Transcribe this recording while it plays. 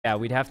Yeah,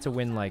 we'd have to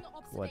win like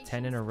what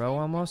 10 in a row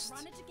almost.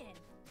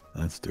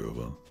 That's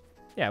doable.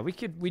 Yeah, we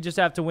just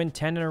have to win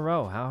 10 in a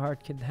row. How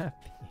hard could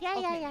that be?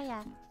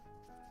 Yeah.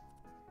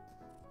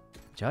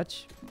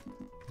 Judge?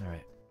 All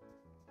right.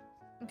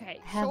 Okay,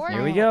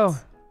 Here we go.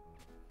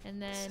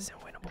 And then This is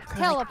unwinnable.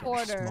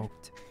 teleporter.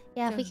 Smoked.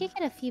 Yeah, if we could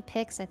get a few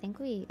picks, I think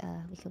we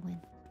could win.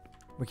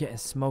 We're getting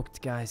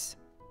smoked, guys.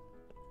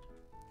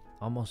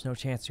 Almost no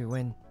chance we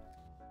win.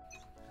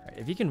 All right,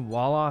 if you can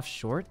wall off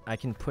short, I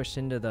can push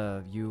into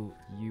the U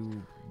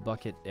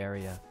bucket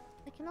area.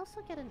 I can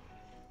also get an.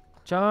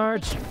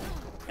 Charge!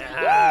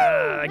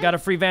 Ah, I got a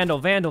free Vandal.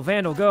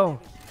 Vandal, go!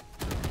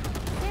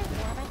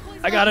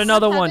 I got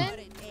another one.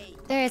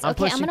 There is. I'm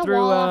Okay, I'm pushing gonna through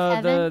wall off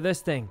heaven.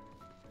 this thing.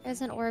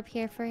 There's an orb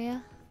here for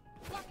you.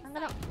 I'm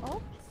gonna.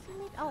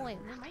 Oh wait.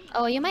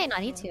 Oh, you might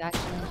not need to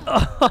actually.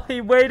 Oh, he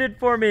waited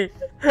for me.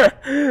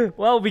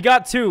 Well, we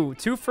got two.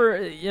 Two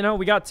for,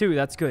 we got two.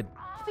 That's good.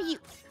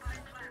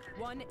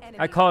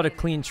 I call it a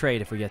clean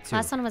trade if we get two.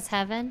 Last one was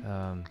heaven.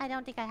 I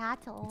don't think I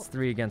had to. It's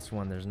 3 against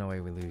 1. There's no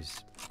way we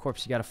lose.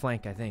 Corpse, you got a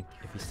flank, I think,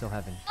 if he's still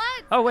heaven.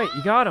 Oh, wait,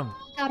 you got him.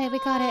 We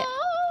got it.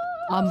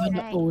 I'm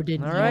gonna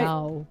Odin All right.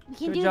 now.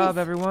 Good job,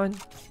 everyone.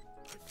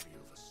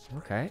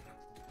 Okay.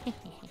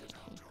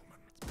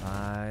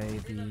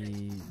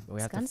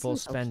 We have to full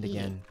spend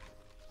again.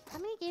 How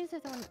many games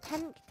is on?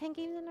 10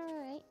 games in a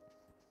row, right?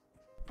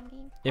 10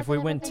 games? If we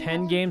win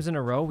 10 games in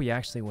a row, we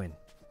actually win.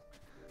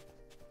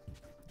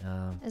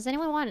 Does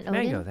anyone want an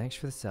Odin? Mango, thanks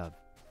for the sub.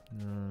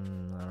 I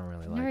don't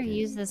really like it. I've never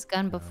used this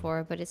gun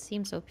before, but it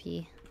seems OP.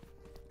 Yeah,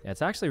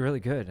 it's actually really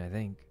good, I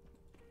think.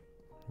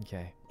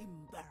 Okay.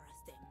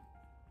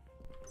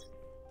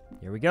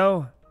 Here we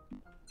go.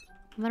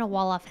 I'm gonna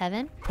wall off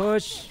heaven.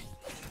 Push.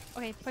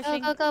 Okay,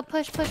 pushing. Go,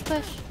 push.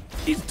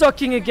 He's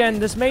ducking again,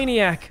 this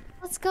maniac.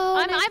 Let's go.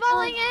 I'm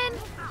eyeballing in.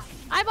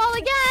 Eyeball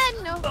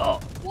again. No. Oh.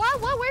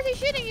 What? Where's he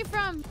shooting you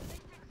from?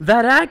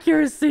 That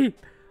accuracy.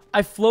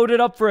 I floated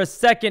up for a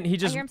second. He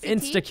just hear him CT.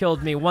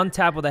 insta-killed me. One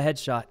tap with a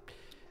headshot.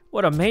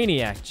 What a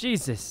maniac.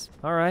 Jesus.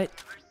 All right.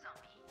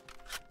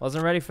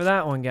 Wasn't ready for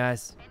that one,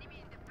 guys.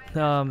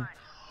 Can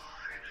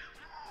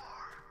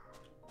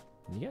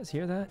you guys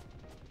hear that?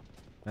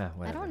 Ah,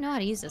 I don't know how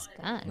to use this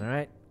gun. All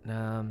right.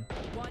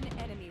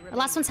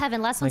 Last one's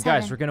heaven. Last one's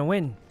guys, heaven. we're going to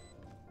win.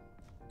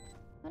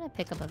 I'm gonna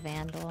pick up a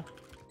Vandal.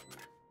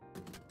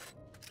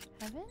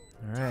 Heaven?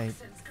 All right.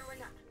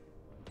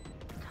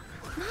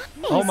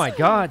 Nice. Oh, my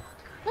God.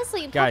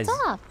 Leslie, it Guys,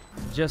 popped off.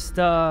 just,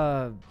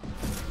 how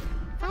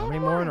many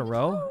more in a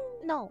row?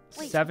 No,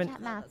 wait. 7. Can't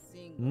math.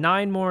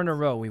 9 more in a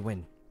row, we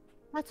win.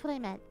 That's what I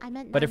meant. I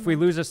meant. But 9 if we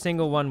more. lose a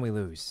single one, we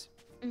lose.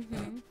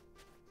 Mm-hmm.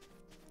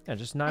 Yeah,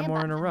 just 9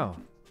 more in a row.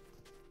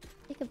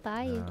 I could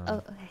buy you. Oh,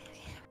 okay.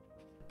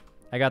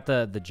 I got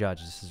the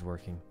judge. This is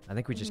working. I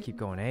think we just keep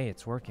going. Hey,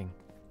 it's working.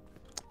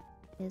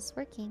 It's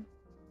working.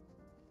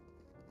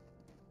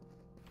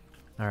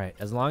 All right.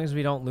 As long as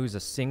we don't lose a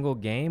single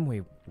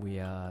game,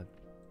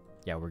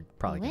 yeah, we're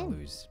probably gonna Win.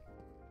 lose.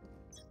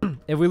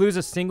 If we lose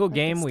a single We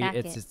game, can stack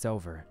it. it's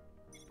over.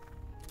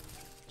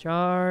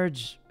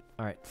 Charge.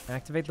 All right.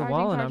 Activate the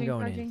wall, and I'm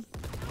going in.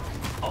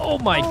 Oh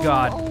my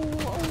God.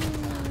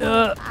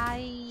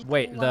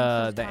 Wait,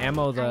 the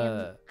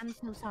ammo, I'm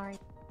so sorry.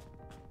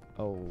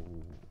 Oh.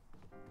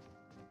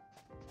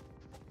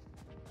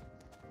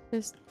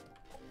 Just.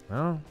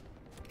 Well.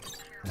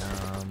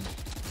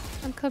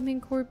 I'm coming,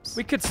 corpse.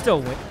 We could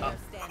still win.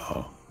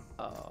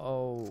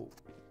 Oh.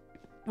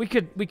 We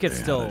could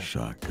still.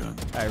 Shotgun.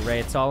 All right, Ray,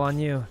 it's all on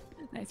you.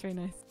 Nice, very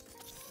nice.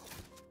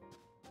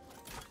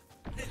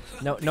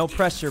 No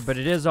pressure, but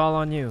it is all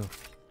on you.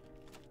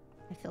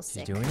 I feel She's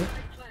sick. doing it.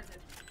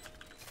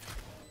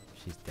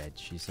 She's dead.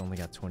 She's only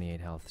got 28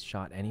 health.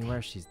 Shot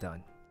anywhere, she's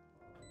done.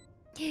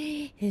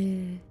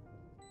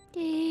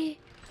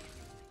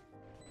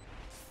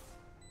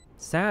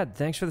 Sad,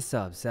 thanks for the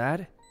sub.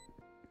 Sad.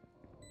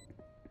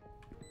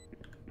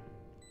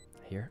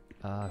 Here,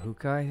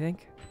 hookah, I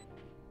think.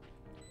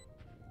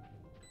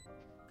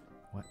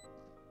 What?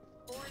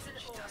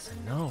 She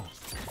doesn't know.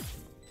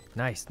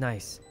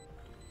 Nice.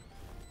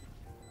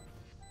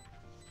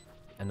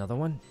 Another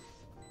one?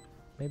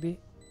 Maybe?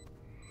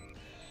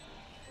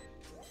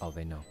 Oh,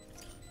 they know.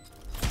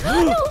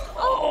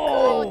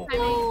 Oh!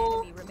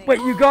 Wait,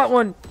 you got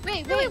one!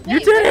 Wait, You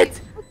did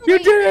it! You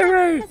did it,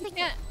 Ray!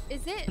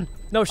 Is it?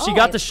 No, she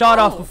got the shot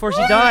off before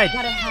she died.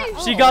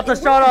 She got the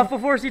shot off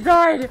before she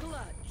died.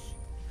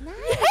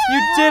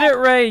 You did it,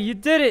 Ray. You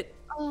did it.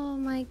 Oh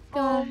my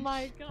God.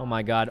 Oh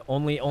my God.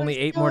 Only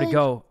 8 more to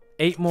go.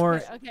 8 more.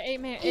 Okay,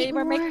 8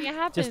 more. We're making it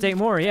happen. Just 8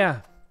 more,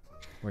 yeah.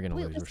 We're gonna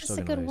lose. We're This still is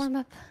a gonna good lose.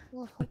 warm-up.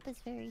 Well, hope is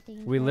very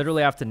dangerous. We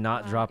literally have to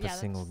not drop a yeah,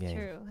 single that's game.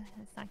 True.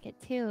 Let's not get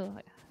too.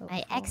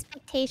 My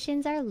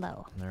expectations are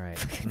low. All right.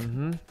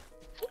 Mm-hmm.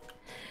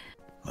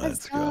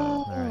 Let's go.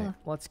 All right.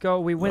 Let's go.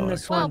 We win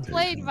this Well one.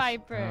 played,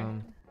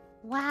 Viper.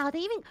 Wow,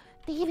 they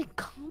even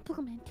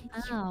complimented you.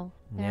 Wow,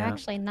 they're Yeah.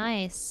 actually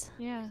nice.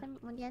 Yeah.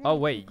 Oh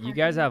wait, you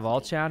guys have all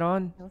chat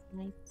on?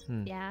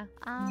 Yeah.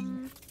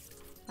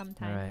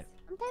 Sometimes. All right.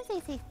 Sometimes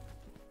they say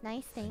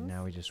nice things.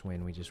 Now we just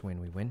win. We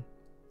win.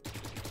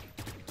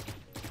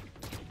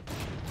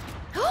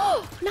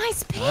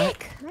 Nice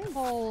pick.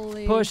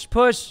 Holy. Push,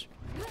 push.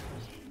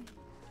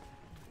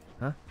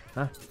 Huh?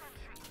 Huh?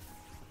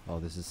 Oh,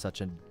 this is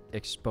such an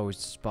exposed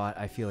spot.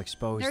 I feel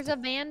exposed. There's a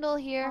vandal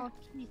here. Oh,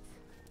 jeez.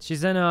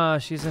 She's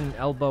in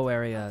elbow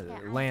area.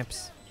 Lamps.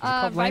 Is it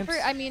called Viper.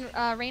 lamps? I mean,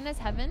 Reyna's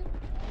heaven.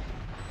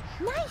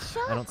 Nice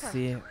shot. I don't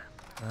see it.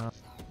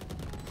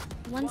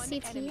 One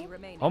CT.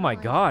 Oh my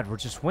God, we're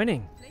just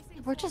winning.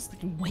 We're just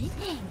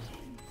winning.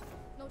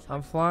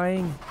 I'm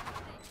flying.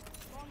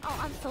 Oh,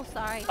 I'm so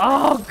sorry.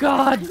 Oh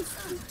God.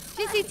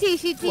 She CT.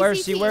 She CT. Where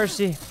is she? Where is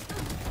she?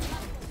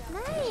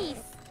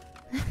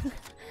 Nice.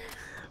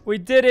 We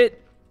did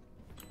it.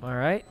 All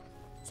right.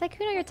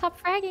 Sykkuno, you're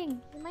top fragging.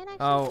 You might actually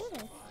Oh. do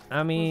this.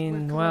 I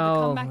mean, the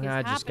well, comeback is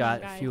I just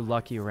got happening, a few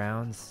lucky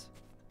rounds.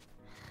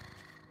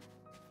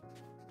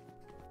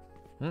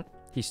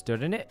 He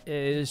stood in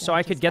it, so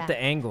I could get the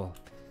angle.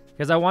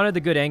 Because I wanted the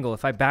good angle.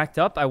 If I backed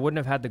up, I wouldn't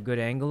have had the good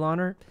angle on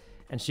her.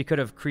 And she could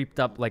have creeped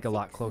up like a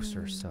lot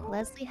closer, so.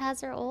 Leslie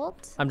has her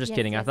ult. I'm just Yes,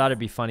 kidding. I yes. thought it'd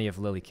be funny if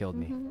Lily killed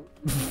me.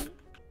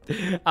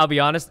 I'll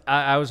be honest.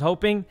 I was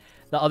hoping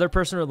the other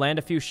person would land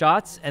a few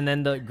shots and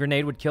then the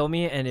grenade would kill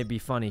me and it'd be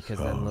funny because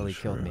then Lily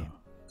killed me.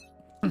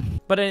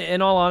 But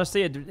in all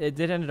honesty, it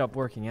did ended up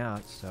working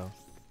out, so.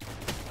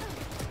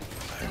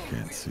 I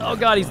can't see. Oh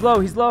God, he's low.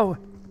 He's low.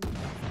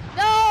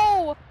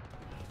 No.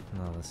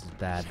 Oh, this is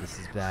bad. This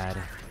is bad.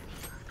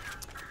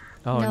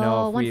 Oh No,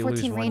 no, if we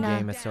lose 114 one Reyna.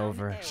 game, it's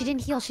over. She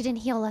didn't heal. She didn't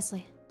heal,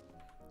 Leslie.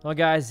 Well,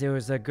 guys, it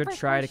was a good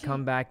try to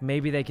come back.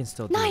 Maybe they can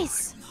still do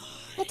Nice.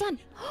 Well done.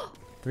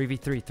 it.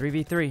 3v3,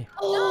 3v3.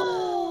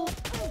 Oh.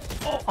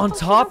 Oh, on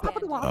top?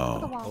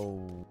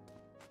 Oh,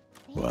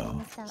 Damn, I wow.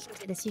 missed out. You can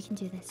do this. You can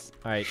do this.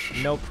 All right,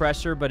 no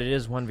pressure, but it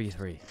is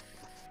 1v3.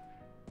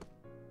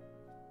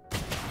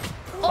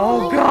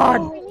 Oh,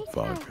 God!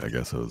 Fuck, I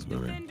guess I was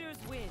moving.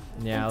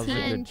 Yeah, it was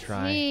a good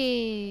try.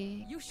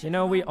 TNT. You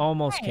know, we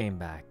almost came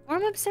back.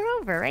 Warm-ups are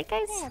over, right,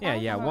 guys?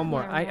 Yeah, one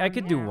more. I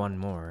could do one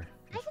more.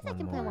 I guess I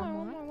can play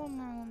one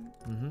more.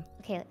 Mm-hmm.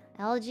 Okay,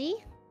 LG.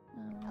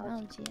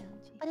 LG.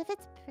 But if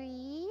it's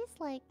Priest,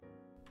 like...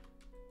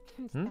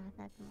 It's Hmm? not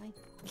that fine.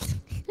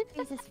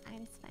 Priest is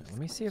fine, it's fine. Let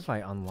me see if I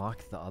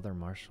unlocked the other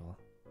Marshall.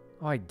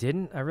 Oh, I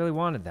didn't? I really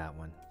wanted that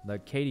one. The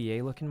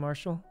KDA looking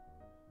Marshall.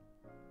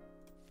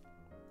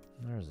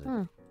 Where is it?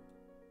 Hmm.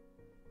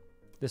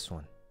 This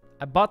one.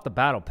 I bought the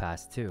battle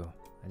pass too.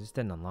 I just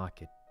didn't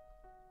unlock it.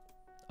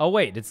 Oh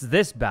wait, it's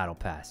this battle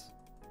pass.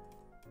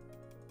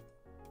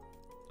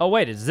 Oh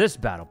wait, it's this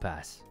battle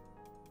pass.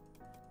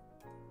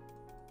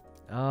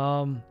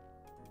 Oh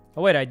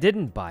wait, I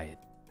didn't buy it.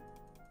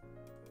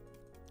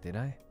 Did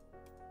I?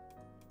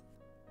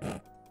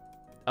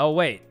 Oh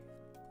wait.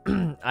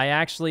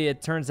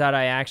 It turns out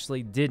I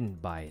actually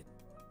didn't buy it.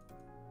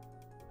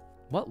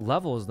 What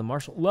level is the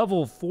Marshall?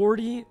 Level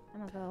 40? I'm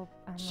gonna go.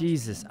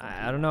 Jesus,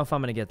 I don't know if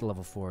I'm gonna get to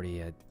level 40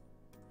 yet.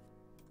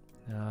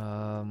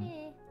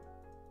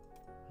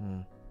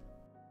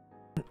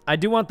 I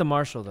do want the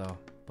Marshall though,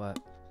 but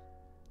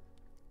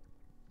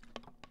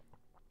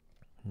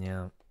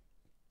yeah.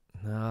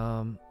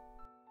 The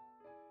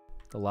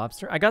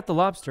lobster. I got the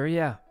lobster.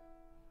 Yeah.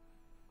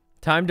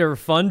 Time to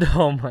refund.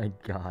 Oh my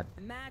God.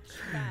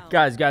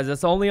 Guys,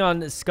 that's only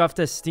on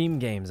Scuffed Steam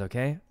games,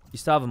 okay? You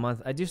still have a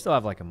month. I do still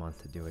have like a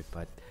month to do it,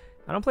 but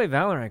I don't play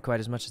Valorant quite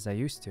as much as I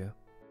used to.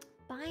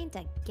 Bind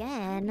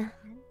again.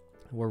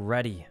 We're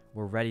ready.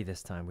 We're ready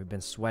this time. We've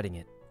been sweating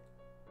it.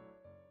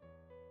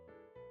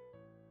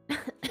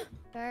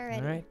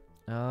 Alright.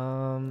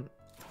 All right.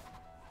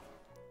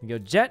 You go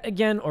Jet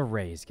again or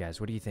Raze, guys?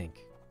 What do you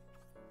think?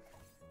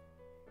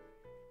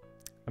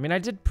 I mean, I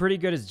did pretty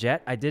good as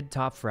Jet. I did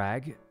top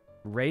frag.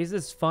 Raze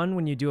is fun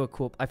when you do a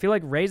cool... I feel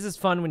like Raze is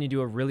fun when you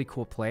do a really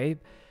cool play,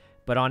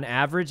 but on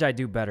average, I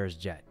do better as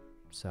Jet.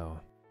 So,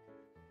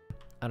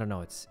 I don't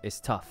know. It's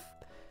tough.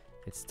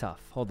 It's tough.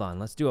 Hold on.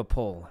 Let's do a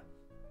poll.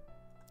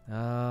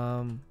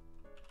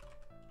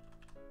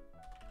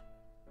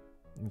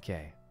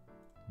 Okay.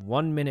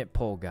 1 minute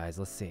poll, guys.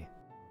 Let's see.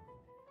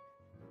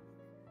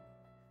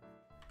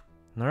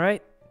 All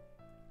right.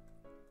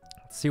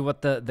 Let's see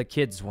what the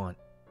kids want.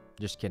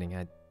 Just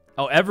kidding.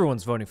 Oh,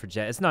 everyone's voting for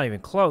Jet. It's not even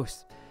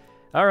close.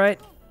 All right.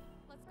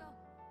 Let's go.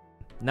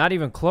 Not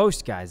even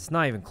close, guys. It's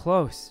not even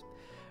close.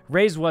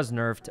 Raze was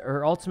nerfed.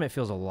 Her ultimate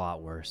feels a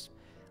lot worse.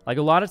 Like,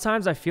 a lot of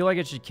times I feel like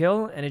it should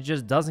kill, and it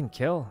just doesn't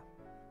kill.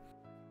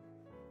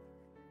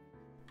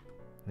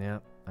 Yeah,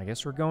 I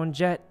guess we're going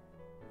Jet.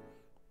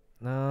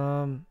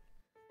 The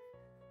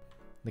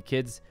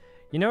kids...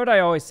 You know what I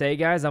always say,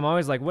 guys? I'm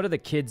always like, what do the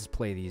kids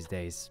play these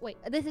days? Wait,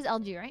 this is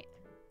LG, right?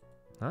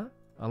 Huh?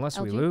 Unless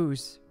we LG?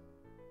 lose.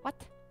 What?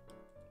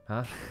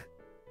 Huh?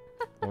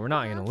 Well, we're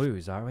not going to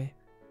lose, are we?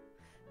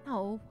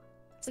 No.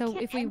 So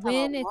can't if we end on a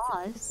win, it's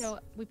loss. so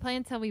we play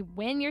until we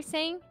win. You're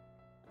saying?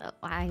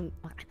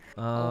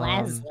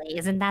 Leslie,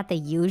 isn't that the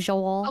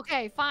usual?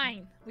 Okay,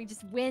 fine. We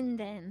just win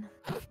then.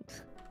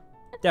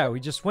 Yeah,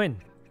 we just win.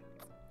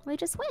 We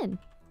just win.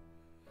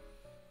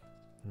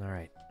 All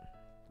right.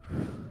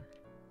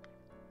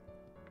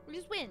 We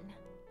just win.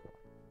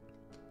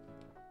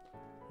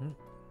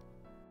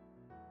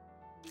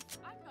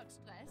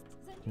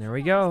 There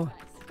we go.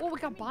 Oh, we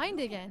got bind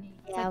again.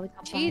 It's Yeah, like we got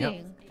bind.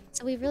 cheating.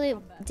 So we really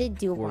did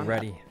do We're warm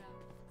ready.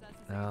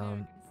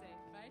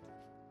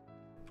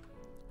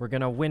 We're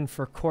gonna win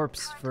for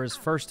Corpse for his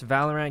first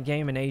Valorant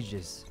game in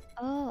ages.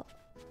 Oh.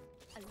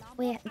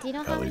 Wait, do you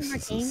know how At many least more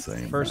it's the games?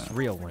 same. First map.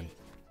 real one.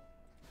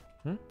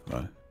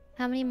 What?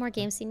 How many more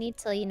games do you need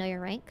till you know your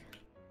rank?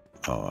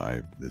 Oh,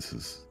 I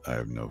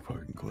have no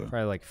fucking clue.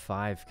 Probably like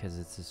 5 because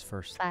it's his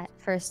first.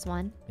 First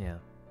one. Yeah.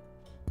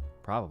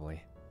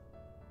 Probably.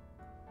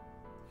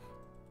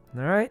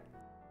 All right.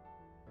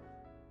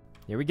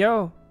 Here we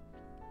go.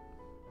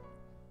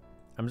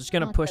 I'm just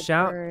gonna Not the push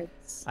out.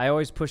 birds. I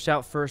always push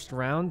out first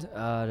round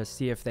to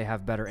see if they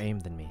have better aim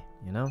than me.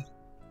 You know.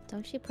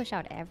 Don't you push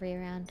out every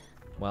round?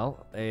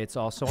 Well, it's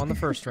also on the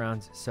first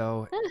round,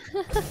 so.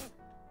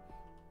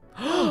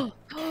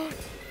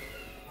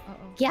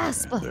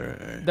 Yes.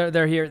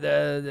 They're here.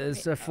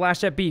 There's a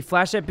flash at B.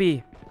 Flash at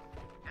B.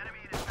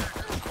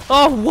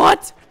 Oh,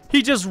 what?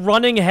 He just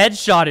running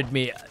headshotted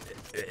me.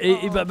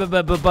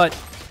 But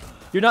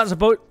you're not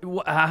supposed.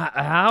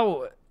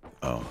 How?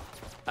 Oh.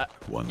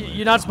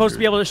 You're not supposed to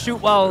be able to shoot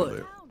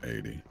while.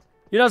 80.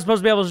 You're not supposed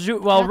to be able to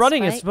shoot while That's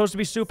running. It's right. supposed to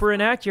be super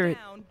inaccurate.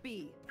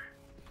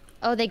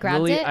 Oh, they grabbed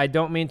Lily, it? I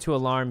don't mean to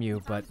alarm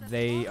you, but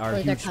they are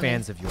Lily, they're huge coming.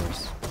 fans of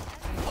yours.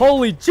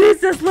 Holy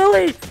Jesus,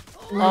 Lily!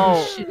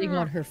 Oh. Shitting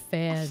on her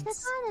fans.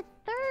 That's not a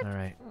third. All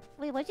right.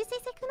 Wait, what'd you say,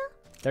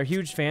 Sykkuno? They're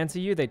huge fans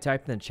of you. They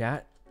typed in the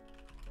chat.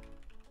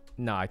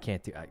 No, I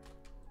can't do.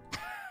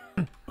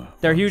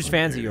 They're huge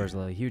fans of yours,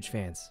 Lily. Huge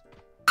fans.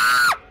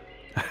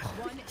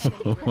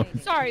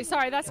 Sorry,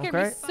 that scared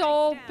Okay. me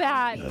so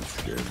bad. That's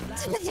scary.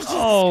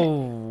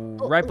 Oh,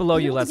 right below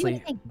you, you don't do Leslie.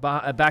 anything.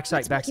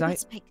 Backside, You got backside.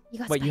 spike. You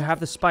got Wait, you spike. have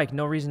the spike.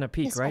 No reason to You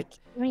peek, got right? spike.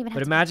 You don't even have But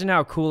to imagine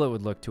how cool it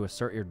would look to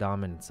assert your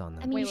dominance on I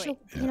them. mean, Wait, you should,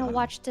 wait. you know, Yeah.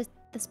 watch the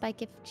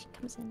spike if she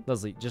comes in.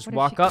 Leslie, just What if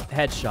walk she- up,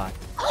 headshot.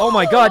 Oh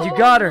my God, you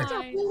got her!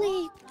 Nice.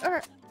 Lily,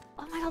 or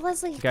oh my God,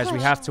 Leslie. Guys, we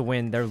push. have to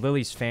win. They're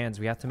Lily's fans.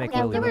 We have to make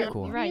Yeah, Lily they look were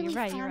cool. You're right, Really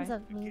you're fans right.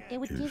 of me. They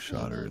would You give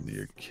shot me her in these.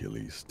 the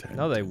Achilles tendon.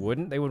 No, they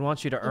wouldn't. They would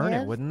want you to earn it,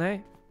 Yeah. wouldn't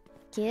they?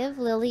 Give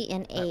Lily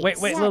an 8. Wait,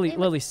 Yeah, Lily, they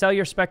would- Lily, sell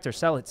your Spectre.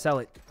 Sell it, sell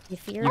it.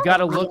 If you're You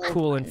gotta a look real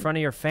cool in fan. front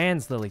of your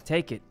fans, Lily.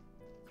 Take it.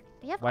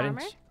 Do you have Why armor?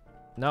 didn't you?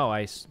 No,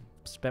 I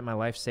spent my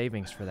life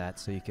savings for that,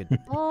 so you could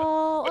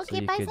Oh, So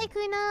okay. you Bye, could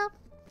Sykkuno.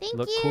 Thank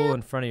look you. cool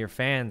in front of your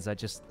fans. I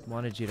just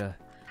wanted you to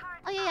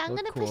Oh yeah, I'm look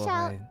gonna cool. push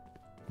out.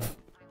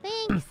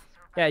 Thanks.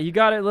 Yeah, you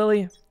got it,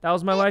 Lily. That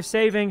was my life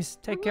savings.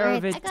 Take care of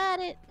Alright, it. I got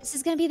it. This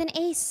is gonna be an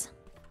ace.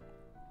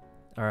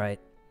 All right.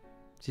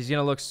 She's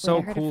gonna look so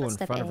I heard a cool in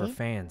footstep front of her A.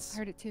 fans. I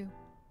heard it too.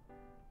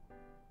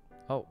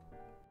 Oh,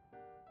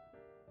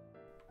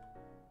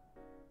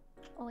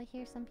 Oh, I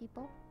hear some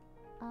people.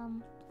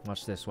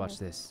 watch this. Watch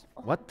this.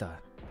 What the?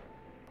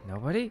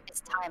 Nobody?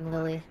 It's time,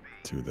 Lily.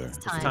 Two there. It's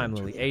It's time. time,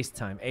 Lily. Ace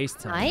time. Ace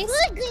time.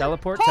 Nice.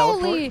 Teleport.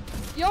 Holy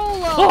Teleport.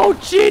 YOLO! Oh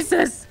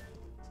Jesus!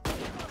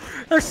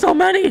 There's so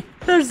many.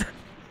 There's.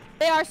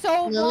 They are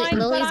so Lily- blind,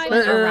 Lily's but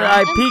going I'm around.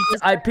 I This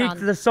peeked. I round.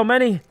 peeked. There's so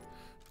many.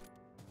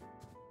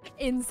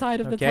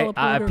 Inside of the Okay, teleporter.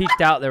 I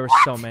peeked out. There were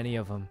so many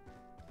of them.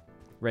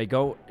 Ray,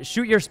 go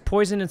shoot your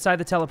poison inside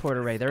the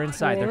teleporter. Ray, they're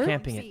inside. They're Or-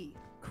 camping it.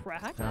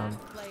 Crack.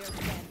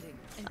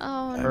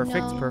 Oh Perfect,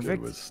 no.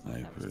 perfect. Good with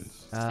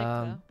snipers.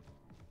 Huh.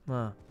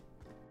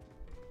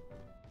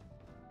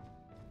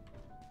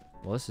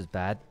 Well, this is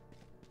bad.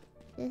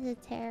 This is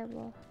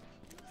terrible.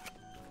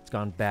 It's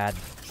gone bad.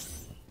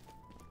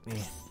 Yeah.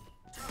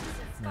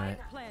 Alright.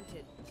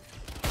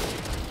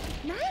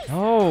 Nice.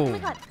 Oh. Oh my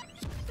god.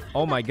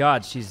 Oh my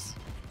God, she's.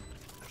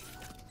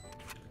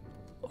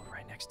 Oh,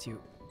 right next to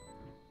you.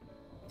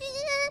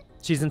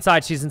 She's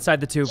inside. She's inside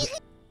the tube.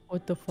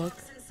 What the fuck?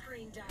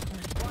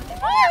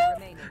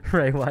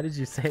 Ray, why did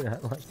you say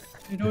that like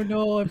I don't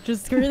know. I'm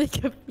just really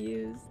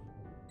confused.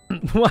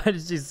 that? Why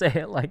did you say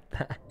it like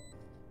that?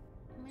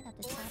 I might have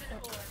to tap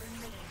it.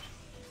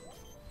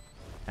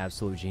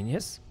 Absolute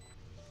genius.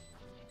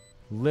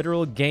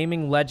 Literal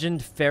gaming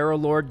legend, Pharaoh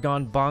Lord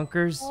gone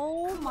bonkers.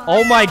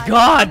 Oh my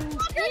God!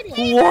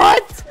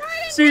 What?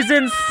 She's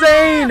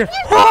insane!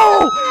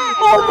 Oh!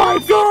 Oh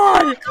my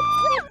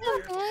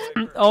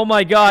God! Oh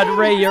my God,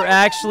 Ray, you're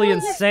actually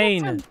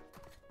insane.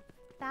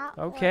 That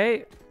Okay.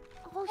 was-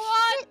 Oh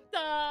What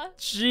the?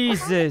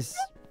 Jesus.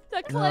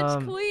 The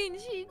clutch queen,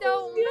 she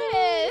don't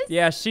miss.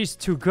 Yeah, she's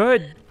too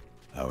good.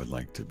 I would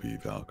like to be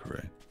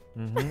Valkyrie.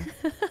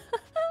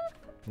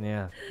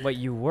 Yeah. Wait,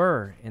 you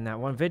were in that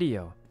one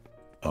video.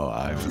 Oh,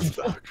 I was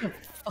Valkyrie.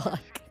 Fuck.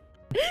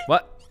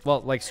 What?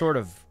 Well, like sort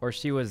of. Or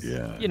she was,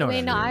 Yeah. you know what I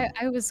Wait, no, mean.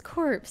 I was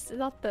corpse.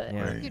 Not the.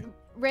 Yeah. Right. Dude,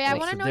 Ray, I What's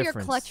want to the know your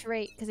difference? clutch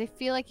rate because I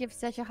feel like you have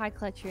such a high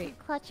clutch rate.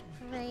 Clutch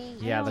rate.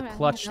 Yeah, the don't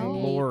clutch know.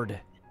 lord.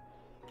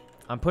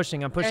 I'm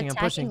pushing, I'm pushing, They're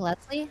I'm pushing. attacking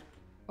Leslie.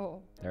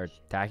 Oh. They're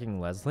attacking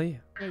Leslie?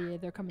 Yeah,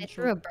 they're coming They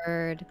threw a through.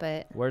 bird,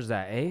 but Where's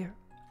that? A?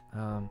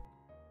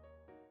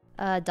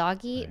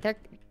 doggy.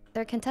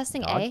 They're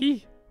contesting A.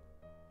 Doggy?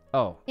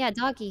 Oh, Yeah,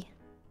 doggy.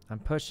 I'm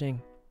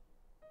pushing.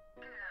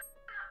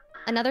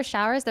 Another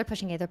showers. They're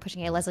pushing A. They're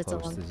pushing A. Leslie's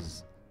Close. alone.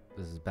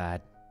 This is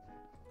bad.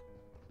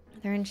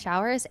 They're in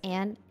showers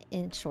and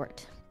in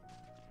short.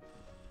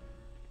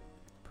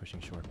 Pushing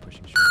short,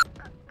 pushing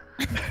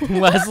short.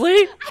 Leslie?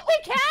 I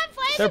can't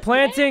play. They're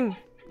planting.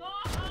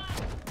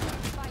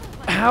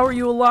 How are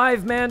you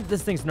alive, man?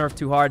 This thing's nerfed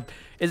too hard.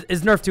 Is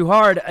nerfed too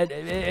hard.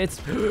 It's...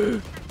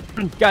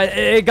 God,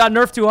 it got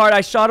nerfed too hard.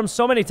 I shot him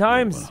so many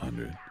times.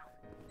 100.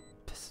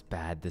 This is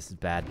bad. This is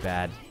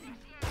bad.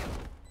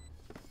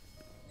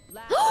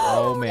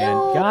 Oh, man.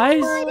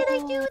 Guys. Why did I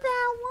do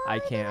that? Why I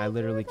can't. I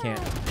literally did I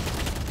do can't.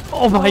 that?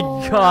 Oh, my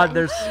God.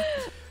 There's...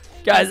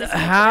 Guys,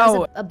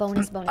 how? A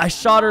bonus. I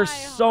shot her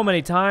so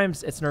many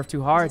times. It's nerfed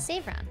too hard. It's a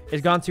save round.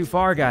 It's gone too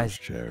far, guys.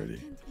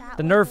 Charity.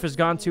 The nerf has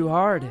gone too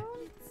hard.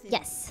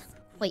 Yes.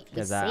 Wait, you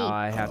Because saved.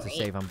 I have to Great.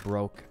 save. I'm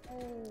broke.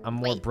 I'm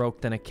more Wait. broke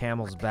than a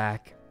camel's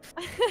back.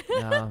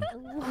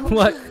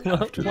 What?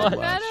 After the What?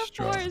 last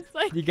straw.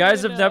 You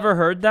guys have never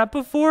heard that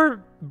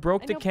before?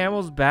 Broke the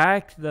camel's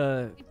back?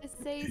 The...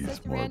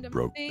 He's more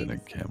broke than a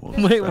camel's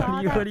Wait, back what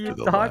are you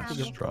after the talking last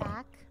about? straw.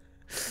 I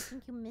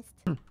think you missed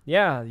it.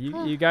 Yeah,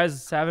 you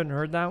guys haven't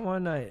heard that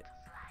one? Okay,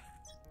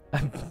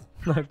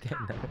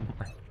 never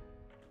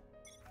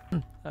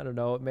mind. I don't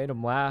know. It made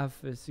him laugh.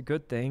 It's a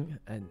good thing.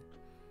 And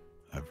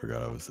I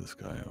forgot I was this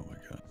guy. Oh my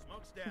god.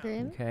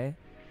 Grim? okay.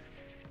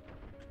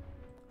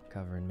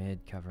 Covering mid.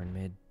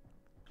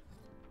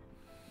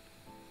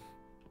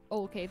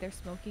 Oh, okay, they're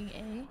smoking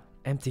A.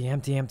 Empty.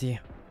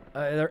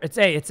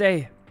 It's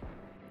A.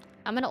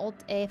 I'm gonna ult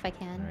A if I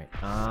can. All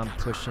right. I'm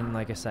pushing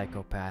like a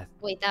psychopath.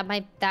 Wait, that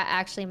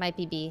actually might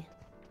be B.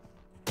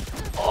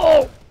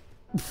 Oh!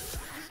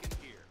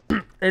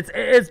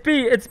 It's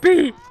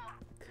B.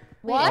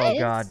 What? Oh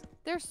god.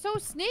 They're so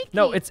sneaky.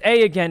 No, it's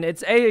A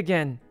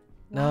again.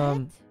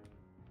 What?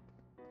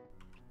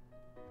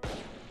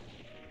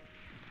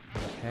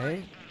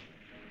 Okay.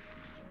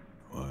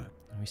 What?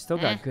 We still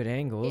got good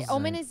angles.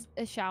 Omen and-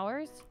 is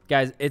showers.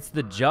 Guys, it's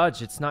the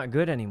judge. It's not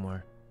good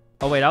anymore.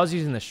 Oh wait, I was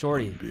using the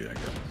shorty. B, I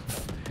guess.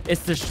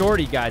 It's the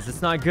shorty, guys.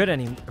 It's not good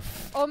anymore.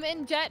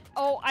 Omen Jet.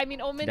 Oh, I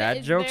mean Omen Dad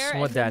is jokes? there.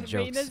 What and then dad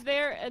jokes? Reina's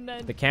there, and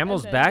then The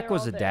camel's and then back they're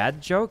was all a there.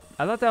 dad joke?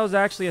 I thought that was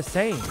actually a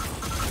saying.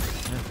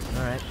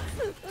 All right.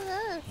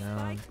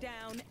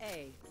 Down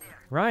A.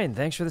 Ryan,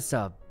 thanks for the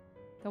sub.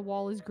 The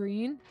wall is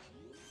green.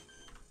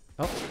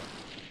 Oh.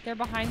 They're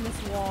behind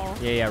this wall.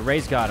 Yeah.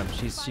 Ray's got him.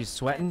 She's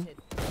sweating.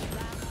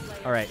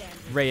 All right,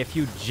 Ray, if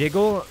you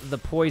jiggle the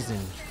poison.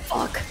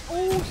 Fuck.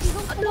 Oh, she's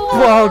on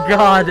Oh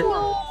God.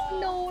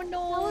 No. That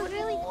was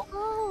really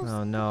close.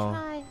 Oh no.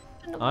 Try.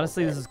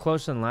 Honestly, this is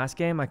closer than last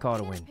game. I call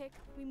it a win.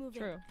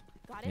 True.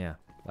 Yeah,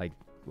 like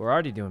we're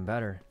already doing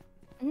better.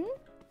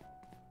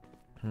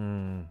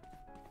 Mhm.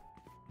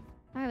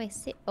 All right, wait.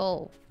 See. Oh,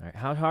 All right,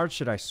 how hard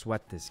should I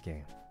sweat this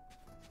game?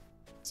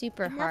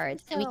 super Nothing hard.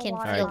 to We can a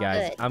lot All feel right,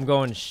 guys, good. I'm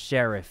going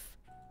sheriff.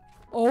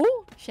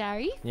 Oh,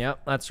 Shari. Yep,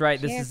 that's right.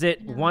 This Sheriff, is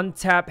it. no. One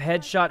tap,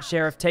 headshot,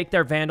 sheriff. Take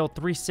their vandal,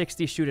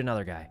 360, shoot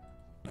another guy.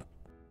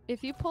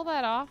 If you pull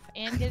that off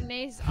and get an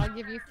ace, I'll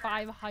give you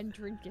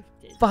 500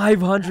 gifted.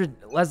 500,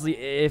 Leslie.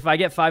 If I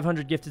get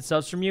 500 gifted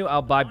subs from you,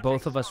 I'll buy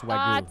both of us wagyu.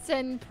 Thoughts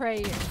and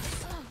prayers.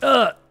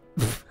 Ugh.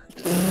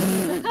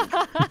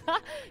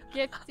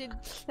 Gifted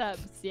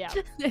subs, yeah.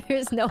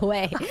 There's no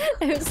way.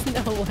 There's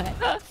no way.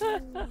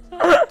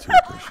 Two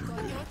pushing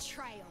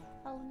B.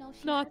 Oh no,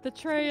 she Not the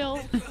trail.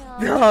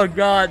 Oh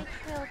God,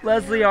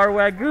 Leslie, our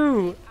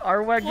wagyu,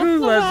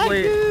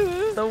 Leslie,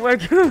 the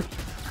wagyu.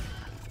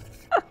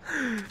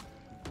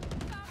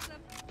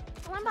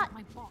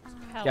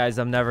 Guys,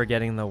 I'm never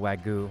getting the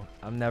wagyu.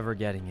 I'm never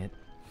getting it.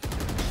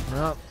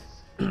 Well,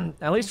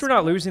 at least we're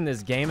not losing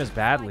this game as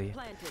badly.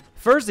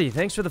 Furzy,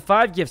 thanks for the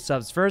 5 gift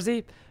subs,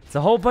 Furzy. It's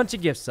a whole bunch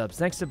of gift subs.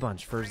 Thanks a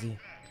bunch, Furzy.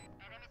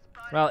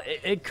 Well,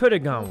 it could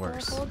have gone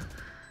worse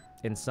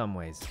in some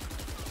ways.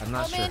 I'm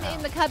not sure Omen how.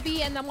 in the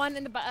cubby and the one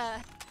in the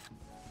All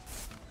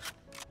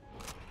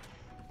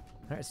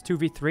right, it's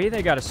 2v3.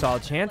 They got a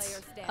solid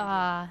chance.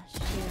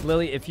 Shoot.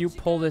 Lily, if you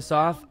pull this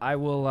off, I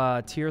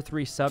will tier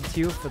 3 sub to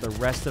you for the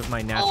rest of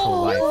my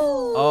natural life.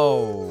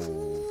 Oh.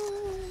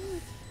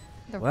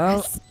 The Well,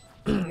 rest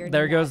of your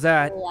there goes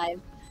that. life.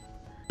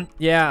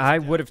 Yeah, I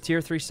would have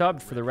tier 3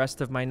 subbed for the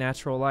rest of my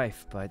natural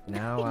life, but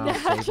now I'll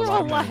save a lot natural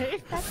of money.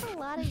 life. That's a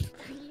lot of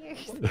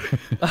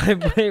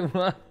years. Wait,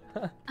 what?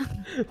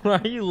 Why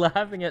are you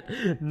laughing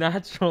at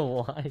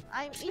natural life?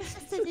 It's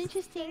just an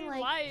interesting,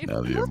 like. Life.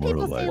 Now the Most immortal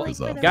people say, life like, is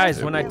for off. the Guys,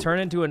 rest when of I their- turn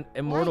into an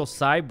immortal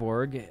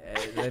cyborg,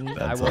 then I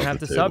That's won't off have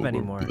the to sub table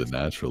anymore. for the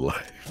natural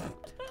life.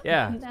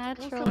 Yeah,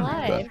 Natural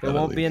life. life. it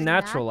won't be a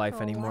natural Natural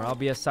life anymore. life. I'll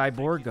be a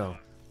cyborgo. Are you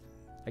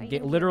A gonna be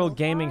literal a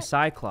gaming robot?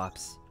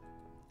 cyclops.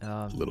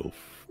 Little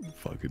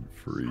fucking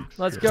freak.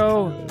 Let's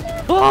go.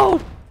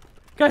 Oh!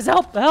 Guys,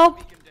 help!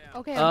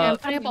 Okay, I'm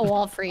putting up a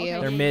wall for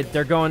you. They're mid.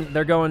 They're going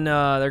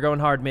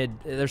hard mid.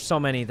 There's so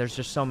many. There's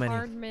just so many.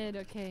 Hard mid,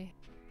 okay.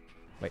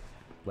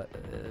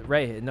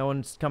 Ray, no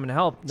one's coming to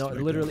help. No,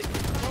 literally.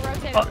 We'll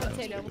rotate a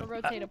potato. We'll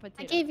rotate a I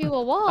potato. gave you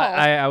a wall.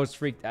 I was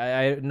freaked.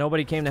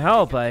 Nobody came to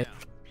help.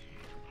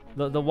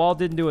 The wall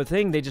didn't do a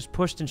thing. They just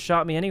pushed and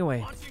shot me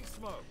anyway.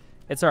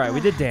 It's all right.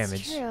 We did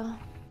damage. True.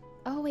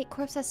 Oh wait,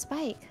 corpse has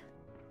spike.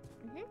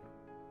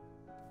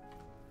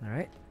 All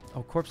right.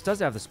 Oh, Corpse does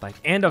have the spike.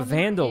 And a Oh, they're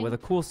Vandal in. with a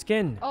cool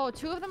skin. Oh,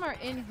 2 of them are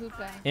in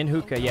hookah. In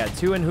hookah, yeah.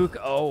 2 in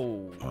hookah.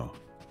 Oh. Oh.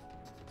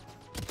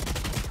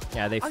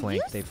 Yeah, they Are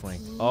flank. you They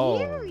flank. Oh.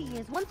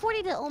 serious?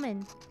 140 to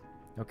Omen.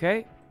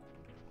 Okay.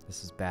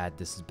 This is bad.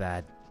 This is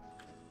bad.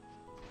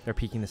 They're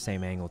peeking the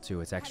same angle,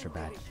 too. It's extra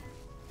bad.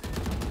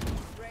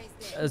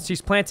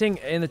 She's planting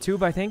in the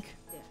tube, I think.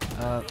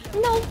 No.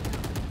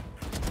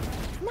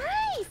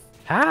 Nice!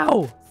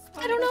 How?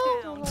 I don't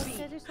know.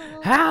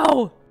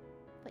 How?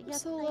 But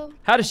yes, Solo.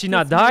 How does she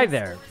not die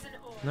there?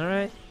 All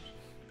right.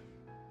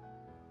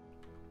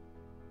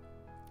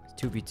 It's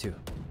 2v2.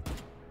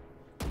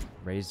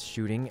 Ray's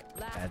shooting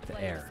at the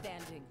air.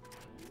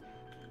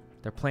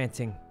 They're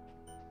planting.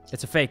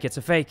 It's a fake. It's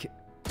a fake.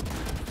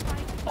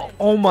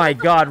 Oh my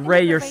God,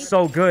 Ray, you're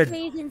so good.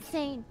 Ray's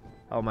insane.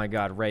 Oh my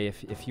God, Ray,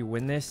 if you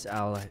win this,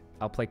 I'll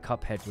play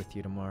Cuphead with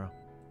you tomorrow.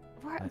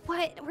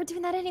 What? We're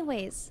doing that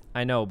anyways.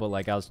 I know, but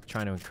like I was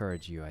trying to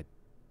encourage you.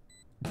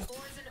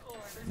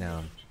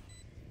 No.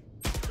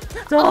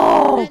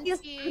 Oh!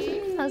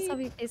 I was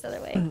hoping you face the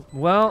other way.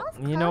 Well,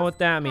 you know what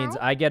that means.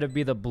 I get to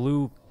be the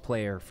blue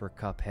player for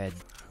Cuphead.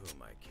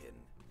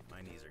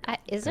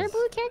 Is there a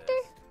blue character?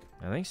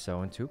 I think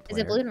so, in 2-player. Is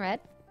it blue and red?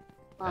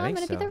 Well, I I'm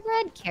think gonna be so. the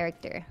red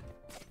character.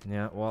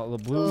 Yeah, well, the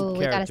blue Ooh, we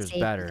gotta character's save,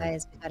 better.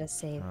 guys. We gotta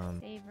save.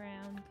 Save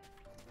round.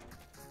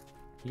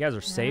 You guys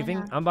are saving?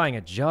 Yeah. I'm buying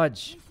a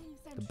Judge.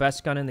 The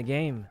best gun in the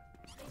game.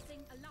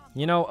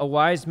 You know, a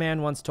wise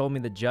man once told me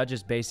the Judge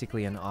is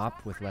basically an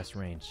op with less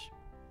range.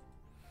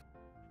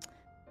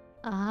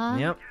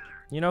 Yep.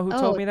 You know who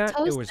told me that?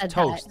 Toast It was said that.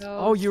 Toast.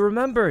 Oh, you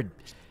remembered.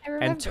 I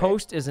remember. And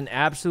Toast is an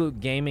absolute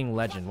gaming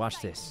legend. Watch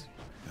this.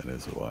 That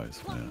is a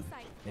wise man.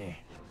 Eh.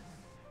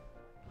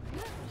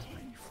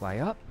 Fly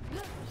up.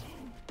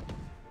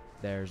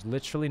 There's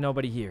literally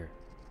nobody here.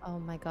 Oh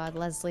my God,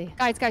 Leslie.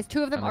 Guys,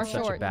 2 of them I'm are on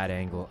such short. a bad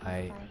angle. Do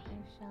I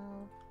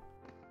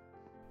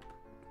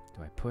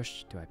Push.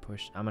 push? Do I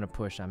push? I'm gonna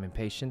push. I'm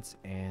impatient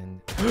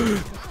and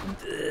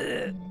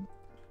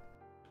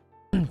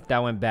that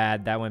went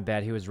bad. That went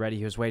bad. He was ready.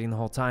 He was waiting the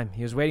whole time.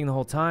 He was waiting the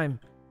whole time.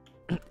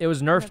 It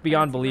was nerfed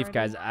beyond belief,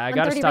 guys. I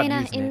gotta stop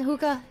using it.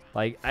 Hookah.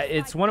 Like,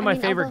 it's one of my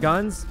favorite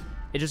guns.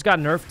 It just got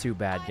nerfed too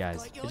bad,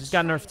 guys. It just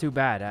got nerfed too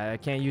bad. I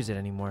can't use it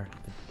anymore.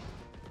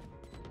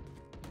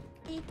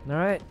 All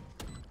right.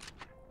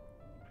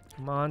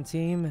 Come on,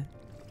 team.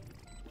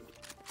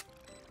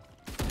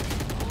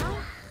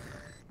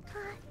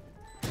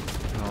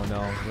 Oh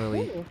no,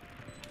 Lily. Ooh.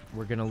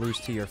 We're gonna lose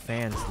to your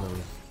fans,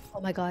 Lily.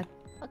 Oh my God.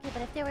 Okay,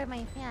 but if they were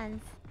my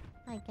fans,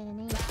 I'd get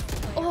an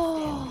ace.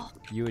 Oh.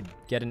 You would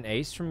get an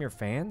ace from your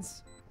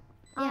fans?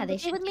 Yeah, they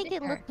It should would give make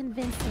it her. look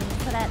convincing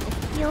so that it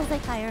feels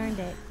like I earned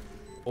it.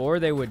 Or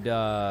they would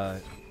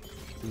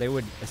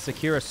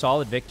secure a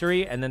solid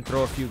victory and then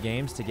throw a few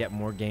games to get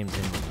more games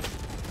in.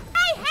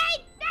 I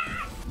hate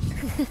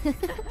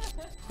that!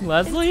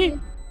 Leslie?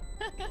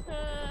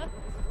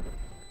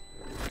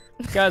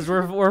 Guys,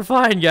 we're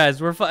fine,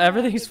 guys.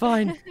 Everything's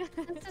fine.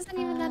 This isn't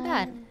even that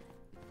bad.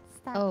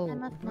 Start Oh,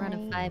 time of we're on a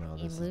night.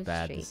 5-game this is lose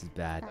bad. streak. This is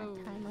bad.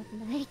 Start time of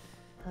night.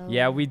 Oh.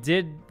 Yeah, we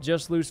did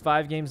just lose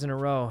 5 games in a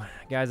row.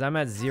 Guys, I'm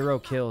at 0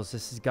 kills.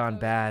 This has gone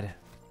bad.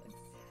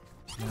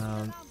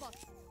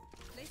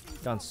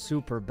 Gone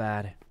super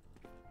bad.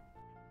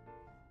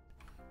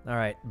 All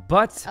right,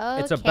 but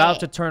it's about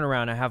to Okay. turn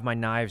around. I have my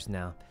knives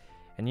now.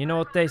 And you know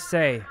what they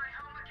say?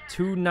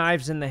 2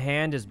 knives in the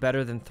hand is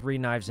better than 3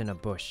 knives in a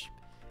bush.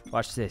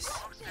 Watch this.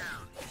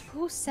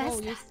 Who says Oh,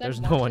 you that? said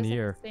There's watch no one this at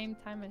here. the same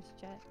time as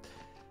Jet.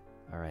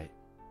 All right.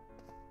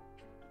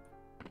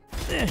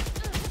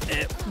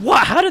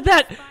 What? How did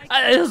that?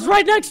 It was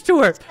right next to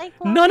her.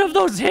 None of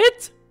those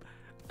hit?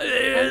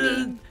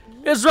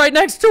 It's right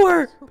next to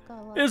her.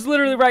 It's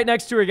literally right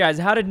next to her, guys.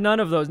 How did none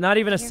of those? Not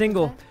even a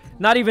single.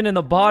 Not even in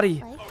the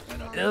body.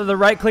 The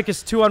right click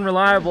is too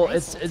unreliable.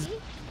 It's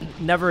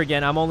never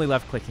again. I'm only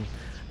left clicking.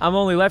 I'm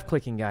only left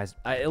clicking, guys.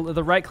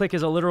 The right click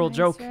is a literal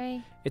joke.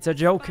 Ray. It's a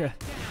joke.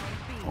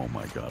 Oh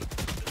my God.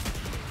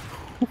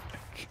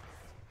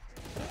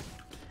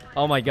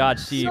 Oh my God,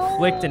 she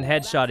flicked and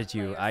headshotted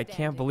you. I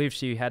can't believe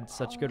she had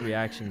such good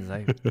reactions.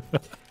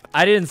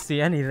 I didn't see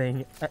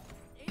anything.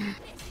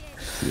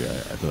 Yeah,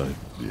 I thought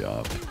the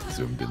op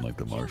zoomed in like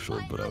the marshal,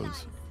 but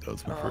that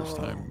was my first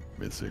time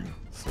missing.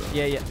 So.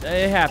 Yeah,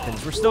 it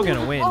happens. We're still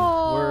gonna win.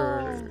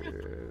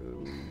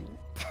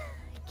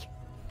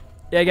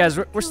 Yeah, guys,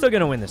 we're still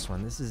gonna win this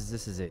one. This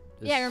is it.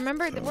 Yeah,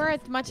 remember, So, we're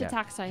much yeah.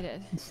 attack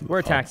sided. We're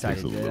attack Op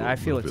takes sided. a little- I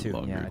feel it little bit too.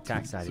 longer Yeah, to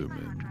attack sided. zoom in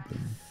than-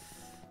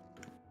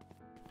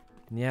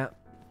 Yeah.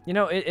 You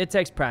know, it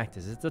takes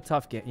practice. It's a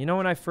tough game. You know,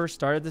 when I first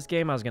started this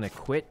game, I was gonna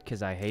quit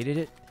because I hated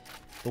it.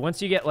 But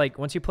once you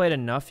play it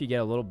enough, you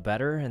get a little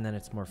better, and then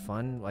it's more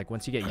fun. Like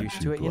once you get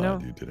used to it, you know.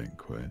 Glad you didn't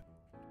quit.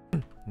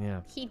 Yeah.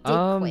 He did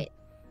quit.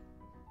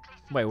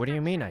 Wait, what do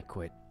you mean I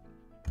quit?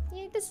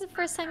 Yeah, this is the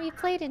first time you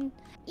played in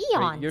Wait,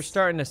 eons. you're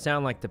starting to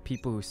sound like the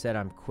people who said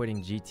I'm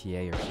quitting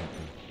GTA or something.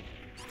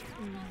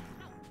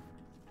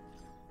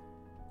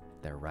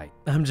 They're right.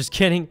 I'm just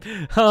kidding.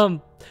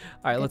 All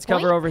right, let's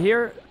cover point. over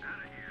here.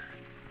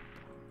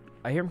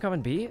 I hear him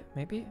coming B,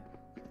 maybe.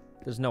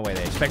 There's no way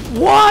they expect.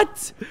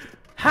 What?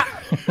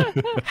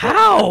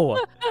 How?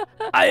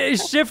 I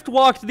shift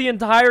walked the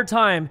entire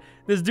time.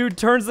 This dude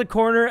turns the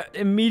corner,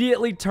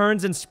 immediately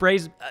turns and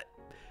sprays.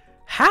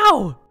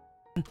 How?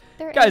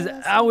 Guys,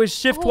 I was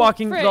shift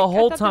walking the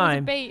whole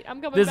time.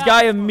 This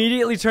guy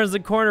immediately turns the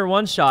corner,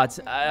 one shot.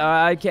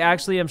 I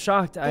actually am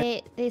shocked.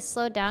 They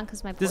slowed down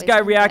because my. This guy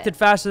reacted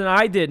faster than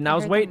I did, and I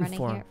was waiting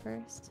for him.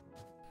 First.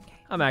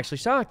 I'm actually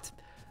shocked.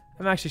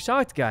 I'm actually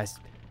shocked, guys.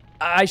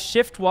 I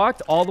shift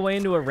walked all the way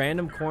into a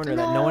random corner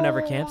that no one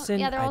ever camps in.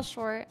 Yeah, they're all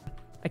short.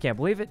 I can't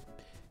believe it.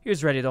 He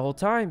was ready the whole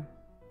time.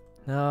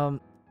 I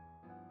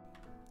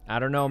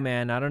don't know,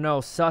 man. I don't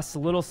know. Sus, a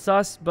little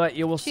sus, but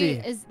you will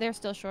see. They're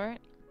still short?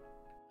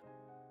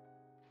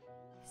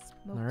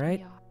 All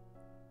right.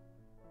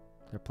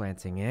 They're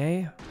planting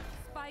A.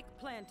 Spike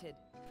planted.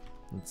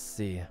 Let's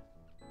see.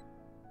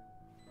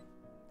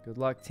 Good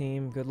luck,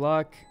 team. Good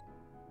luck.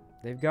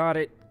 They've got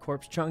it.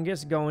 Corpse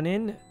Chungus going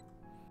in.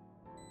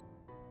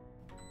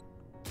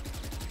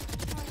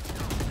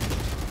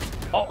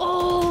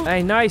 Oh.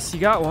 Hey, nice. You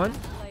got one.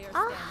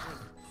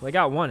 Well, I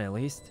got one at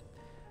least.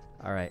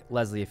 All right,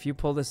 Leslie, if you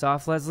pull this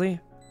off, Leslie,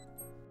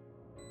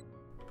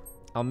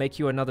 I'll make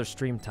you another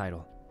stream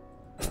title.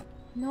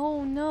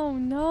 No, no,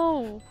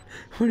 no.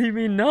 What do you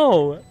mean,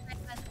 no?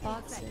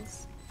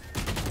 Boxes.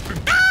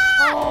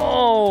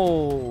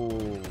 Oh.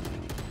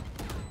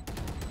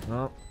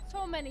 Well,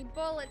 So many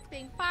bullets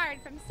being fired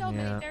from so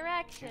many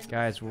directions.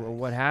 guys,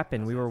 what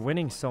happened? We were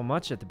winning so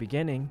much at the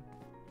beginning.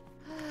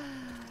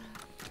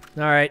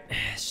 All right,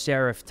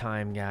 sheriff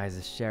time, guys.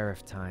 It's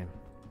sheriff time.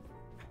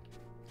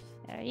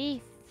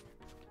 Sheriff.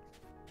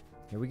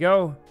 Here we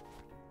go.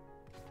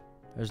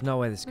 There's no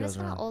way this I'm goes just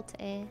gonna wrong. ult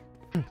A.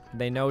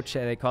 They know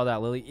they called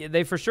out Lily.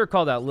 They for sure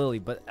called out Lily,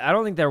 but I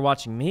don't think they're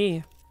watching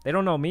me. They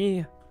don't know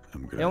me.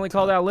 They only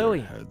called out Lily.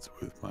 Heads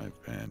with my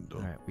vandal.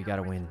 All right, we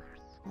gotta win.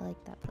 I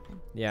like that plan.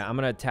 Yeah, I'm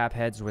gonna tap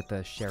heads with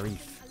the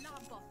sheriff.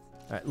 All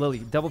right, Lily,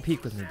 double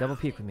peek with me. Double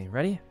peek with me.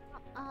 Ready?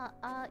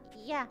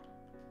 Yeah.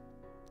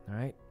 All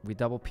right, we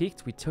double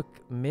peeked. We took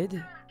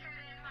mid.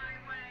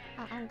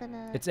 I'm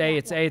gonna. It's A.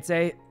 It's A. It's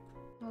A.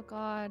 Oh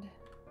God,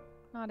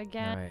 not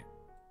again. All right,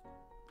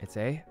 it's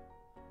A.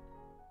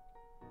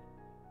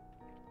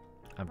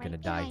 I'm gonna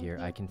die here.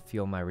 I can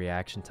feel my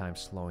reaction time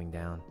slowing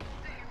down.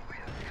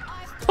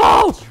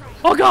 Oh!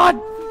 Oh God!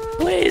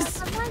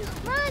 Please!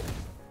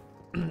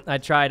 I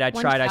tried.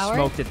 I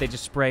smoked it. They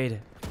just sprayed.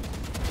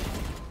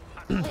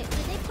 Wait, did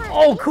they plant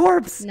Oh, me?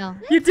 corpse! No.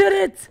 You did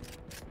it!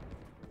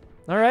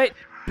 All right.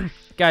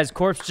 Guys,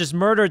 corpse just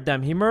murdered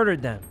them. He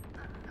murdered them.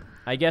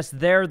 I guess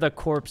they're the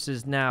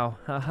corpses now.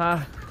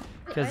 Haha.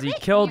 Because he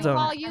killed them.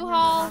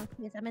 U-Haul.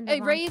 Yes, I'm in the Hey,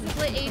 wrong Ray's place.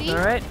 lit 80. All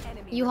right.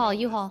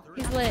 U-Haul.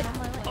 He's lit.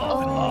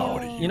 Oh.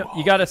 You know,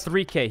 you got a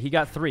 3K. He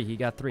got 3. He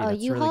got 3. Oh,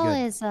 That's U-Haul really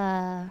good. is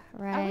Are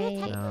we right.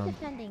 attacking or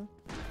defending?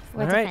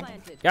 We're All right.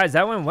 defending. Guys,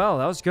 that went well.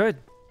 That was good.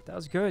 That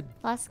was good.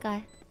 Last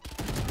guy.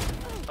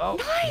 Oh.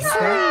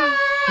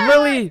 Okay.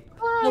 Lily!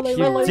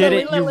 You did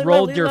it. You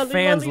rolled your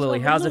fans, Lily.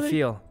 How's it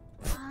feel?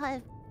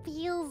 It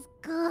feels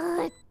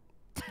good.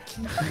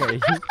 Okay,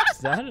 you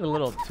sounded a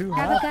little too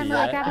Grab a happy. gun,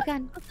 Lily. Grab a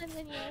gun.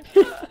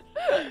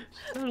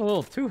 Sounded a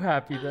little too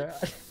happy there.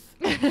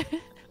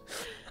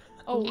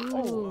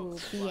 Ooh,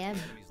 BM.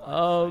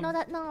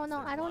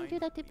 No, I don't do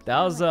that to people.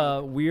 That was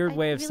a weird I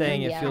way of really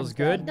saying it am feels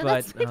good. good, No,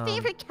 but that's my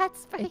favorite cat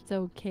spray. It's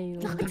okay.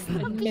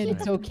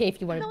 It's okay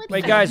if you want No, to. it's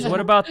wait, not. guys, what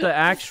about the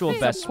actual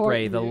best Support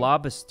spray, the you.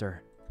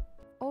 lobster?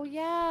 Oh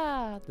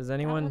yeah. Does That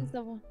anyone one's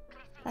the one.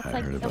 That's I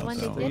like heard the about one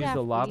they that they one. did use the after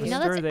lobster? You know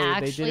that's they did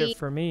actually it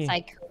for me.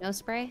 Sykkuno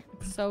spray.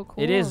 It's so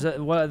cool. It is.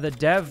 Well, the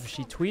dev,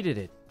 she tweeted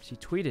it. She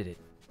tweeted it.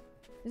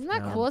 Isn't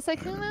that No. cool, I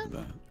Sykkuno? heard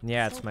that.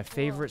 Yeah, it's my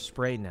favorite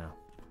spray now.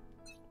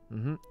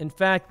 In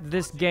fact,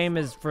 this game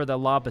is for the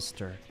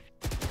lobster.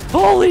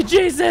 Holy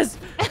Jesus!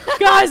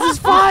 Guys, it's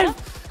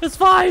 5! It's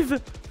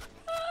 5!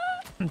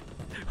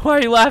 Why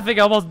are you laughing?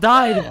 I almost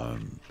died.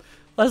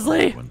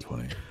 Leslie!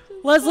 120.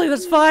 Leslie,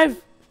 that's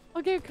 5!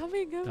 Okay,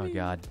 coming. Oh,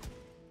 God.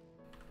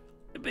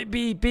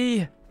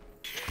 B.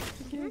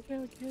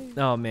 Okay.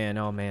 Oh, man.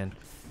 Oh, man.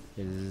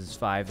 This is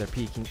 5. They're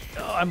peeking.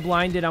 Oh, I'm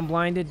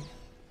blinded.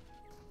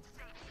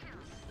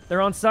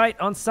 They're on site.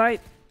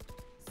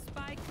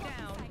 Spike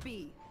down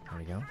B. There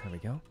we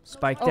go.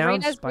 Spike Oh, down.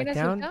 Reyna's Spike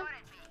down. hooked up?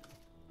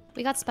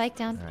 We got Spike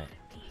down. All right.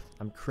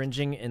 I'm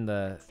cringing in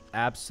the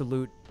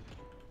absolute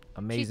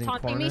amazing She's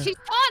taunting corner. me. She's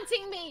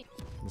taunting me.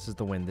 This is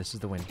the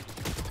win.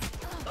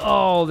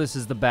 Oh, this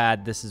is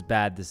bad.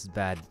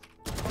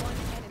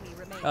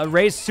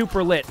 Ray's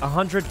super lit.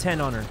 110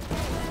 on her.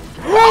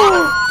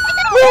 Lily!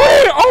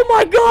 Oh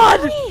my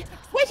God!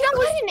 Wait, you got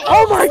an ace.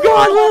 Oh my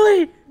God,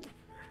 Lily!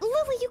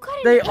 Lily, you got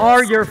an They ace.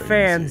 are your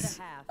fans.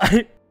 And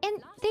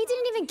they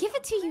didn't even give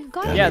it to you. You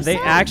got it Yeah, they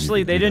yourself.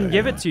 they didn't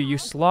give it to you. You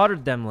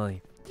slaughtered them,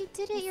 Lily. You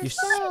did it You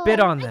yourself. spit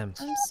on them.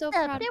 I'm so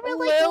proud They of were you.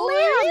 like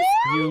lambs.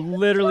 You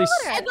literally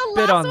And the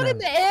spit last on one them. in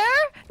the air?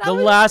 That The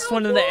was last so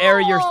one in the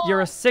air. cool.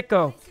 You're a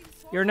sicko.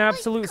 You're an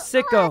absolute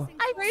sicko.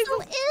 I'm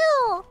so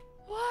ill.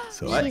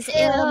 So She's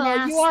ill,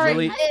 nasty. You are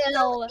Really?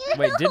 ill.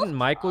 Wait, didn't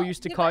Michael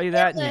used to call you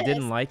that and you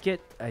didn't like it?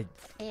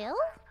 Ill?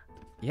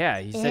 Yeah,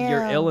 he said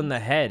you're ill Ew. in the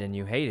head and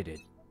you hated it.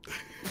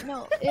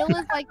 No, ill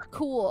is like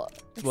cool.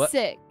 It's What?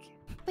 sick.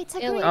 Wait,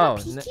 Ill. Sakura, Oh,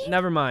 you're peeking?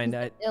 never mind.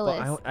 He's the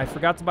Well, illest. I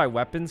forgot to buy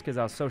weapons because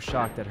I was so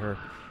shocked at her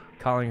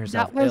calling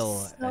herself That was ill.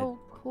 so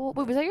cool.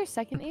 Wait, was that your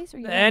second ace or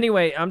your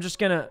Anyway, I'm just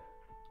gonna.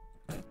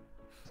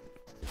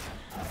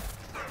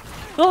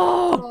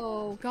 Oh!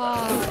 Oh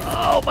god.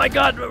 Oh my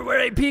God! Where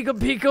they peek 'em,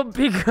 peek 'em,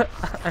 peek 'em.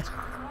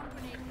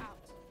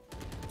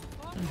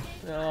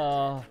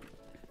 Oh,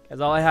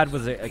 because all I had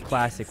was a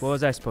classic. What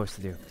was I supposed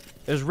to do?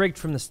 It was rigged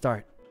from the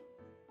start.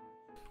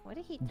 What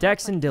did he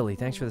Dex and Dilly,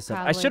 thanks for the sub.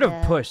 I should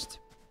have pushed.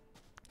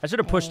 I should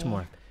have pushed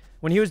more.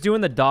 When he was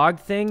doing the dog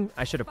thing,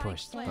 I should have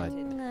pushed. But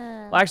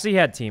well, actually, he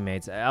had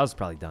teammates. I was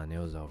probably done. It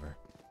was over.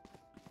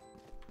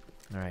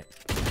 All right.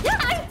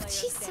 Yeah,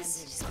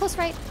 Jesus. She's close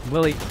right.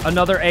 Lily,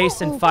 another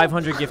ace and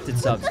 500 gifted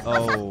subs.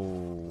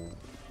 Oh.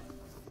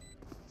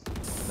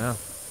 No.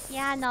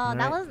 Yeah, no, All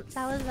that right.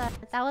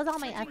 was all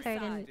my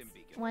effort and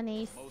one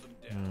ace.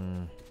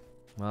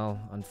 Well,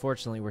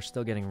 unfortunately, we're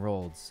still getting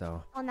rolled,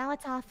 so. Well, now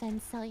it's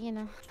offense, so you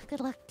know. Good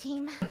luck,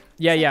 team.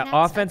 Yeah, yeah. Second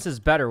half. Offense is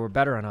better. We're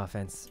better on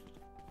offense.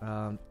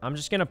 I'm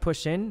just gonna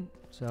push in.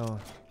 So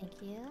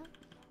Thank you.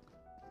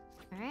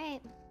 All right.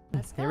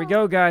 Let's go. here we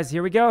go, guys.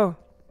 Here we go.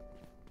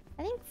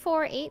 I think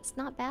 4-8's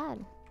not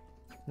bad.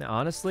 Now,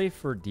 honestly,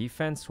 for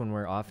defense, when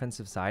we're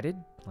offensive sided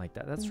like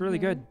that, that's really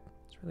good.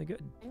 It's really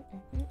good.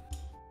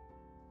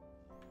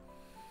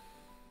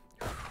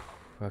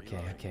 Okay,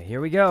 okay.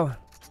 Here we go.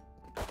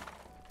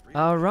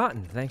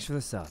 Rotten. Thanks for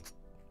the sub.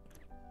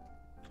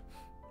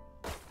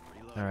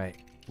 All right,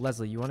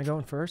 Leslie, you want to go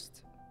in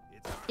first?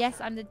 Yes,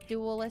 I'm the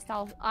duelist.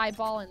 I'll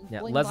eyeball and Yeah,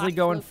 bling Leslie blast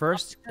going loop,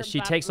 first. up, She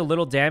turn takes a backwards.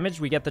 little damage.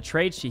 We get the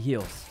trade. She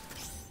heals.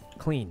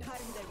 Clean.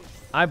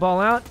 Eyeball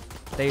out.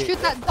 They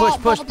Shoot that push, ball,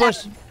 push, bubble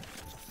push. down.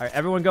 All right,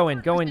 everyone go in,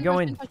 go in, go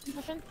in. Push,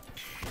 push, push.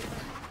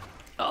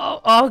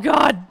 Oh, oh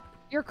God.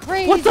 You're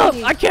crazy. What's up?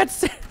 I can't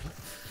see.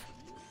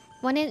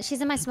 One in.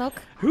 She's in my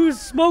smoke. Whose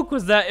smoke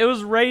was that? It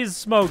was Ray's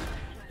smoke.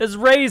 It's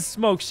Ray's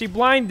smoke. She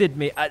blinded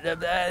me. What?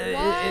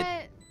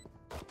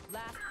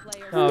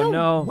 Oh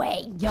no.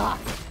 Way, yeah.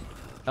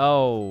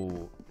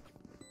 Oh.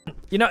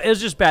 You know, it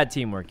was just bad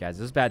teamwork, guys.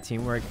 It was bad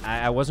teamwork.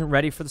 I wasn't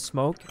ready for the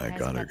smoke. I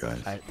got her,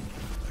 guys. I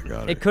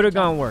got her. It could have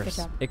gone Good worse.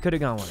 job. It could have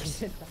gone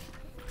worse.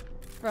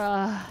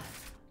 Bruh.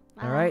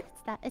 All right.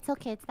 It's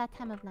okay. It's that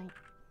time of night.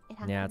 It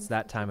happens. Yeah, it's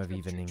that time of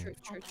evening.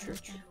 True.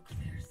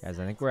 Guys,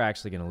 I think we're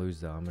actually going to lose,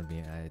 though. I'm going to be...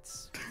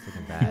 it's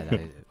freaking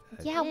bad.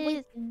 Yeah,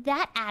 with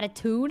that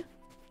attitude.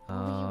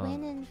 Oh, you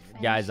win in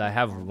Guys, I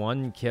have friendship,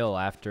 1 kill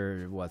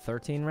after, what,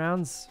 13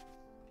 rounds?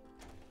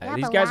 Yeah,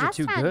 These but guys are last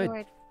too round good. you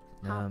were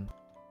top.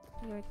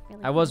 You were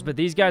really I was, good. but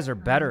these guys are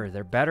better.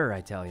 They're better,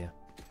 I tell you.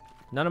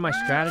 None of my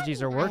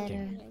strategies are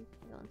working.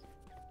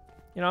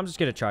 You know, I'm just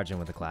going to charge in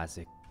with the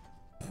classic.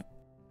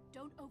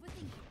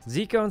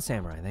 Zico and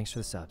Samurai, thanks for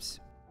the subs.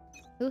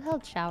 Who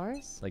held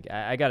showers? Like,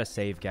 I got to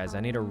save, guys.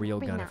 I need a real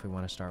gun Rina. if we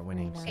want to start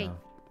winning, Rina. so... Hey.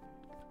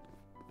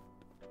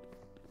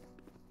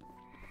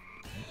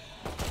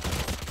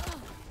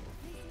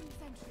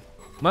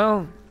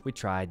 Well, we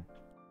tried.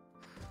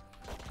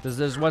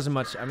 There wasn't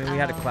much. I mean, we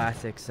had a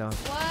classic, so...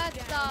 What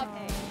the?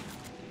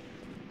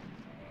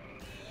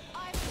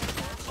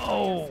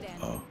 Oh!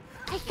 Oh,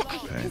 I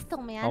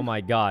pistol, man. Oh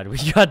my God, we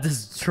got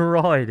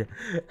destroyed.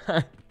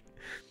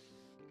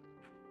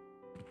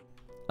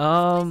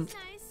 Well,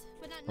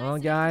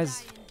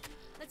 guys,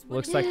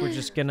 looks like we're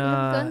just We have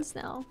gonna... guns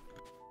now.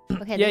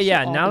 Okay. Yeah, they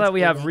yeah. should all Now be that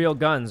we have saving. real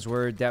guns,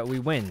 we're we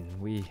win.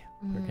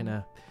 We're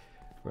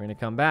gonna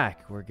come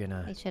back. We're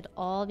gonna... They should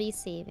all be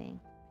saving.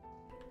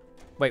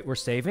 Wait, we're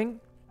saving?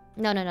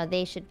 No, no, no.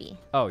 They should be.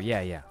 Oh,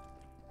 yeah, yeah.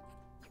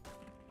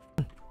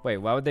 Wait,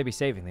 why would they be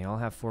saving? They all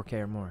have 4K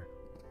or more.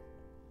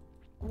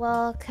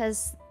 Well,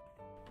 cause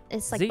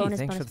it's like Z, bonus,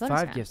 thanks bonus, for the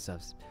bonus 5 gift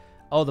subs.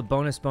 Oh, the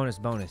bonus, bonus,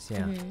 bonus.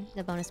 Yeah.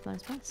 The bonus,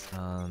 bonus, bonus.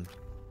 Have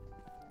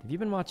you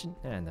been watching?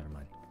 Never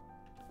mind.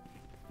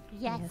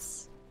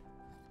 Yes.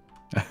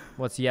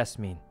 What's yes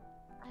mean?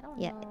 I don't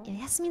Yeah. know.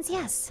 Yes means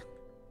yes.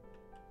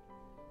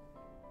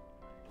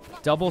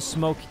 Double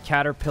smoke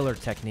caterpillar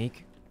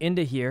technique.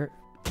 Into here.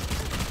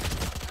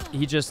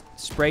 He just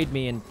sprayed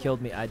me and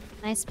killed me.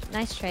 Nice,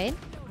 nice trade.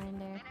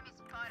 Surrender.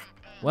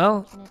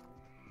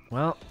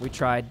 Well, we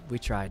tried. We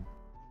tried.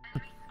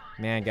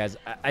 Man, guys,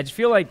 I just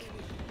feel like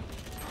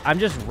I'm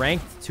just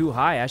ranked too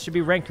high. I should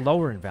be ranked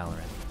lower in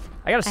Valorant.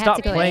 I gotta I have stop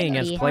to go playing A.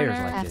 against B. players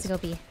I like have this. to go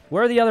B.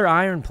 Where are the other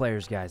iron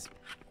players, guys?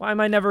 Why am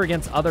I never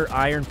against other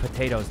iron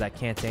potatoes that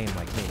can't aim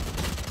like me?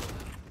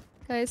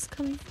 Guys,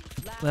 come.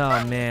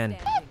 Oh, man.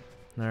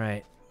 All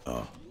right.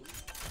 oh.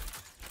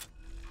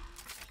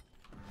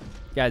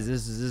 Guys,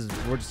 this is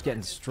we're just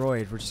getting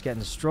destroyed. We're just getting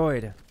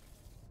destroyed.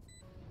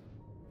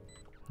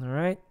 All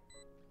right.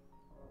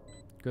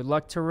 Good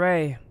luck to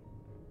Ray.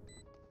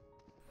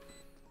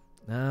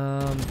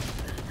 Oh.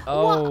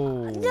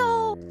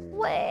 No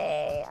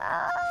way.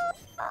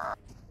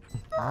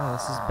 Oh,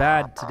 this is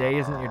bad. Today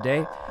isn't your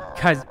day.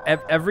 Guys,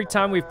 every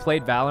time we've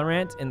played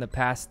Valorant in the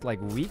past like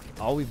week,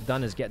 all we've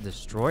done is get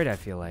destroyed. I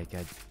feel like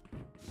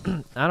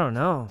I don't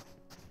know.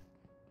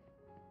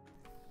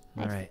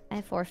 All right.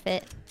 I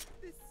forfeit.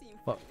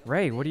 But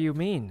Ray, what do you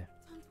mean?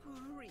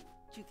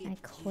 I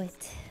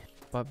quit.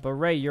 But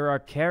Ray, you're our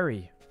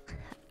carry.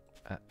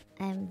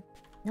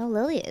 No,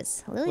 Lily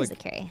is. Lily's Look,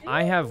 the carry.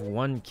 I have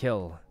 1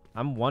 kill.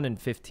 I'm 1 in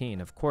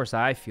 15. Of course,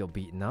 I feel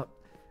beaten up.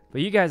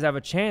 But you guys have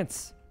a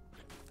chance.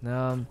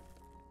 No,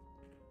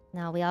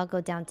 we all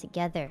go down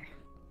together.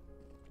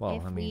 Well,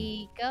 If I mean,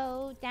 we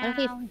go What if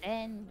we- down,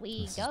 then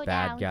we this go is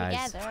bad, down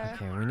guys. together.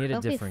 Okay, we need a What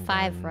if we different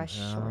 5 gun. rush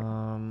short?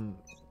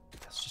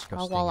 Let's just go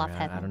I'll Stinger. wall off I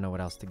heaven. don't know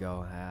what else to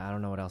go. I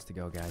don't know what else to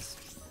go, guys.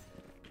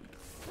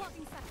 All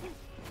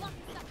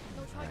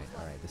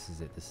right. This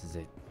is it. This is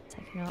it.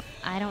 No,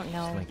 I don't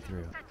know. Slink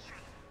through.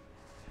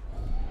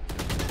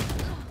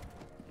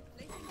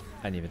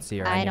 I didn't even see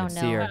her. I didn't don't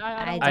even see know. her.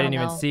 I I didn't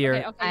even know. see her.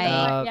 Okay,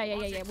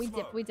 okay. Yeah.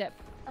 We dip.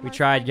 We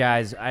tried,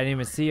 guys. I didn't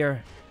even see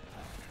her.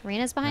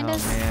 Reina's behind Oh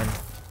us. man.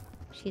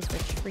 She's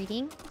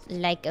retreating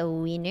like a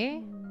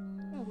wiener.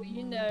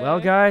 Well,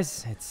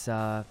 guys, it's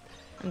I'm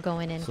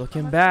going in. it's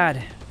looking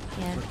bad.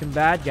 Yeah. Looking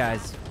bad,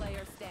 guys.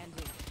 Player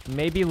standing.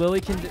 Maybe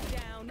Lily can.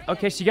 Down.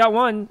 Okay, she got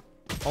 1.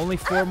 Only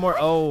 4 more.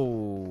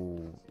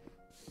 Oh.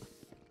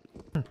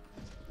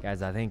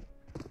 Guys, I think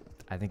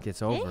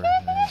it's over.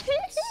 Match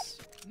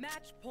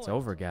point. It's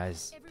over,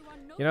 guys.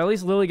 You know, at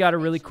least Lily got a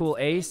really cool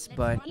ace,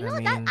 but You know I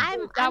what? mean, I'm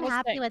was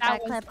happy sick. with That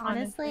that was clip,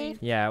 honestly.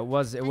 honestly- yeah, it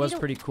was need to-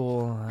 pretty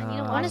cool. I need to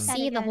I want watch to that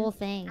see the again whole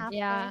thing. after.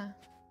 Yeah.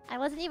 I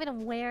wasn't even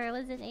aware it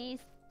was an ace.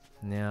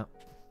 Yeah,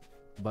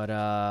 but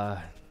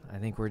I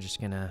think we're just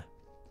gonna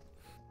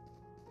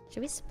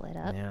Should we split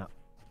up? yeah.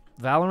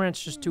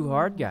 Valorant's just too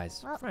hard,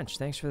 guys. Well- French,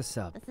 thanks for the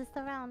sub. This is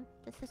the round.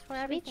 This is for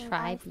Should we everything.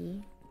 try guys.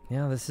 B?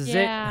 Yeah, this is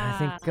it. I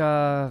think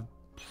I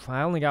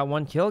only got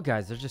 1 kill,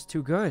 guys. They're just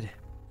too good.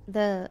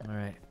 The All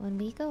right, when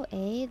we go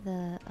A,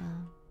 the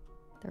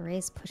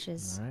raise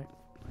pushes all right.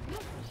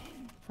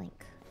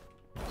 flank.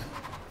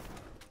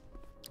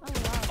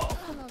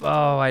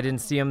 Oh, I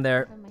didn't see him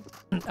there.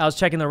 I was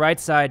checking the right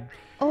side.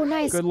 Oh,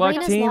 nice. Good luck,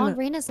 Reina's team. long.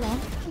 Reina's long.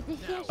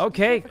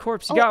 Okay,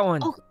 Corpse, you got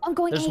 1. Oh, I'm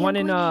going There's A, one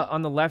I'm in going A.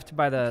 on the left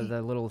by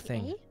the little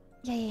thing.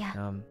 Yeah.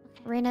 Well,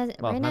 Reina that's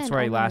and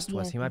where he Omen last would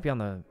was. I He might think. be on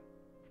the,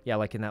 yeah,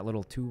 like in that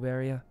little tube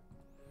area.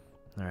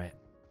 All right.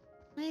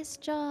 Nice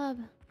job.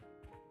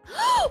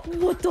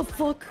 What the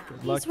fuck?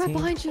 luck, He's right team.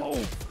 behind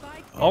you.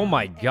 Oh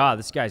my God,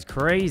 this guy's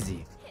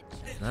crazy.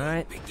 All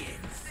right.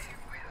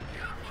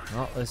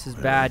 Oh, this is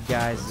bad,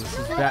 guys. This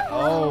is bad.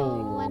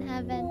 Oh. One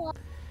heaven.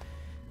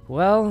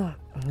 Well,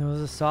 it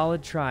was a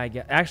solid try.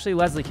 Actually,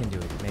 Leslie can do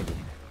it, maybe.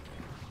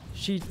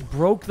 She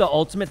broke the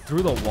ultimate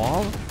through the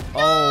wall?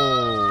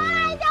 Oh.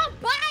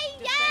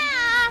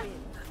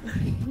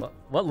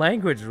 What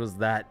language was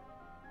that?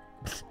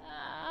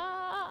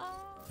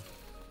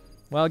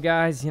 Well,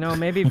 guys, you know,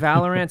 maybe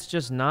Valorant's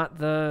just not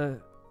the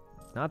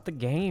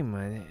game.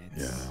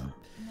 It's,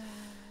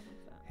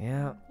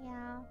 yeah.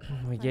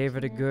 We gave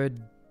it a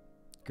good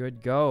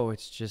go.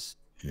 It's just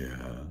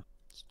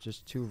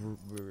too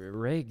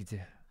rigged.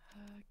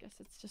 I guess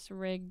it's just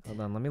rigged.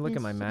 Hold on, let me look at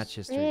It's my match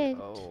just history.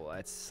 rigged. Oh,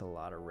 that's a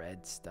lot of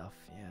red stuff.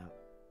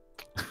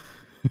 Yeah.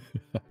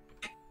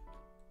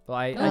 Well,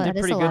 I Oh, did that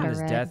is pretty a good lot in of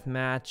this red. death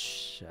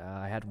match.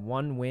 I had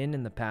 1 win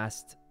in the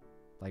past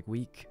like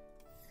week.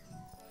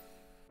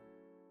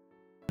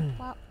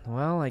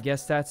 Well, I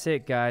guess that's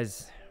it,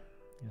 guys.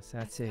 Guess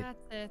that's it.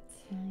 That's it.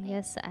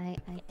 Yes, I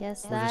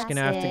guess We're that's just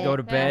gonna have to go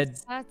to it. bed.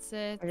 That's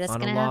it. We're just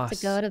on a gonna have to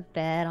loss. go to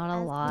bed on a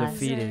That's loss.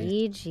 Defeated.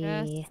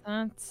 GG.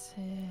 That's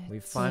it. We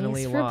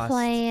finally Thanks for lost.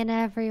 playing,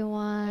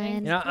 everyone.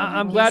 You know,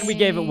 I'm glad we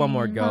gave it one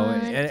more go. Fun.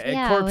 And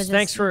Yeah, it Corpse, was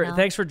thanks just, for you know.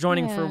 thanks for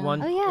joining for Yeah.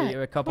 one Oh, yeah.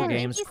 a couple Yeah, thank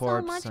games, you so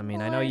Corpse. much, I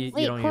mean, I know you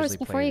Wait, don't Corpse, usually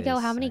before play you go,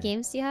 this, how many so,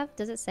 games do you have?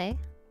 Does it say?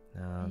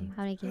 How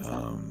many games?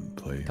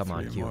 Play Come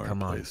on, 3 Q, more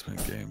come on.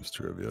 placement games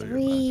to reveal your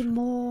 3 match.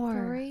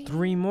 more.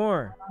 3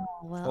 more. Oh,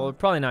 Well, well. we're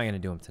probably not gonna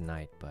do them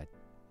tonight, but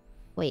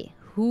Wait,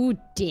 who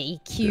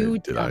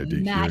DQ'd Did I the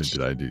DQ? match?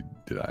 Did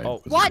I? Oh.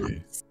 was it What?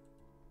 me?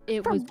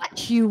 It For was what?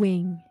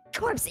 queuing.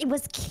 Corpse, it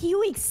was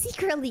queuing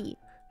secretly.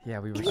 yeah,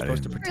 we were I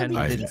supposed to didn't- pretend we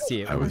I- didn't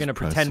see it. I We were was gonna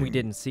pretend we pressing.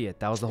 didn't see it.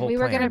 That was the whole We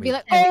plan. were gonna be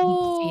like, pretend we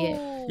oh, didn't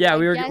see Yeah,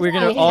 we were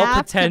gonna all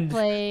pretend.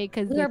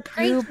 because We were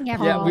pranking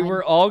everyone. Yeah, we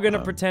were all gonna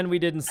Um, pretend we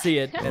didn't see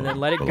it, and then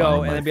let it Well, go, on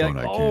and my then be like, phone,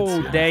 I can't "Oh,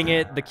 see it." dang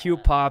it, the cue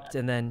popped,"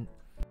 and then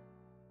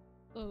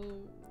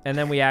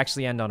we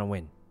actually end on a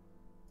win.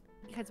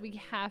 because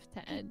we have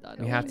to end on.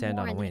 We have to end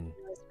on a win.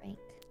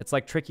 It's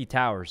like Tricky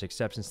Towers,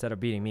 except instead of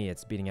beating me,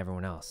 it's beating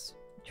everyone else.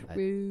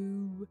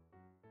 True.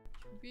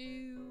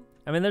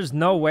 I mean, there's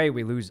no way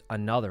we lose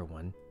another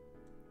one.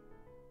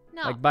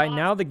 No. Like by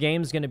now, the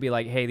game's gonna be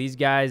like, "Hey, these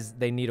guys,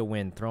 they need a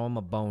win. Throw them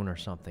a bone or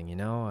something," you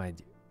know?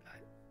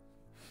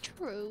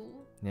 True.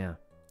 Yeah,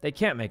 they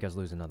can't make us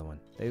lose another one.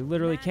 They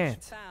literally Match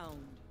can't.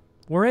 found.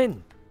 We're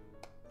in.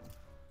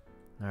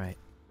 All right.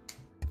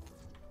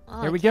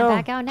 Oh, Here I we can't go.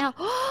 Back out now.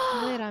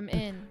 Wait, I'm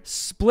in.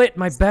 Split,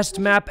 my best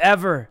map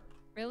ever.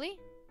 Really?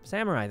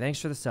 Samurai, thanks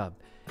for the sub.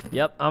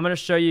 Yep, I'm gonna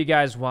show you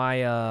guys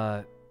why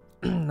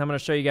I'm gonna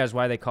show you guys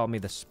why they call me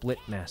the Split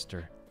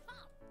Master.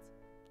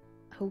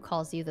 Who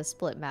calls you the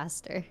split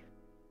master?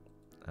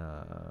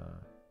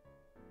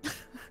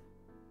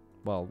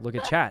 Well, look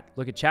at chat.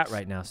 Look at chat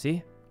right now.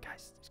 See,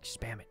 guys,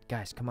 spam it.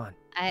 Guys, come on.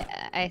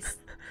 I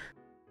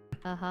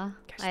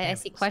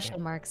see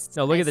question marks.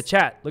 No, look at the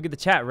chat. Look at the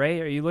chat,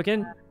 Ray. Are you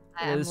looking?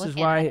 This is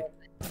why.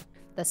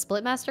 The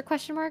split master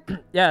question mark?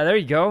 Yeah, there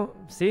you go.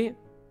 See,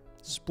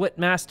 Split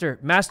Master,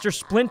 Master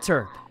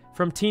Splinter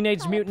from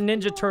Teenage Mutant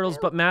Ninja Turtles,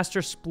 but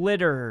Master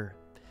Splitter.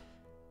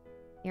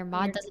 Your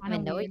mod doesn't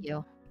even know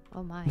you.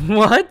 Oh my.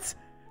 What?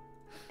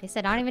 They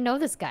said I don't even know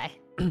this guy.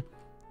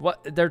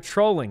 What? They're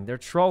trolling. They're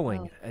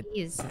trolling. Oh,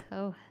 jeez.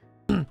 Oh.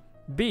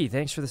 B,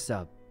 thanks for the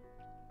sub.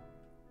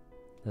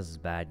 This is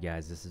bad,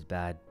 guys. This is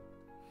bad.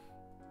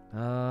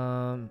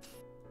 But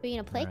you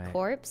know, play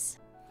Corpse.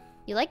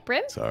 You like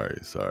Brim?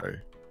 Sorry.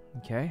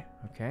 Okay.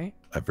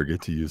 I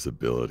forget to use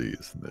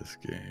abilities in this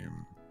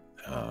game.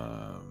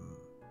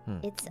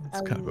 It's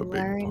kind of a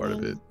big part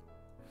of it.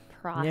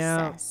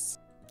 Process.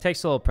 Yeah,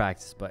 takes a little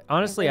practice, but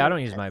honestly, I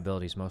don't use my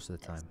abilities most of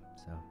the time.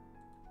 So,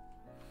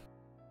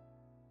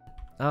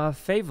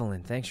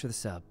 Favelin, thanks for the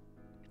sub.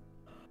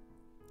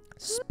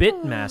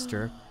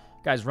 Spitmaster,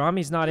 guys,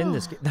 Rami's not in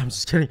this game. I'm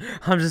just kidding.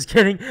 I'm just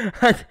kidding.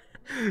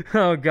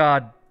 Oh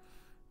God.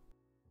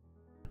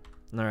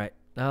 All right.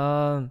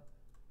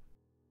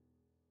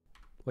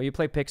 Well, you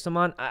play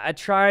Pixelmon? I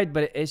tried,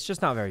 but it's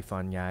just not very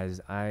fun, guys.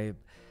 I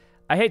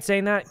hate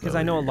saying that because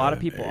I know a lot of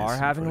people are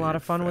having a lot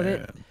of fun with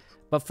it.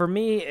 But for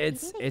me,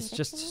 it's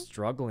just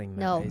struggling, man.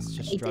 No, it's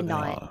just they did struggling.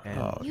 not.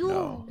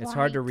 And it's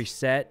hard to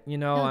reset, you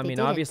know? No, I mean,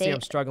 obviously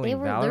I'm struggling in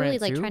Valorant They were literally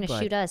like too, trying to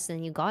but shoot us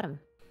and you got him.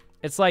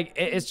 it's like,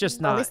 it's just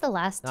At not, least the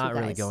last two not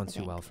really guys, going I too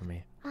think. well for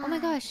me. Oh my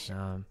gosh.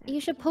 You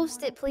should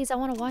post it, please. I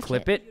want to watch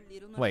Clip it?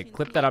 Wait,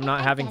 clip that I'm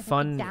not having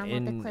fun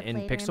in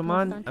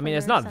Pixelmon? I mean,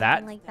 it's not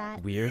that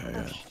weird. Okay.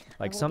 Like,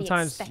 I will be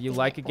sometimes you expecting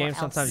like a it, or game,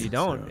 sometimes else. you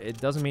don't. It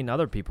doesn't mean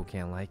other people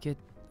can't like it.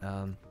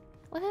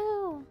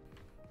 Woohoo.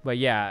 But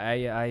yeah, I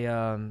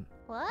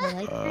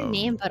like your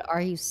name, but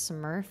are you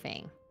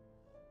smurfing?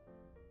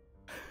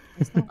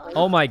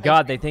 oh my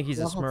God, they think he's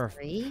a Level Smurf.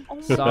 3?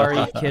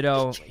 Sorry,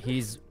 kiddo.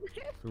 He's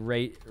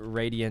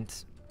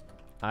radiant.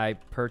 I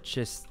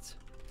purchased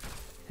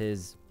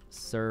his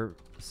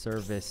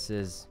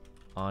services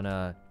on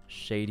a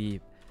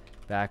shady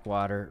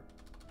backwater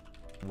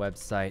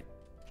website.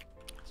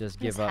 Just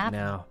give up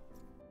now.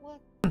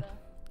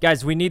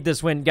 Guys, we need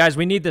this win. Guys,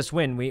 we need this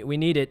win. We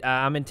need it.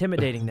 I'm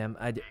intimidating them.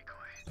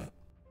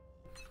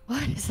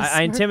 What is this?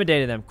 I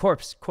intimidated them.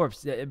 Corpse.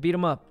 Beat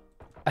him up.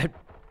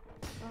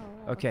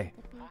 Okay.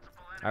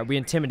 All right, we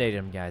intimidated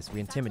him, guys. We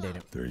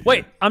intimidated him.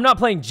 Wait, I'm not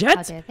playing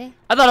Jet?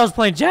 I thought I was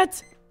playing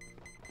Jet.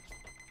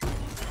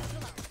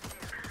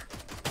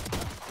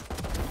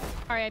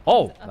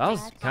 Oh, that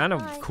was kind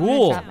of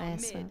cool.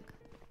 Let's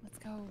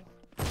go.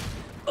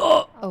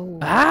 Oh.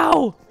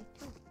 Ow.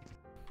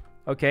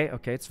 Okay,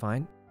 it's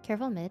fine.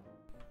 Careful mid.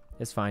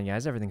 It's fine,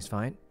 guys. Everything's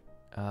fine.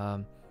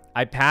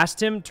 I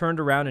passed him, turned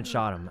around, and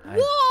shot him.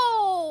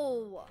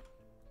 Whoa!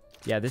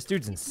 Yeah, this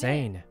dude's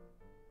insane.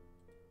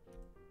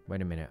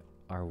 Wait a minute.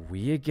 Are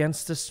we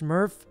against the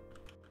Smurf?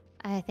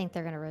 I think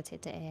they're going to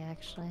rotate to A,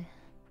 actually.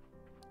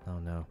 Oh,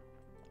 no.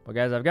 Well,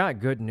 guys, I've got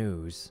good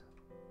news.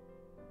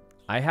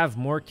 I have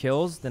more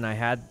kills than I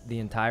had the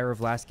entire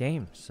of last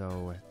game,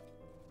 so...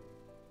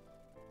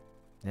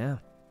 Yeah.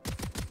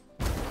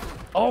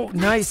 Oh,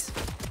 nice!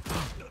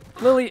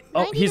 Lily!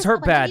 Oh, he's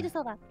hurt bad.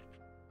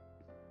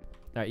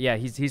 Yeah,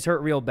 he's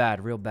hurt real bad,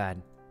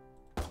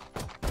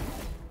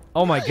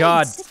 Oh my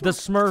God, the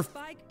Smurf!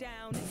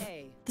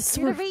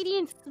 You're the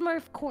Radiant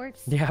Smurf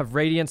Corpse. Yeah,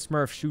 Radiant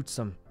Smurf shoots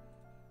him.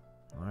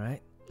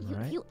 Alright,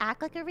 If you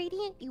act like a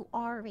Radiant, you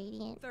are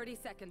Radiant. 30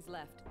 seconds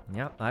left.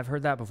 Yeah, I've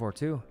heard that before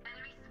too.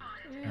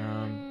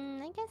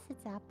 I guess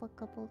it's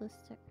applicable to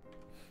certain.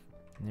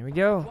 There we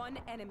go. One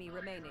enemy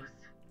remaining.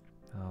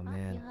 Oh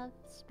man. You have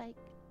Spike.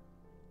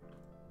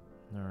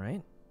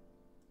 Alright.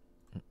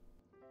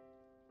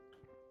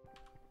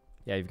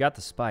 Yeah, you've got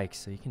the spikes,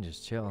 so you can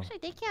just chill. Actually,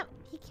 he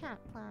can't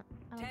plant.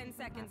 10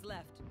 seconds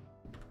left.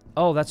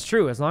 Oh, that's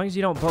true. As long as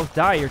you don't both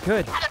die, you're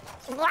good.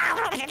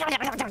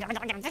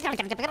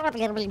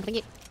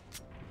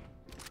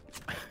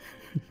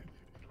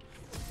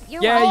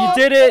 Yeah, you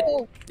did it!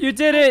 You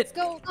did it! Let's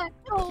go, let's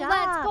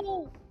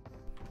go.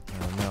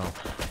 Oh no.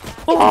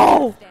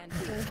 Oh!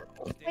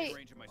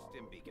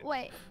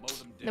 Wait.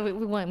 No, we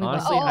won.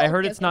 Honestly, I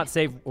heard it's not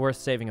worth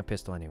saving a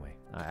pistol anyway.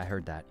 I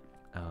heard that.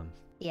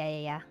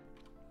 Yeah.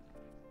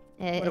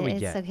 What do we It's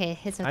get? okay.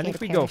 It's okay. I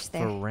think we go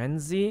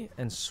Frenzy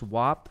and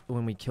swap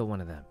when we kill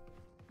one of them.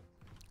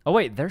 Oh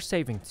wait, they're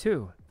saving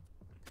too.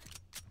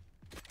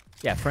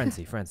 Yeah,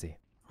 Frenzy.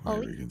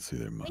 Maybe we can see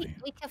their money.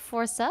 We can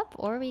force up,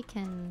 or we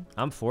can...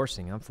 I'm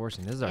forcing.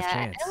 This is our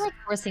chance. I like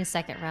forcing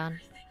second round.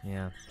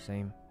 Yeah,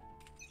 same.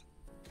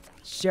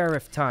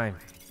 Sheriff time.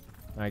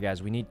 All right,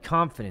 guys, we need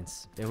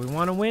confidence. If we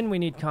want to win, we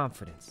need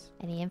confidence.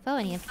 Any info?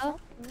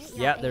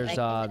 Yeah, there's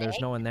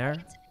no one there.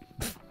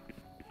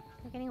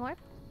 You're getting warp?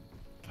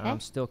 I'm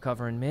still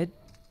covering mid.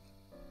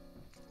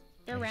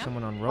 They're ramp?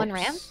 Someone on ropes. One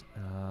ramp?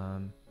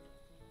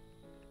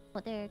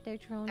 What they're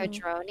droning. They're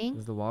droning.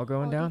 Is the wall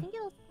going Oh, do you down? think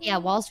it'll- Yeah,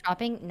 wall's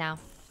dropping now.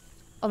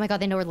 Oh my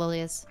god, they know where Lily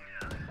is.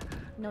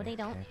 No, they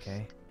don't.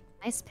 Okay.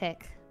 Nice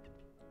pick.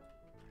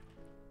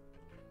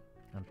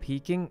 I'm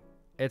peeking.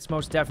 It's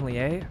most definitely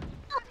A.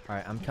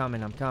 Alright, I'm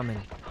coming.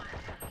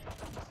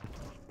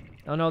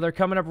 Oh no, they're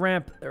coming up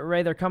ramp.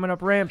 Ray, they're coming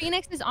up ramp.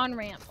 Phoenix is on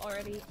ramp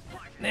already.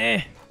 Nah.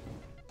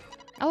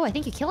 Oh, I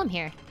think you kill him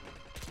here.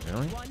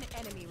 Really? One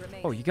enemy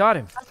remaining. Oh, you got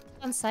him.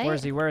 On site.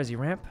 Where is he?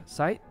 Ramp?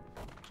 Sight?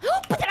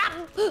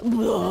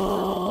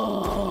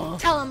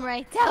 Tell him,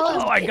 Ray. Tell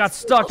him. Oh, I got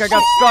stuck.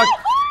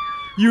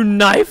 You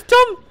knifed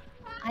him?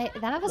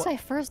 That was my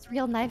first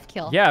real knife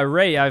kill. Yeah,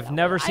 Ray, I've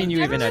never seen you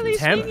never even really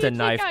seen attempt you a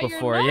knife take out your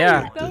before. knife.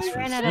 Yeah. That was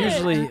ran out of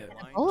Usually,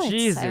 bullets.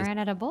 Jesus. I ran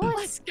out of bullets.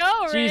 Let's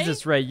go, Ray.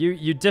 Jesus, Ray,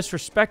 you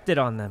disrespected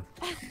on them.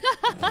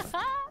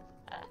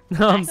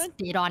 I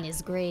spit on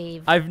his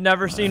grave. I've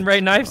never seen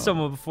Ray knife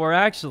someone before,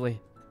 actually.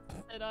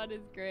 Sit on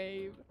his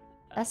grave.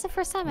 That's the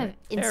first time I've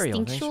Ariel,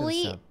 thanks for the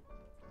instinctually sub.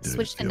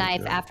 switched the feel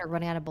knife good? after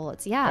running out of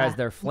bullets. Yeah. Guys,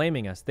 they're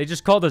flaming us. They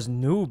just called us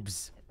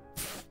noobs.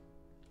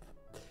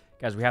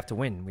 Guys, we have to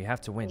win. We have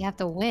to win. We have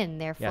to win.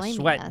 They're Yeah, flaming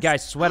sweat. us.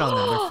 Guys, sweat on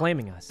them. They're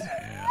flaming us.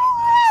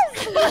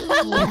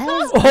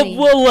 Leslie,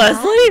 will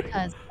Leslie?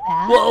 that was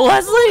bad. Well,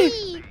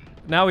 Leslie!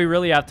 Now we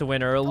really have to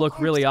win, or it'll look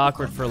really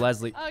awkward for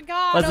Leslie. Oh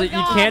god. Leslie, oh,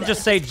 you god. can't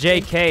just say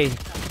JK.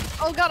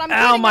 Oh god, I'm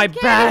Ow, kidding. my I'm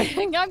back.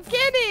 kidding. I'm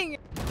kidding.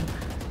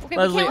 Okay,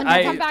 Leslie, we can't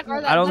I come back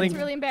or don't that's think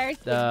really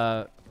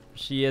embarrassing.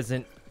 she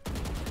isn't.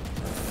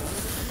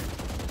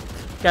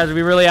 Guys,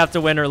 we really have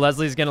to win, or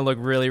Leslie's gonna look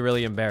really,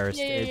 really embarrassed.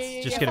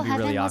 It's just gonna be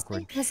really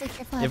awkward.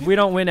 If we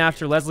don't win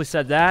after Leslie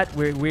said that,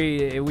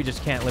 we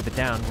just can't live it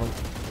down.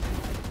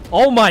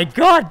 Oh my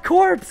God,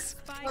 corpse!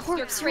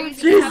 Corpse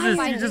crazy. Jesus,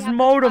 you just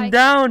mowed him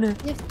down. Oh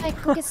my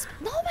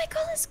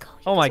god, let's go.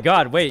 Oh my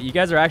God, wait, you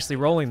guys are actually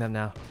rolling them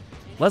now.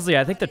 Leslie,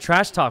 I think the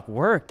trash talk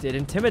worked. It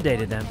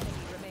intimidated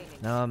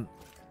them.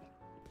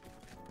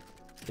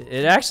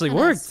 It actually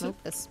worked. Smoke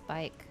the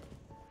spike.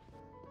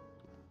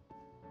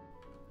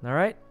 All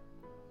right.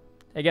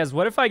 Hey guys,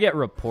 what if I get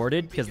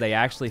reported because they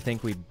actually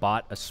think we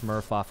bought a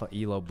Smurf off of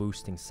Elo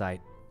boosting site?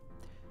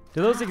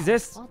 Do those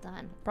exist? Well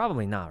done.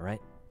 Probably not,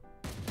 right?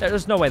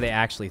 There's no way they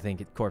actually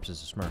think Corpse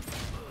is a Smurf.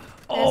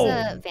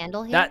 There's a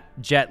Vandal here.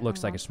 That Jet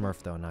looks like a Smurf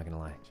though, not gonna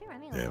lie.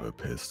 They have a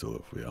pistol.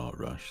 If we all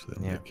rush,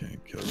 then Yeah. they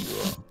can't kill you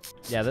all.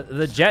 Yeah,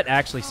 the Jet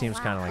actually seems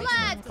kind of like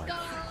a Smurf.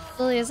 but-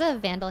 Lily, there's a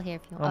Vandal here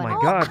if you Oh want.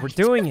 my God, we're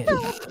doing it.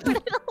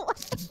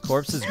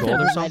 Corpse is gold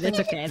or something? It's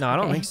okay, it's No, I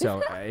don't okay. think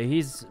so.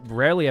 He's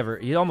rarely ever,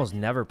 he almost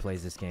never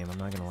plays this game, I'm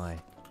not gonna lie.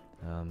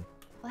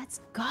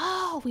 Let's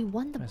go. We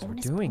won the Guys, we're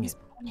bonus. doing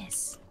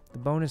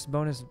bonus. The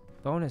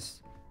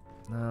bonus.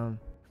 All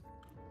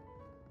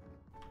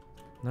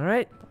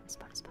right.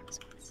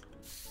 Bonus.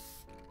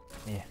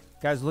 Yeah.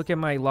 Guys, look at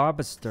my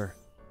lobster.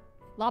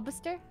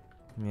 Lobster?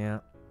 Yeah.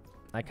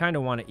 I kind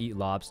of want to eat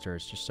lobster.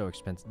 It's just so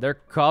expensive. They're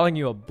calling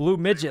you a blue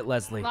midget,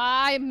 Leslie.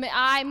 I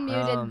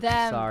muted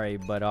them. Sorry,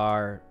 but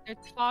They're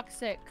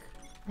toxic.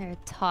 They're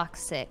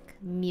toxic.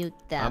 Mute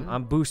them.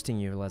 I'm boosting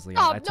you, Leslie.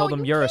 Oh, I told no,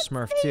 them you you're a can't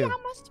Smurf say too. I'm a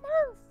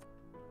Smurf.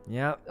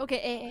 Yeah.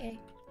 Okay,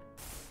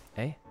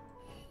 Hey.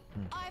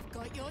 I've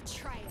got your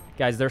trail.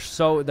 Guys, they're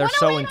so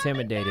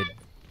intimidated.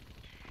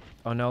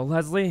 Oh no,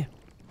 Leslie.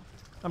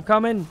 I'm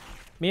coming.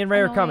 Me and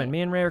Ray are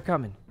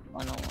coming.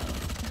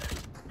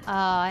 Oh,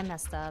 I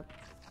messed up.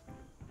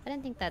 I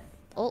didn't think that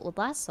ult would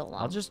last so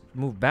long. I'll just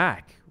move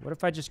back. What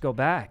if I just go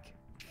back?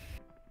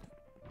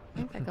 I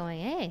think they're going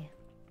A.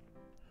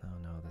 Oh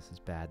no, this is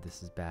bad.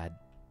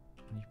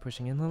 Are you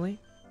pushing in,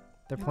 Lily?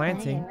 They're Yeah,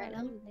 planting. right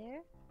now.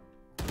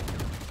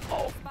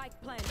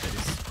 Spike planted.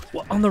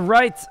 What, on the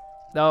right.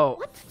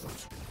 Oh.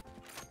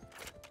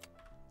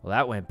 Well,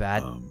 that went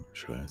bad.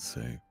 Should I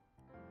say?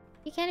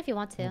 You can if you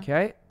want to.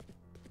 Okay.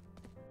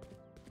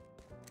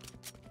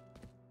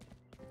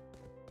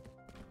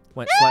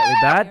 Went slightly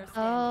bad.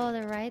 Oh,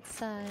 the right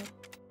side.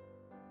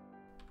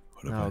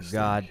 What if I Oh stay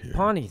God, here?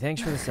 Pawnee,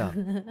 thanks for the sub.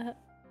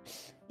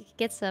 You could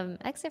get some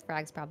exit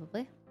frags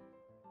probably.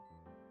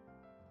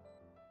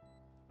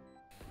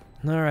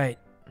 All right.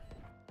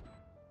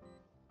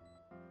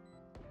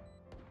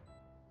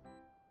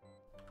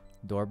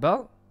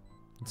 Doorbell?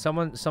 Did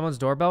someone's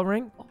doorbell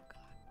ring? Oh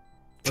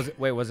God.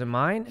 Was it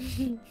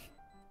mine?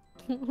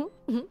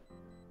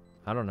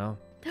 I don't know.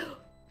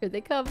 Here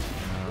they come.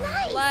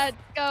 Let's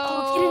go.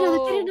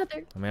 Oh, get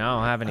another. I mean, I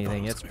don't have anything.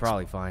 it was It's mixed.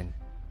 probably fine.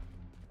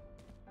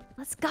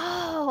 Let's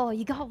go.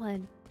 You got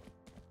one.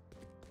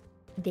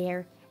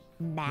 They're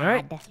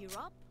mad. right. You're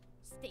up.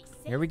 Stay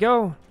safe. Here we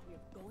go.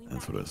 You're going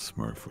That's back. what a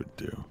Smurf would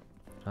do.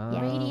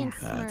 Radiant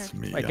That's Smurf.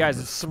 me. Wait, I'm guys,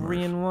 the it's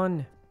Smurf.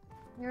 3-1.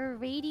 You're a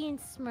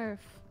radiant Smurf.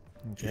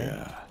 Okay.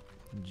 Yeah.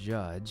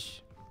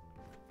 Judge.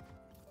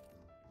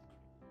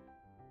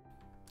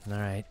 All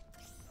right.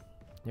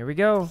 Here we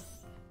go.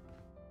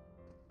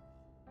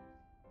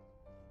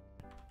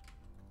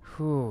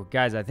 Whew,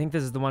 guys, I think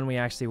this is the one we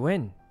actually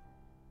win.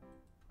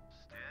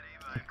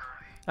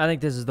 I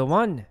think this is the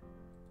one.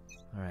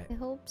 All right. I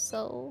hope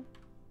so.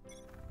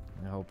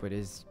 I hope it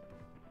is.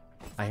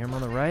 I hear him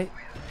on the right.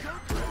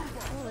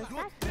 Oh, is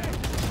that?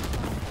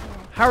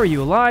 How are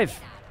you alive?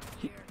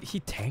 He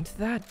tanked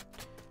that?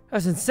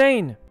 That's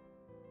insane.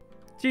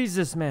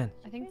 Jesus, man.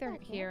 I think they're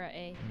here at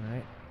A. All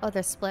right. Oh,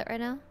 they're split right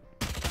now?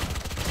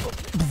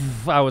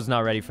 I was not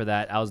ready for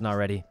that. I was not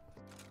ready.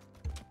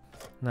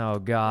 Oh,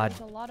 God.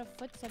 There's a lot of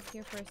footsteps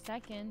here for a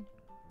second.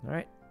 All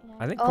right. Yeah.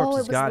 I think Oh, Corpse it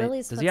has was got it.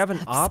 Lily's Does he have an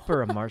footsteps. op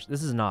or a marsh?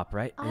 This is an op,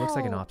 right? It looks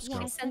like an Oh, op yeah,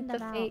 scope. I sent the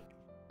them out. fake.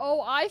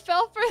 Oh, I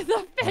fell for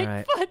the fake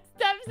Alright.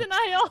 footsteps and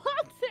I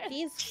ulted.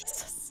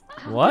 These.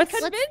 What?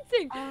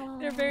 Convincing. Oh.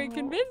 They're very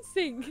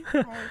convincing.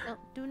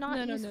 Do not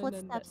No, no, use no, no, no,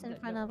 footsteps in no,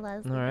 front no. of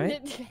Leslie. All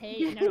right.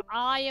 Hey, no,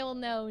 I'll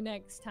know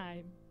next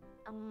time.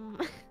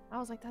 I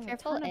was like, that's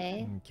Careful, a ton of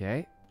A.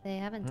 Okay. They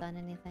haven't done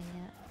anything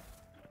yet.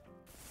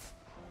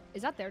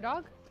 Is that their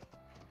dog?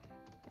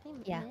 Are they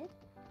Yeah. mid?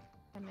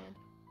 I'm in.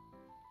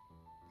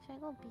 Should I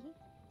go B?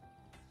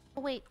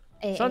 Oh wait.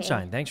 A,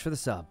 Sunshine, thanks for the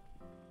sub.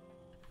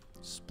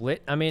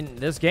 Split. I mean,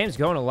 this game's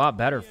going a lot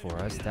better for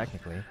us,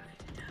 technically.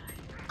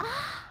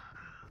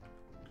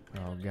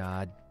 Oh,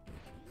 God.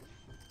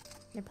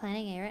 They're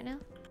planning A right now?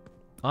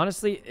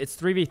 Honestly, it's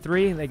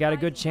 3v3. They got a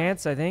good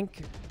chance, I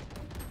think.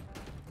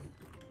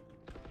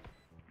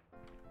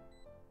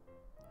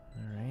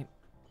 All right.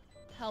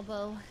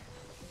 Elbow.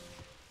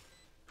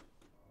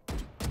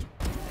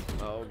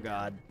 Oh,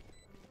 God.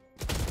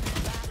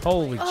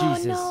 Holy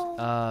Jesus.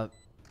 no.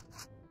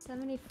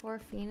 74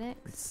 Phoenix.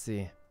 Let's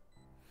see.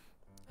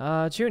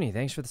 Chuny,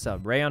 thanks for the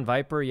sub. Ray on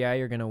Viper, yeah,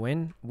 you're gonna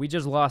win. We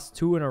just lost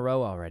 2 in a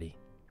row already.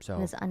 It So,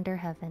 was under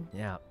heaven.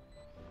 yeah.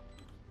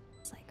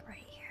 It's like right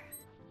here.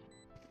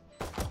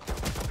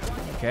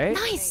 Okay.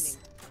 Nice!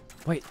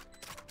 Wait.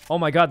 Oh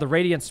my God, the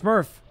Radiant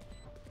Smurf.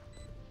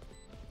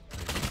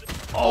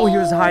 Oh, he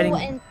was hiding.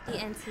 And the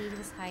NT, he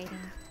was hiding.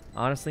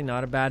 Honestly,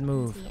 not a bad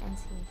move. NT.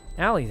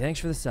 Allie, thanks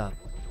for the sub.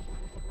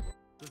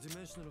 The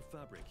dimensional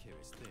fabric here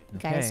is thin.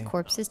 Guys, Okay.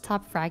 Corpse is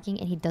top fragging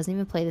and he doesn't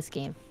even play this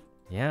game.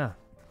 Yeah.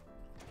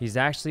 He's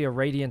actually a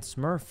Radiant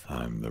Smurf.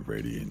 I'm the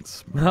Radiant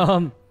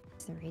Smurf.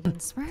 It's the Radiant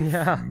Smurf.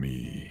 Yeah.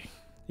 Me.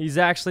 He's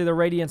actually the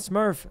Radiant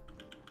Smurf.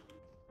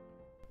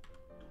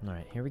 All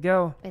right, here we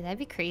go. Wait, that'd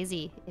be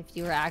crazy if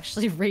you were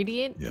actually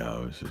Radiant. Yeah, I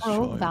was just Pro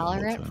showing the whole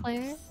Valorant time.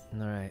 player.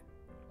 All right.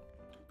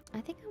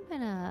 I think I'm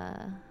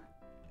gonna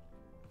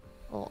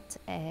ult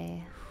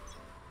A.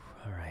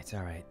 All right,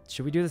 all right.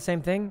 Should we do the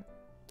same thing?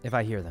 If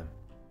I hear them.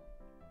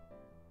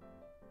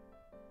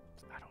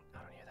 I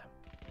don't hear them.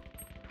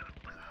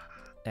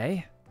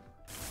 A?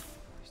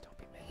 Please don't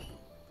be mid.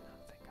 Oh,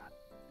 thank God.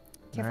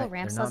 Careful, Alright,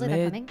 ramps, they're not Leslie,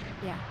 they're mid. coming.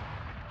 Yeah.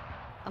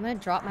 I'm gonna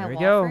drop my There we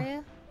wall go. for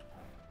you.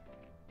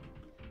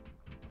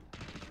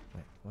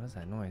 Wait, what is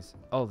that noise?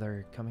 Oh,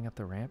 they're coming up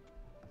the ramp.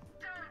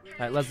 All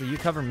right, Leslie, you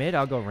cover mid.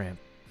 I'll go ramp.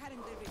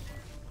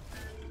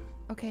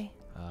 Okay.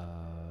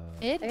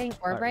 They're getting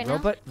orb right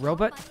robot,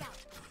 robot.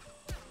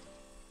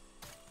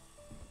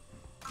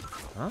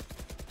 Huh? All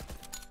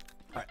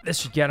right, this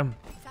should get him.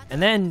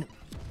 And then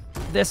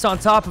this on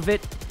top of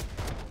it.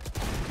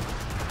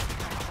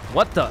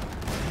 What the?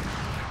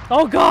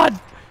 Oh God!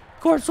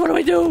 Corpse, what do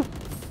I do?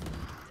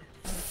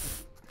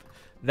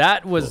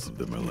 That was Both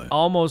of them are lit.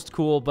 almost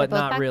cool, but They're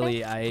both not back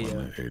really.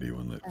 One lit 80,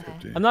 one lit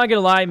 50. I'm not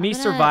gonna lie. now. Me I'm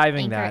gonna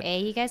surviving anchor that A.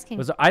 You guys can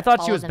was. I thought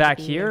she follow was them to back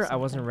B or here. I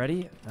wasn't something.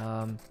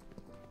 ready.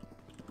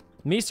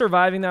 Me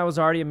surviving that was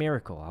already a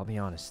miracle. I'll be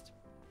honest.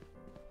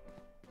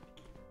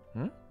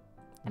 Hmm.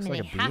 Looks mean,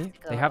 like they a have B. to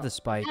go. They have the They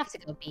spike. have to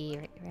go B,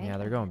 right? Yeah,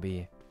 they're going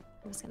B.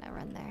 I'm just gonna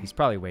run there. He's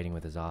probably waiting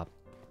with his op.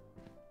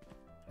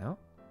 No?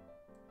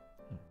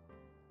 Hmm.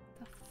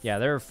 Yeah,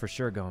 they're for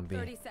sure going B.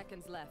 30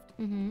 seconds left.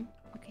 Mm-hmm.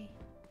 Okay.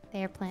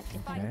 They are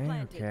planting.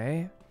 Okay,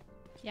 okay.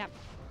 Yep.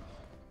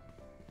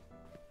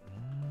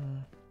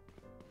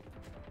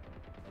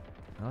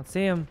 I don't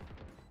see him.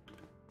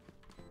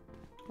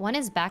 One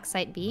is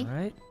backside B. All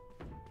right.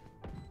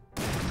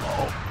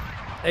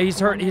 Hey, he's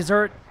hurt. He's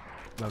hurt.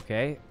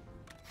 Okay.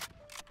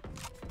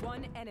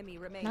 One enemy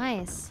remaining.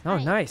 Nice. Oh,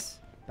 nice.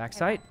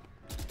 Backside.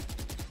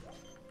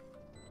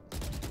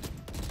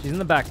 She's in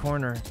the back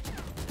corner.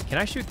 Can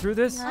I shoot through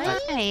this?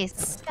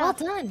 Nice. Well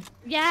done.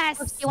 Yes.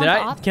 You Did want the I?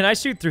 op? Can I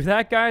shoot through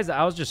that, guys?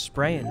 I was just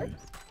spraying.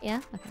 Yeah.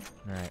 Okay.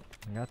 All right.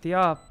 I got the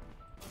op.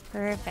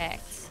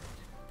 Perfect.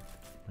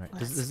 All right.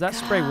 Let's Does that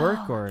spray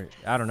work go. or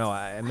I don't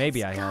know?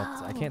 Maybe I Let's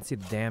helped. I go. can't see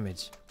the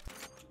damage.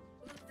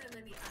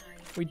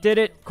 We did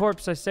it,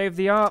 Corpse. I saved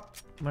the op.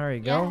 There you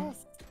go.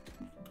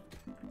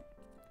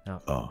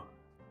 Yes. Oh.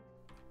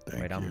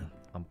 Thank Wait, you.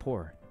 I'm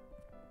poor.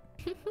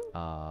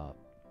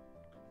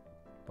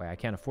 Wait, I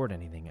can't afford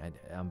anything.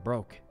 I'm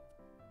broke.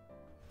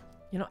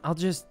 You know, I'll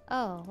just.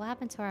 Oh, what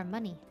happened to our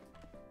money?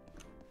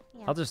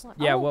 Yeah, I'll just. well,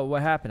 Yeah. oh,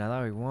 What happened? I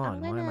thought we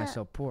won. Why am I gonna-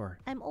 so poor?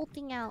 I'm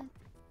ulting out.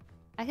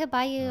 I could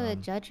buy you a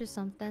judge or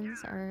something,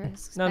 or a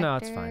No,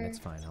 it's fine. Spectre. It's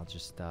fine. I'll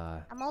just.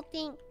 I'm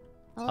ulting.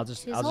 Oh, I'll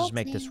just she's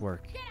make this ulting.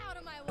 work. Get out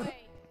of my way.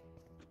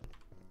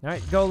 All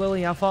right, go,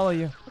 Lily. I'll follow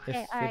you Okay, if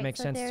it alright, makes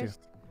so sense to. there's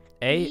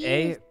A,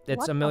 these- it's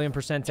what a the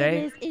million% It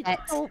A. is, it's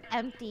X. so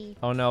empty.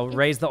 Oh no, It's-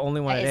 Ray's the only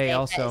one at That is A A,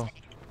 also. that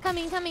is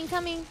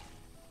Coming.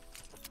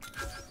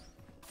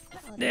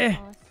 Oh, Eh.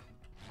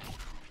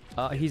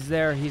 He's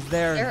there. He's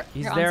there.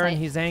 He's You're on there, and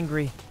site. he's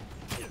angry.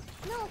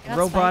 No, That's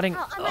Roboting.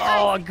 fine.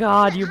 Oh, Oh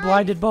God! You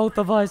blinded both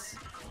of us.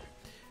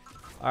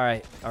 All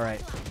right. All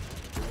right.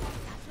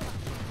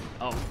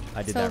 Oh,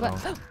 I did that wrong.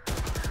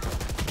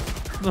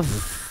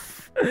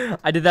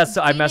 I did that,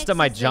 so I messed up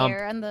my jump.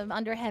 There and the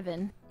under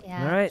heaven.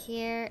 Yeah. All right.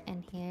 Here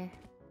and here.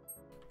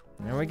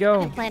 There we go.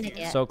 haven't planned it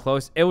yet. So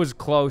close. It was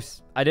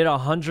close. I did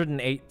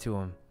 108 to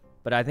him,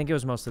 but I think it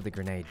was mostly the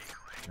grenade.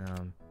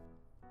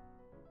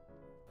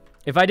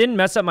 If I didn't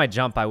mess up my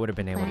jump, I would have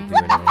been able to do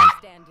it. I think.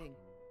 Standing.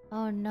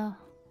 Oh no.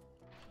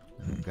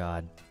 Oh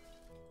God.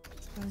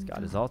 He's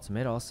got his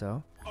ultimate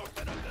also.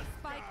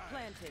 Spike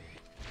planted.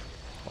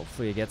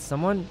 Hopefully he gets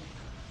someone.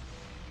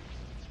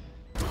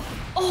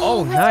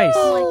 Oh, nice.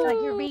 Oh my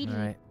god, you're radiant.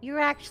 All right. You're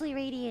actually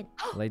radiant.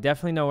 Well, they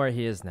definitely know where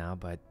he is now,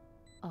 but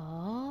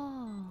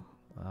Oh.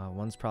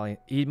 one's probably...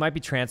 He might be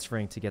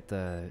transferring to get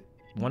the...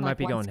 One might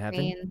be going heaven.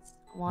 screens,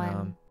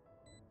 One.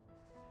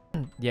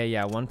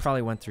 Yeah, one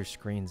probably went through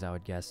screens, I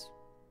would guess.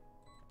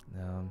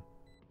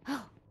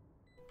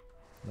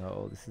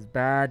 No, this is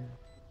bad.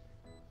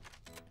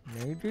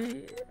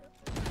 Maybe?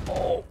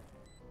 Oh!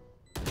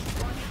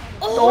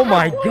 Oh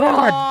my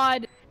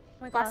God!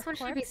 Oh my god, Last one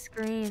should be corpse.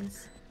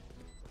 screens.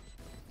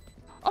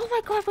 Oh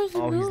my god, wait,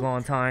 you Oh, he's moved? low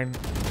on time.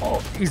 Oh,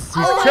 he's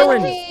Oh,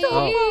 chilling! he's so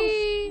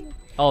Oh.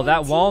 Oh,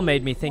 that wall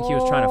made me think he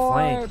was trying to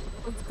flank.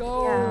 Let's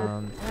go. Yeah.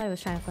 I thought I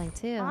was trying to flank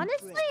too.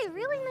 Honestly,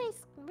 really nice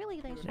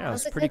shot. Yeah, it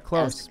was a pretty good- that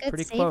close. was a good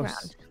Pretty save close.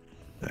 round.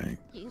 Thank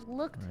You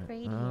looked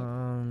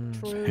radiant.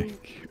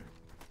 thank you.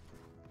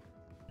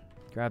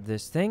 Grab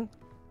this thing.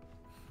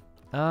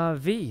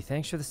 V,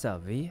 thanks for the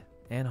sub, V.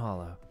 And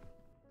Hollow.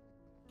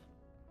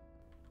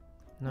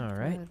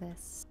 Alright. Throw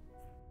this.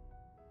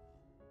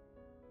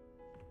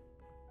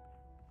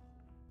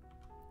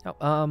 Oh,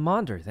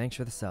 Monder, thanks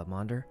for the sub,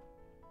 Monder.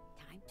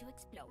 Time to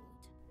explode.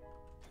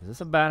 Is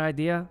this a bad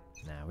idea?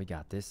 Nah, we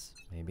got this.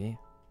 Maybe.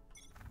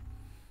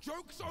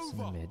 Joke's That's in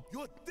the over. mid.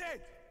 You're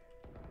dead.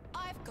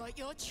 I've got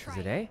your trail.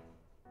 Is it A?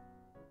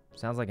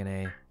 Sounds like an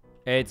A.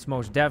 It's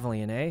most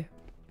definitely an A.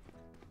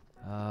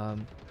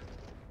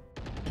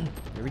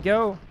 Here we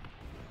go.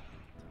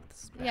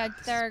 This is Yeah, bad, this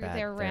is they're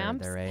bad.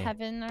 ramps. They're A.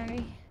 Heaven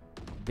already.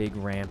 Big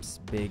ramps,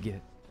 big.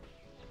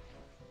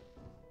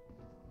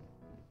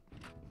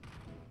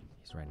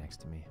 He's right next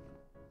to me.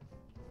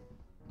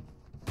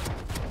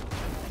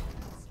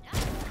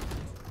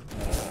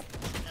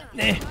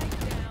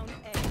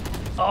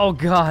 Oh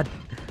God,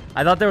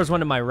 I thought there was one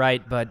to my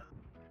right, but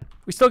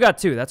we still got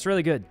two. That's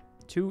really good.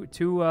 Two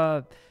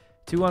on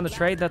the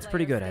trade. That's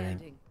pretty good, I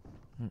think.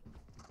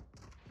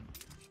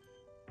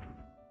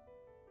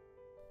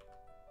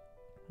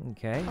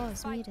 Okay. Oh,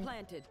 it's muted.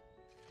 Planted.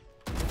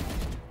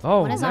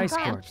 Oh, One is on nice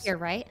ramp corpse. here,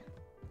 right?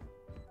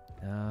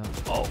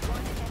 Oh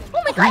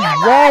my God!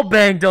 He wall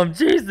banged him.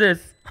 Jesus!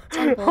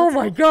 Oh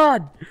my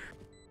God!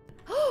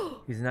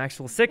 He's an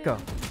actual sicko.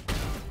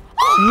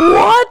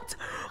 What?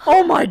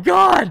 Oh my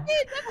God!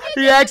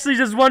 He actually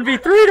just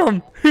 1v3'd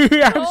him.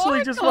 He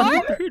actually just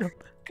 1v3'd him.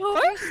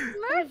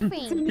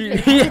 Smurfing.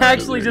 He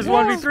actually just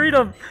 1v3'd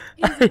him.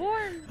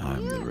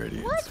 I'm the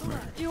radiant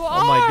smurf. You Oh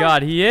are. my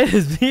God, he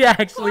is. He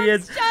actually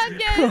is.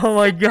 Chungus, Oh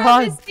my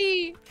God.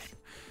 supremacy.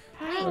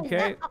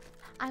 Okay.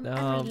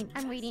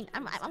 I'm reading.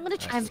 I'm gonna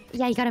try.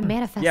 Yeah, you gotta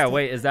manifest. Yeah, it.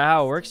 wait, is that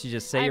how it works? You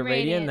just say I'm you're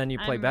radiant, radiant. then you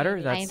play I'm better?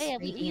 radiant.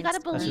 That's You gotta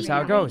believe. just you're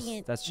how it goes.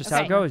 radiant. That's just how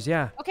it Okay. goes,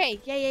 yeah. Okay,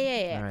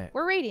 yeah. All right.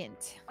 We're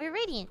radiant. We're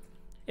radiant.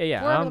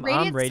 Yeah, We're I'm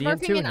radiant,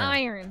 radiant smurfing too and now.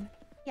 iron.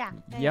 Yeah.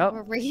 Yep.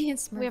 We're radiant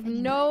smurfing. We have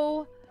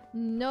no.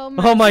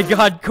 Oh my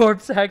God,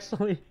 corpse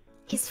actually.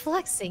 He's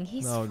flexing.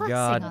 He's Oh, flexing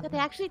God. on But they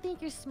actually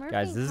think you're smurfing.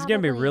 Guys, this is gonna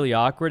be probably. really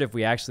awkward if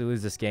we actually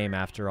lose this game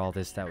after all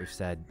this that we've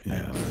said.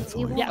 Yeah, that's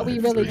all. Yeah, we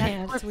really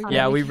can't.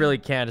 Yeah, we really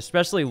can't,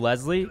 especially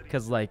Leslie,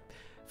 because like,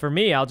 for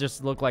me, I'll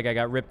just look like I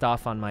got ripped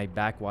off on my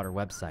backwater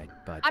website.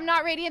 But I'm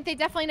not radiant. They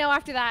definitely know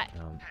after that.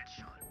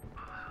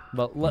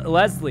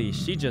 Leslie,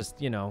 she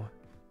just, you know,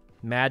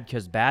 mad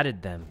because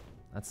batted them.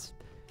 That's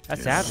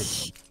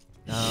savage.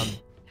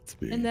 It's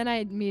big. And then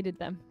I muted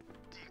them,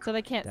 so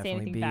they can't say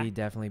Definitely anything B, back.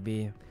 definitely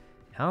B.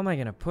 How am I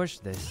gonna push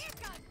this?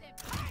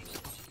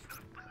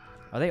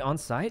 Are they on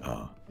site?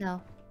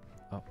 No.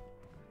 Oh.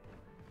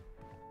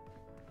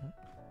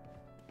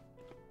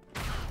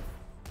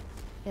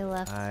 They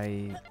left.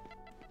 Did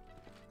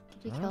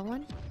you kill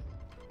one?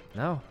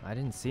 No, I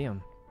didn't see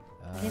him.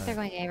 I think they're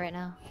going A right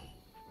now.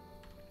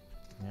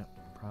 Yep,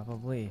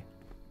 probably.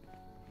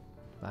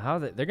 But how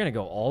they're gonna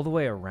go all the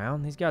way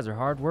around? These guys are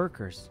hard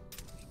workers.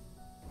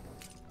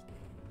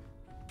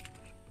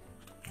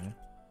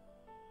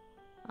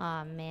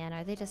 Aw, man.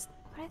 Are they just...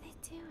 What are they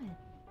doing?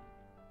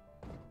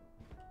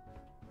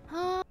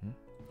 Huh?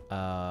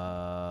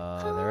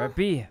 They're at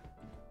B.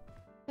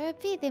 They're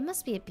at B. They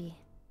must be at B.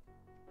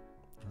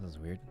 This is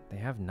weird. They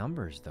have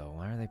numbers though.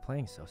 Why are they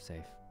playing so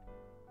safe?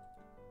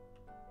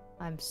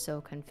 I'm so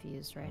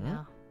confused right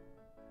now.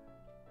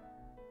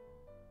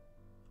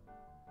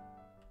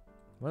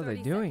 What are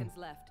they doing?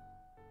 Left.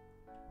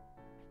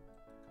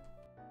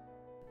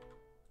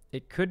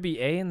 It could be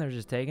A and they're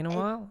just taking a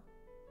while.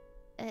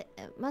 It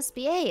must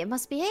be A. It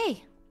must be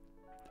A.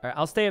 All right,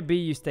 I'll stay at B.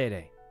 You stay at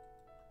A.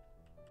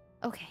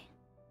 Okay.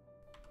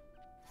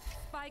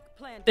 Spike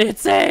planted.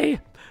 It's A.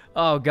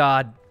 Oh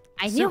God.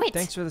 I knew Soup, it.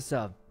 Thanks for the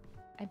sub.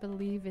 I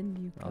believe in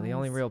you. Well, the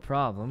only guys. real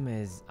problem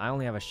is I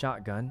only have a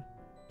shotgun.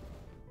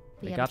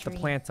 We They have got a the tree.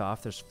 plant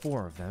off. There's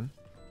 4 of them.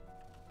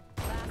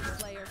 Last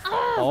player.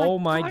 Oh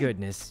my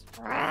goodness.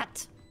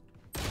 Rat.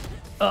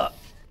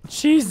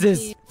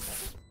 Jesus.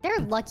 They're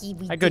lucky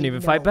we I couldn't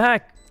even fight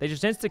back. They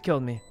just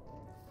insta-killed me.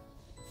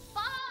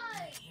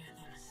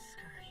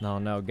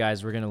 No,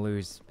 guys, we're gonna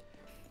lose.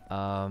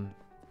 We're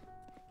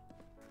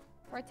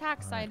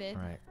attack sided.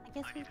 All right. I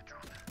guess we.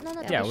 No,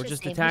 Yeah, we we're should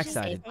just save. attack We should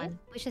save sided. one.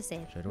 We should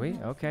save. Should we?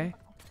 Okay.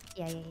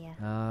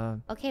 Yeah.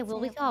 Okay, well,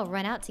 we can all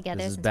run out together.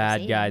 This is since we're bad,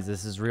 saving. guys.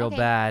 This is real Okay.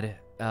 bad.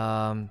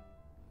 Run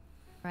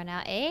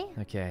out A.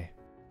 Okay.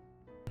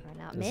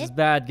 Run out This mid. is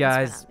bad, Let's run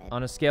guys. out mid.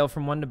 On a scale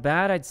from 1 to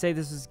bad, I'd say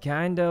this is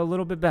kinda a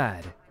little bit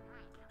bad.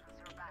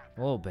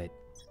 A little bit.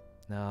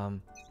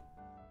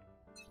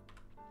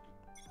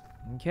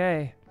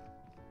 Okay.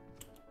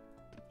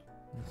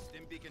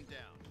 Stim beacon down.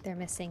 They're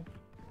missing.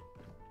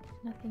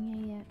 Nothing A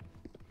yet.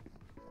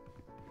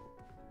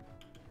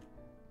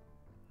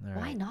 All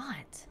Why right.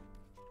 not?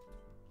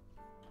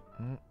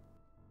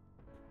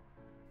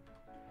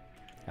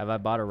 Have I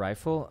bought a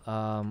rifle?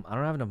 I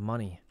don't have enough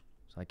money,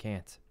 so I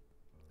can't.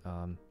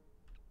 All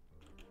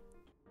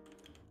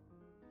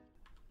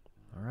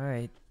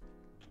right.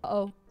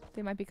 Oh,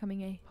 they might be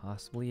coming A.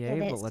 Possibly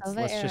Did A, it but let's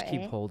Sova just or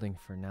keep A? holding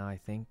for now, I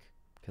think,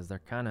 because they're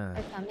kind of.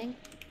 They're coming.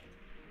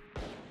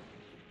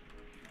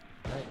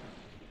 Right.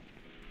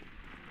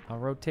 I'll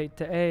rotate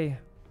to A.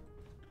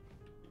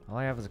 All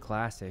I have is a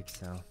classic,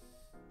 so.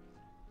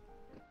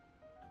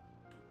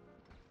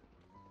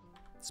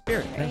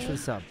 Spirit, thanks for the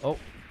sub. Oh.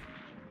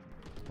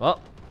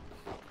 Well,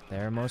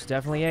 they're most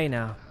definitely A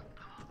now.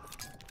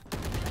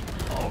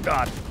 Oh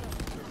God.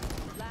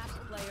 Last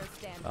player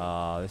standing.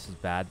 Oh, this is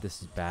bad.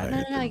 This is I bad.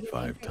 hit them you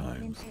 5 can-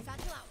 times.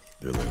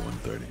 They're like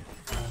 130.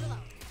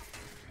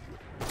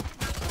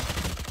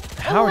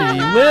 How did he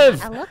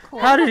live? I look cool.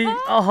 How did he?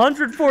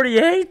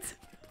 148?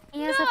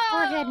 He has a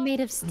forehead made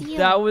of steel.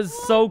 That was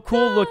so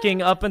cool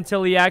looking up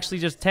until he actually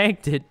just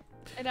tanked it.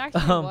 It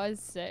actually was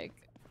sick.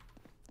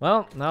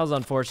 Well, that was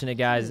unfortunate,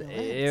 guys.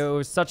 It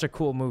was such a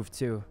cool move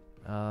too.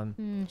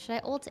 Should I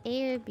ult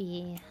A or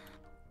B?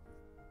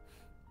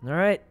 All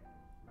right.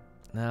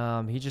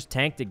 He just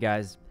tanked it,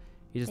 guys.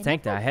 He just They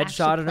tanked it. I never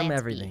actually headshotted him, plants B.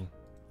 everything.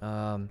 So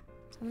I'm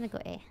gonna go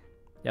A.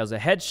 Yeah, it was a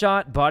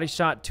headshot, body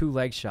shot, 2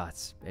 leg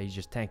shots. He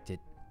just tanked it.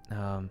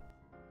 All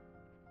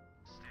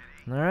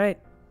right.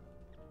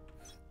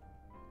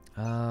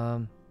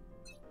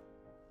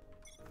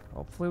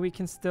 Hopefully we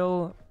can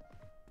still.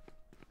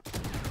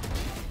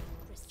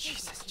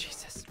 Jesus.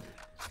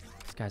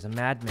 This guy's a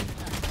madman.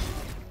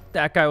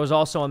 That guy was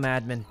also a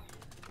madman.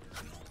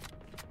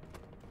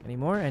 Any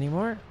more?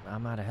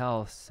 I'm out of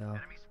health, so.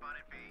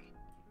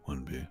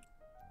 1B.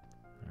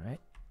 All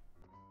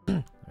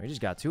right. We just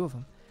got 2 of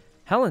them.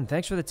 Helen,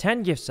 thanks for the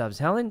 10 gift subs.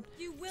 Helen,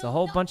 it's a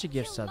whole bunch of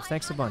gift subs.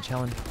 Thanks a bunch,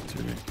 Helen.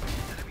 2B.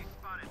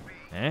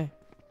 Eh?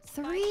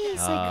 3,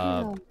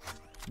 Sykkuno.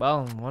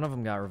 Well, one of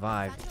them got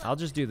revived. I'll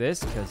just do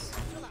this, because...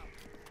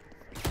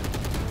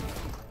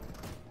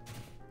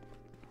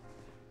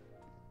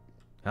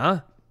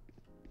 Huh?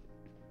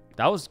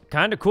 That was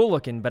kind of cool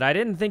looking, but I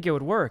didn't think it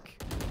would work.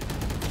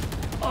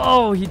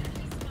 Oh, he...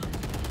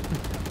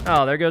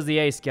 Oh, there goes the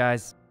ace,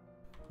 guys.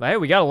 But hey,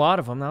 we got a lot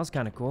of them. That was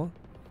kind of cool.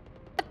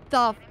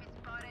 The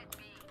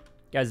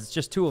Guys, it's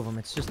just 2 of them.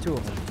 It's just 2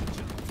 of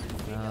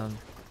them.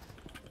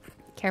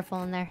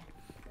 Careful in there.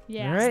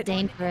 yeah. All right. It's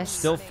dangerous.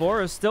 Still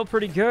 4 is still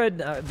pretty good.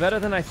 Better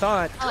than I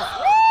thought.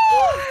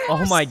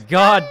 Oh my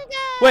god.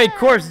 Wait,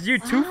 Course, did you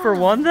 2 for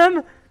 1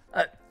 them?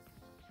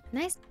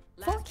 Nice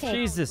 4K.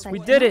 Jesus, we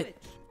Sykkuno. did it.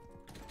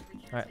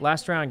 All right,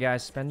 last round,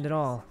 guys. Spend it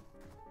all.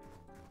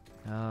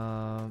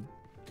 All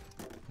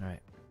right.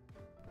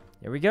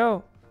 Here we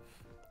go.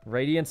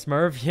 Radiant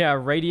Smurf. Yeah,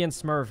 Radiant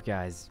Smurf,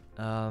 guys.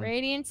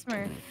 Radiant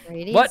Smurf.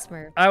 Radiant What?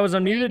 Smurf. I was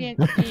unmuted.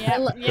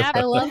 Radiant, yep.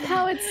 I love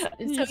how it's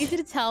so easy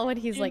to tell when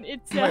he's like.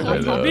 It's "My I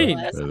What do know, you mean,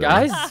 I know.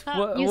 guys?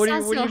 What You do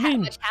sound you so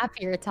mean? much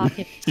happier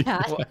talking to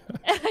chat. What?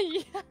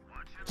 yeah.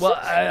 Well,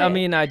 I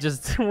mean, I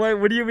just.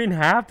 What do you mean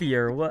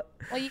happier? What?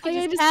 Well, you can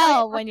you're just just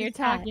tell like when you're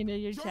fucking chat. talking to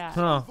your chat.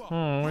 Huh?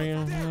 What do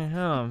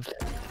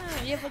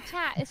you You have a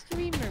chat, a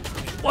streamer.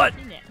 What?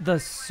 Isn't it? The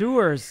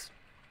sewers.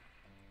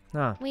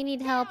 Huh. We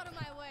need help.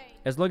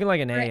 It's looking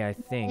like an A, I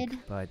Right.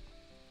 think, but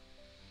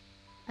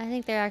I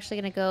think they're actually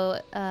gonna go.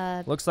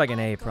 looks like an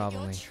A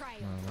probably.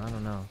 I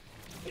don't know.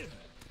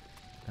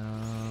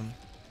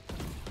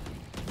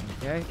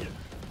 Okay.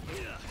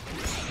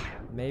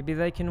 Maybe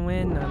they can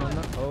win. I don't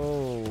know.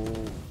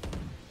 Oh.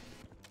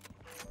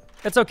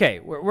 It's okay.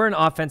 We're an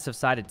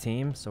offensive-sided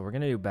team, so we're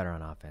gonna do better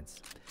on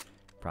offense,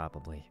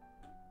 probably.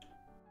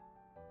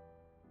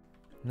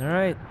 All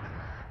right.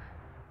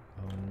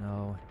 Oh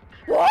no.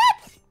 What?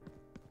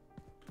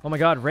 Oh my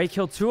God! Ray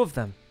killed 2 of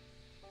them.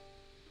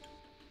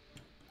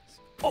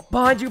 Oh,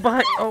 behind you!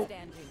 Oh.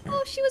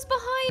 Oh, she was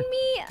behind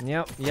me.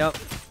 Yep.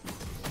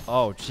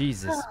 Oh,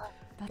 Jesus.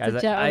 Guys,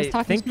 a jet. I was I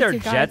talking think to their you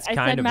guys. jet's I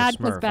kind said of a Mad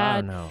was smurf. I bad.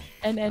 don't know.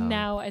 And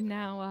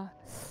now,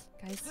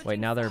 guys. Wait,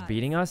 now they're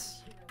beating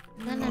us?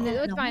 No.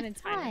 It's fine.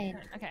 It's fine.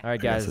 Okay. All right, I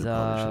guess guys. I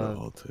probably should've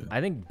ulted.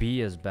 I think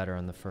B is better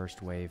on the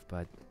first wave,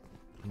 but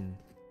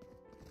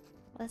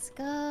Let's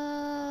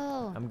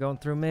go. I'm going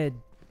through mid.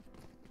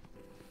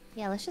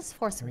 Yeah, let's just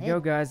force Here mid. we go,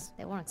 guys.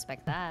 They won't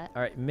expect that.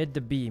 All right, mid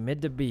to B,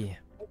 mid to B.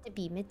 Mid to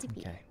B, mid to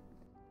B. Okay,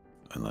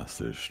 Unless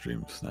there's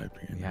stream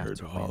sniping and we you have heard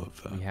to all win.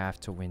 of that. We have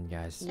to win,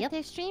 guys. Yep. If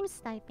they're stream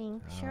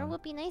sniping, sure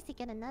would be nice to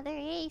get another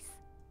ace.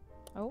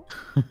 Oh.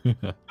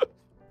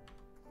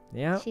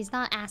 Yeah. She's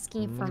not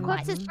asking for Of much.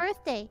 course, his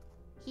birthday.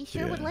 He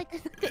sure would Yeah,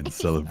 like In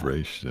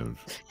celebration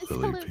of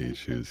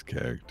Lilypichu's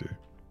character.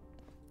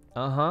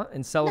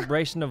 In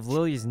celebration of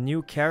Lily's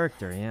new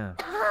character, yeah.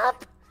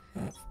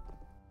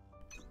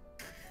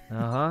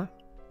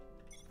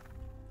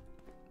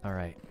 All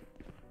right.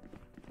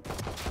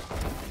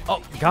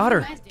 Oh, got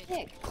her.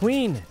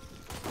 Clean.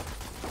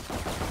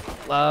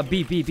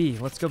 B.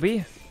 Let's go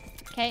B.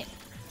 Okay.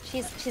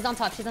 She's on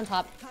top. She's on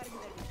top.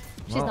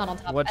 She's Well, not on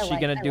top. What's she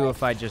gonna do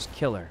if I just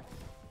kill her?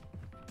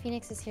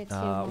 Phoenix is here too.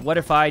 What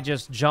if I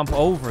just jump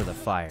over the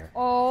fire?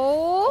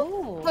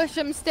 Oh. Ooh. Push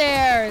him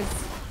stairs.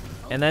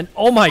 And then,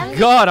 oh my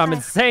god, I'm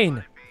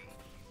insane.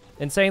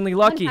 Insanely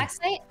lucky. One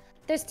backside?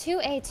 There's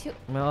 2A, 2.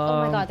 Oh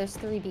my god, there's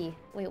 3B.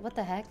 Wait, what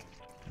the heck?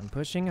 I'm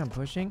pushing.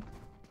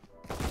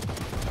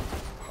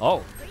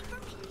 Oh.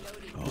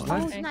 Oh,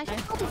 Nice. nice.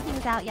 Just pull these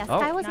things out. Yeah, Oh.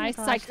 Sky was Nice,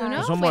 in the garage, Sykkuno.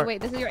 There's one more.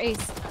 Wait, this is your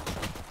ace.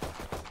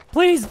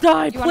 Please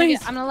die, You wanna please.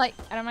 get, I'm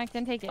not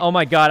gonna take it. Oh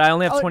my god, I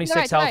only have Oh,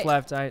 26 you're right, health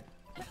left.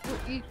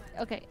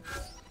 Okay.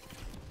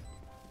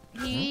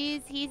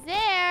 He's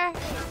there.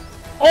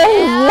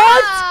 Oh,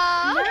 what?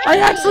 I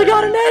actually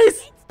got an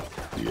ace.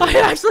 I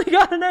actually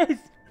got an ace.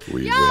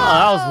 We Oh,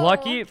 that was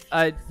lucky.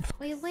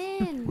 We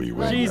win. We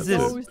win. Jesus.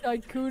 That's it.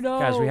 Sykkuno.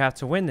 Guys, we have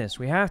to win this.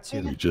 We have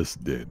We to.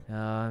 just did.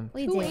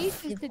 We Two did.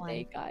 aces We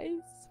today, won. guys.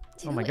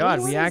 Oh my Two god,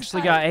 we aces,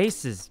 actually guys. got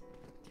aces.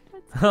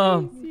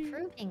 Um,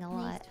 Improving a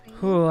lot.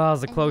 Whew, that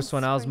was a And close then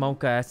one. I was screw-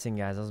 mocha-essing,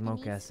 guys. I was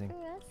mocha-essing.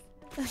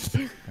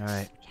 All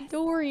right,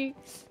 Don't worry.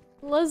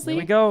 Leslie.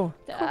 here we go.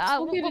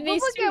 We'll get an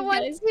ace We'll get too,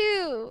 one guys.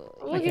 too.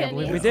 I can't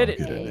believe we ace. did I'll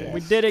get an it. ace. We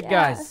did it, Yeah.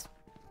 guys.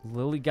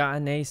 Lily got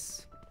an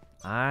ace.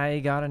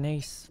 I got an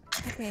ace.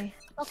 Okay.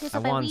 Okay, I so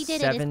by won we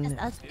did 7. it,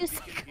 it's just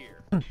us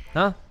two.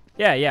 Huh?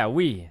 Yeah,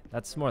 we.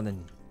 That's more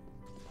than...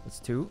 That's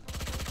 2.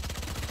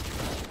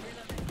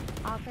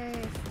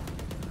 Augers.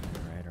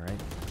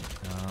 Alright.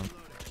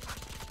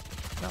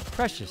 Oh,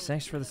 Precious,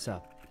 thanks for the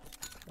sub.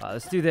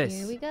 Let's do this.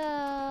 Here we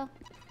go.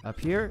 Up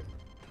here.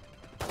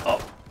 Oh!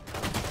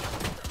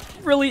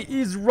 Really?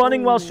 He's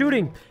running while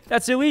shooting.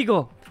 That's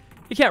illegal.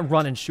 You can't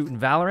run and shoot in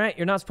Valorant.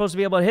 You're not supposed to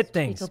be able to hit We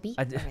things. go B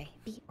or A,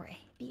 B or A,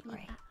 B or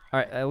A.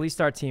 Alright, at least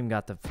our team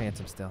got the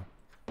Phantom still.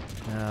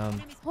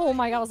 Oh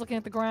my god, I was looking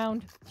at the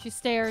ground. She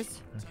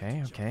stares.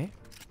 Okay.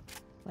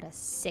 What a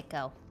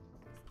sicko.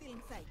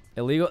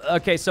 Illegal.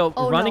 Okay, so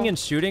Oh, running no. and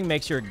shooting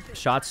makes your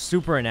shots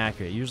super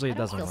inaccurate. Usually I it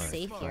don't doesn't feel work.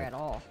 safe here at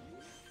all.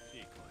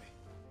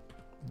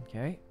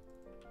 Okay.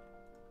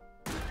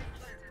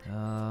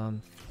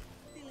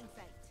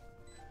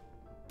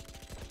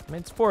 I mean,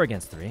 it's 4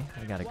 against 3.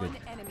 I got a good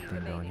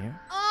thing going here.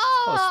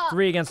 Oh, it's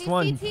 3 against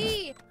 1.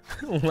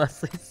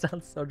 Leslie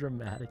sounds so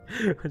dramatic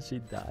when she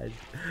dies.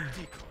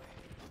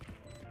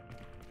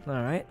 All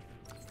right.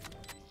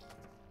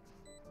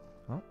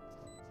 Oh.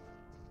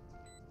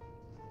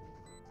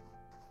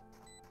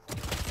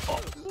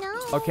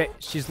 No. Okay,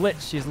 she's lit.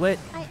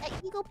 I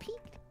eagle peeked.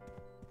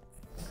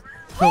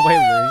 Oh, wait,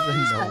 Lily's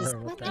in Jesus, nowhere.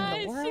 what What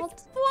in the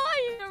world?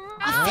 Flying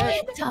around.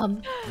 Alright.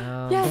 Phantom.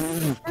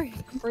 Yes.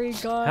 Free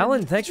gun.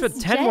 Helen, thanks for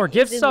 10 more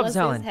gift subs,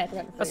 Helen.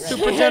 That's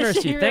super generous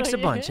of you. Thanks a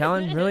bunch,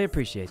 Helen. Really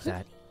appreciate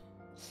that.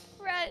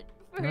 Rent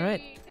free. All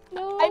right.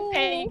 No. I'm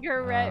paying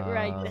her rent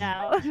right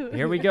now.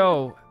 Here we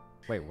go.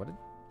 Wait, what?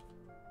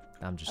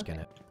 I'm just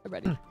gonna. I'm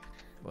ready.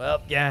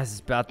 Well, yes, it's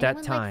about that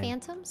Anyone time. like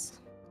phantoms?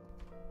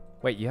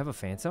 Wait, you have a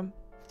Phantom?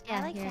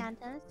 I like here.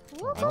 Santas.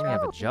 I only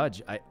have a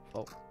Judge.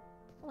 Oh,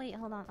 Wait,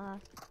 hold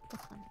on. This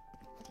one.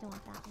 Do you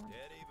want that one?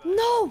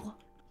 No!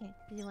 Okay.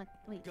 Do you want?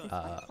 Wait. This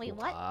one. Wait.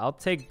 What? I'll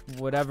take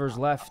whatever's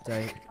left.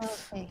 Okay,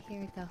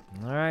 here we go.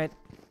 All right.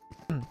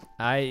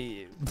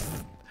 I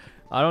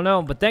don't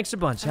know, but thanks a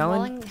bunch, I'm Helen.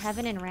 rolling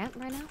heaven and ramp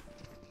right now.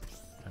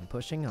 I'm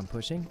pushing.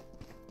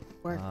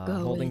 We're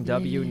Holding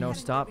W, no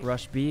stop.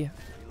 Rush B.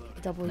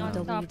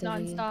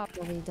 Non-stop.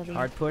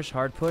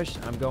 Hard push.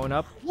 I'm going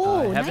up.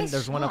 Whoa, Heaven. nice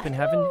There's one up in shot.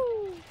 heaven. One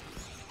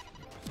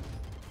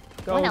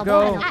Go, elbow,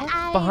 go. one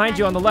elbow. Behind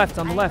you on the left,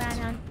 on the I left.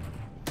 ran on.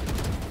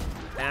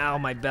 Ow,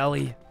 my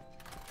belly.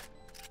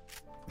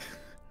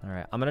 All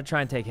right, I'm gonna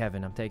try and take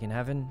heaven. I'm taking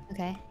heaven.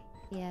 Okay.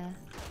 Yeah.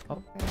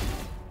 Oh.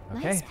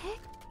 Nice Okay. pick.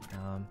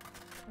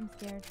 I'm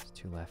scared. There's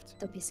 2 left.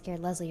 Don't be scared,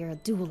 Leslie. You're a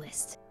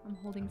duelist. I'm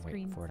holding I'm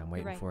waiting screen. for it. I'm You're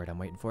waiting right. for it. I'm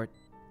waiting for it.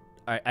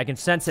 All right, I can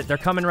sense it. They're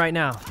coming right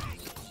now.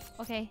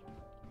 Okay.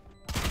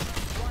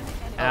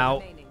 Ow.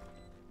 remaining.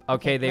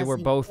 Okay, they were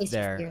Leslie, both face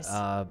your there. fears.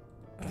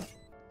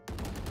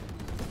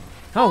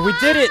 Oh, we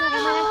did it!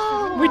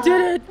 We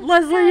did it!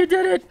 Leslie, you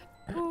did it!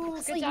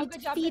 Leslie, job, you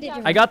good job, defeated good job.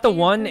 your I got the entire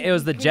one. group. It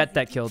was the jet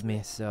that killed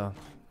me, so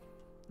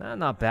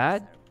not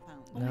bad.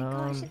 Oh my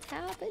gosh, it's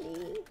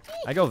happening.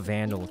 I go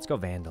Vandal. Let's go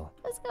Vandal.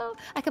 Let's go.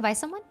 I could buy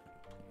someone?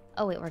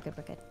 Oh, wait, we're good,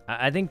 we're good.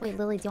 I think. Wait,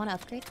 Lily, do you want to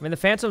upgrade? I mean, the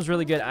Phantom's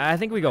really good. I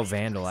think we go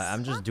Vandal.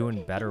 I'm just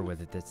doing better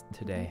with it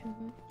today.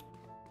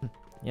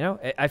 You know,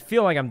 I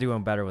feel like I'm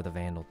doing better with a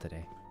Vandal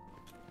today.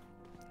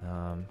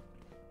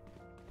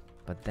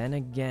 But then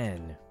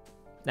again,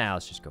 nah,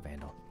 let's just go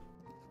Vandal.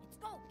 Let's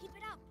go. Keep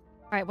it up.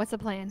 All right, what's the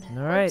plan?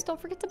 All right, Oops,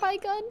 don't forget to buy a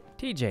gun.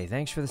 TJ,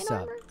 thanks for the And sub.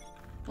 armor.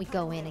 We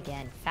go in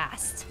again,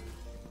 fast.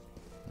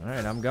 All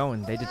right, I'm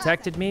going. They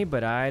detected me,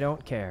 but I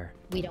don't care.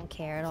 We don't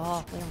care at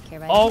all. We don't care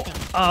about Oh, anything.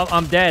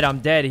 I'm dead. I'm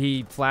dead.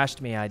 He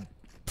flashed me. All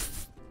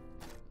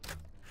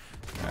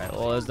right,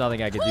 well, there's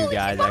nothing I could do,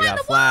 guys. I got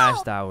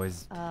flashed. I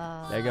was.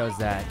 There goes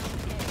that.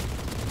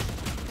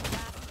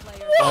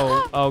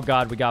 Oh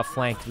God, we got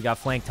flanked. We got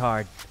flanked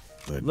hard.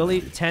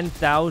 Lily,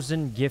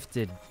 10,000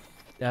 gifted.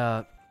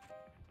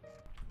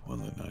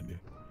 190.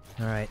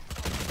 All right.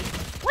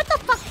 What the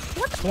fuck?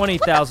 What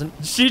 20,000.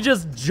 She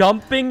just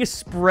jumping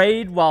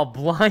sprayed while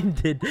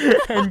blinded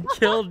and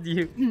killed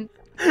you.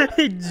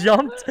 He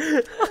jumped.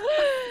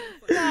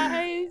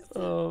 Guys.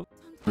 Oh,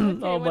 Okay,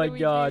 oh what my do we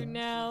God. do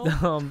now?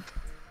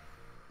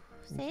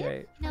 Save?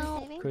 Okay.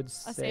 No. Could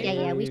save? save.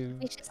 Yeah, we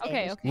should save.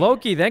 Okay, okay.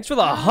 Loki, thanks for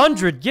the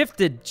 100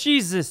 gifted.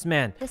 Jesus,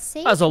 man. The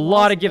save That's a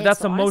lot of was gift. lit, That's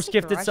so the most honestly,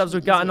 gifted we're subs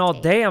we've actually gotten all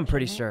easy to day, I'm take,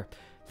 pretty isn't it? sure.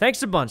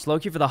 Thanks a bunch,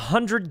 Loki, for the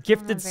 100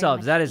 gifted very subs.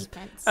 much That is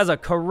defense. that's a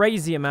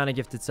crazy amount of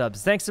gifted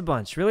subs. Thanks a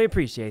bunch. Really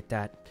appreciate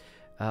that.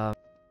 All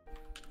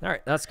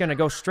right, that's going to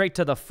go straight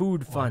to the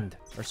food fund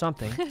or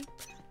something.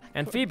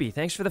 And Phoebe,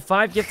 thanks for the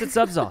 5 gifted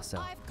subs also.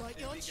 I've got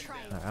your trail.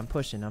 All right, I'm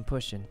pushing. I'm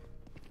pushing.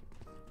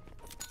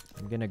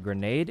 I'm going to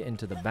grenade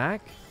into the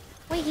back.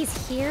 Wait,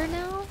 he's here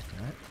now?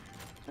 Alright.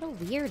 What a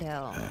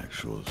weirdo.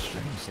 Actual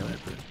stream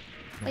sniper.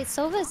 Wait,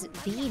 Sova's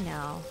B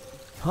now.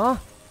 Huh?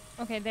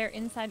 Okay, they're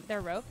inside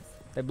their ropes.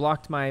 They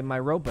blocked my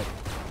robot.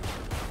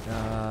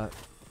 All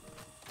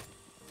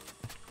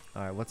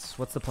right, what's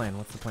the plan?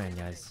 What's the plan,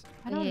 guys?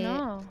 I don't Yeah.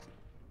 know.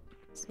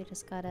 So we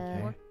just gotta...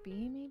 Okay. Work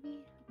B, maybe?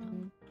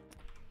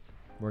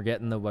 We're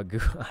getting the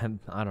Wagyu.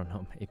 I don't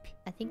know, maybe.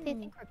 I think they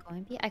think we're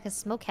going B. I could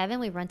smoke heaven,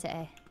 we run to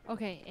A.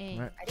 Okay, A.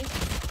 All right. Ready?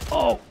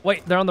 Oh,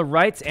 wait, they're on the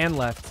right and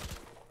left.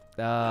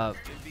 Well,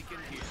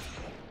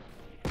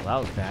 that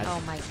was bad.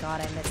 Oh my god,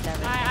 I missed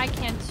everything. I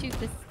can't shoot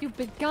this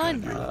stupid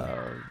gun.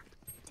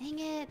 Dang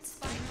it.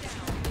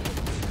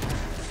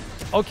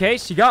 Okay,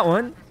 she got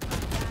one.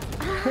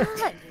 I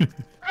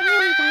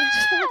really got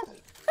shot.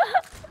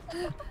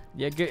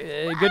 Yeah,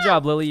 good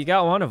job, Lily. You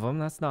got one of them.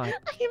 That's not. I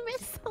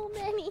missed so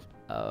many.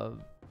 All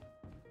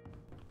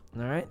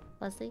right.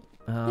 Leslie?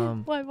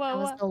 What, That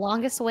was the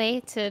longest way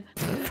to...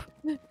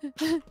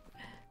 All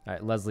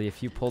right, Leslie,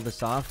 if you pull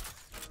this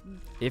off,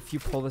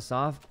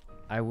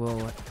 I will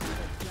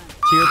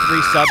tier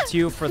 3 sub to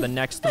you for the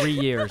next 3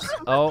 years.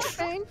 Oh.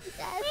 Burn to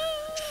death.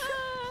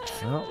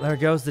 Well, there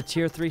goes the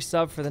tier 3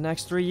 sub for the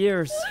next 3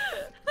 years.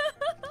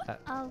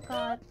 Oh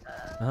god.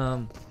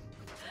 I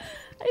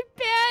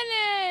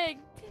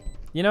panicked.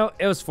 You know,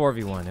 it was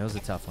 4v1. It was a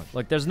tough one.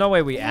 Look, there's no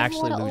way we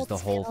actually lose the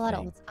whole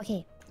thing.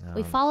 Okay,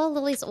 we follow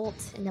Lily's ult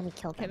and then we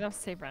kill Okay, them. that was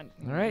save run.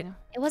 All right.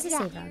 It was a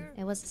save run.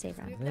 It was a save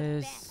run.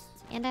 This.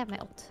 And I have my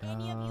ult.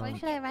 Where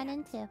should I run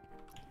into?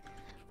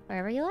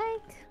 Wherever you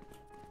like.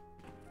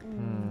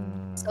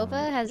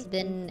 Sova has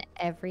been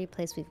every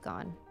place we've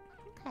gone.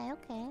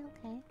 Okay.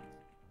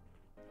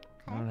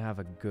 I don't have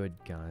a good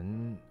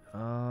gun.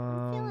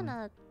 I'm feeling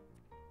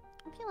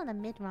a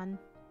mid run.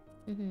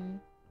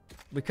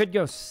 We could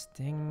go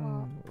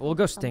Sting. We'll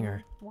go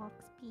Stinger. Walk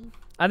speed.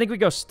 I think we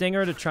go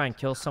Stinger to try and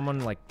kill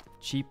someone like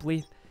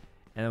cheaply,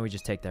 and then we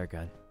just take their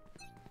gun.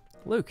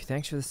 Luke,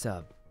 thanks for the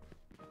sub.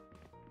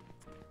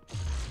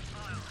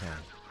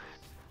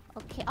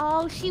 Okay.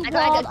 Oh, she I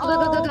walled. got-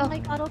 go. Oh my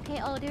god. Okay.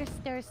 Oh,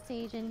 there's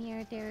stage in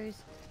here. There's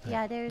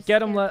there's.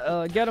 Get him,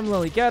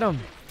 Lily. Get him.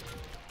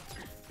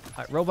 All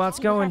right, robot's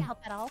going. Help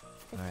at all.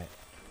 All right.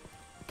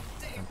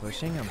 I'm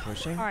pushing.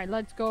 All right,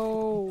 let's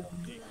go.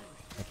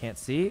 I can't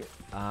see.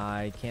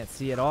 I can't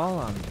see at all.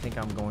 I think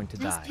I'm going to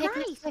Nice die. pick.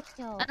 Nice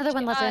kill. Another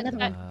one, Leslie. Another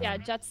one. Yeah,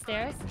 jet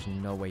stairs. There's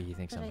no way he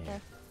thinks I'm Right here.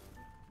 there.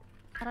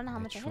 I don't know how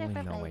much I hit her Truly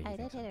for, no but way I he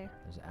did thinks hit I'm her. here.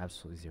 There's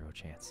absolutely 0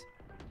 chance.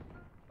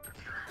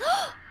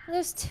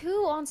 There's 2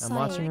 on site. I'm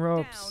watching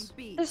ropes.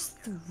 There's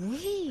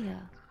 3.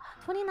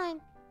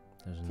 29.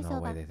 There's Just no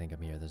hold way on. they think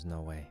I'm here. There's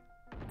no way.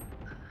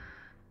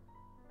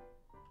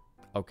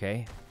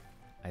 Okay.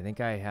 I think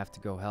I have to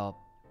go help.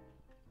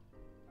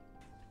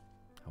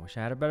 I wish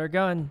I had a better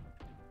gun.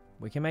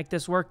 We can make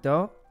this work,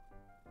 though.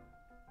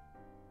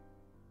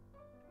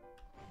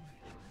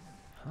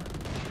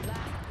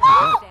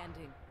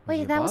 Wait,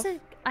 he that was above?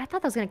 a... I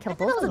thought that was gonna kill I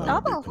thought both that was of a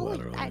them. double.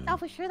 Collateral, Holy, I yeah. thought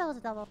for sure that was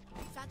a double.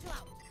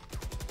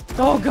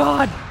 Oh,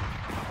 God!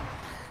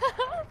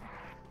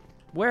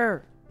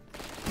 Where?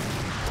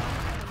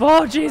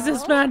 Oh,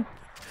 Jesus, man!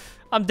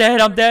 I'm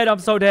dead. I'm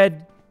so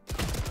dead.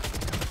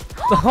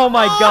 Oh,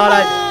 my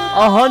God.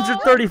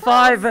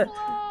 135.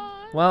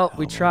 Well, we How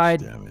much tried.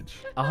 damage?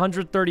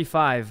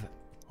 135.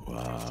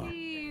 Wow.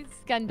 Jeez.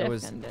 Gun It diff,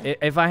 was. gun diff.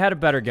 If I had a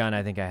better gun,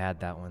 I think I had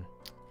that one.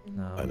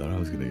 I thought I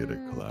was gonna get a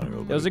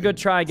collateral. It was a good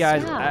try,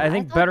 guys. Yeah, I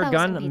think thought better that was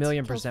gun, gonna a be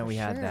million kills percent for we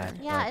had sure. that.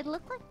 Yeah, but it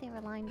looked like they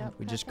were lined up.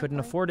 we just couldn't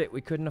perfectly. afford it.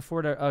 We couldn't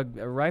afford a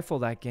rifle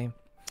that game.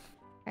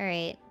 All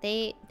right,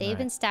 they've Alright.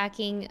 been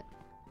stacking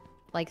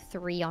like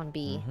 3 on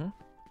B. Mm-hmm.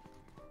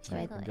 So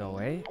I, Go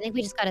away. I think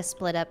we just gotta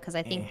split up because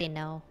I think they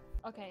know.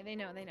 Okay, they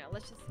know.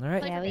 Let's just. All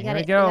right. play Yeah, for we big. Here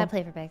gotta, we go. gotta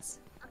play for bigs.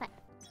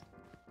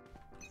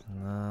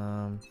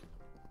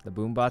 The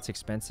boom bot's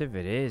expensive.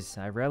 It is.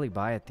 I rarely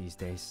buy it these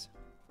days.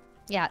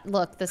 Yeah,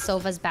 look, the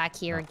Sova's back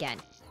here again.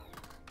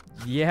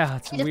 Yeah,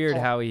 it's weird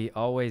Pitiful. how he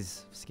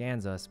always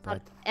scans us, On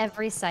but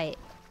every site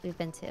we've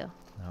been to.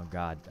 oh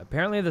god.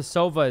 Apparently the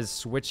Sova is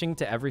switching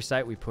to every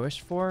site we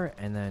push for,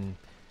 and then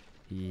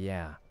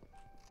yeah.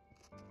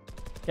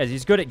 Yeah,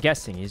 he's good at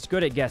guessing. He's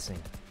good at guessing.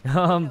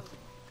 All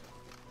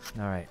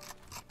right.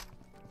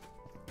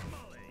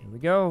 Here we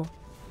go.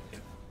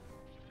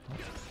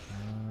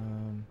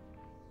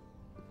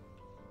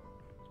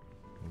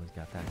 Who's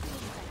got that?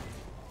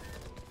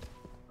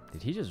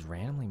 Did he just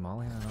randomly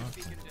molly that off?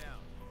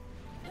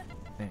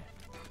 There.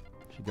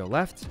 Should go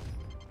left.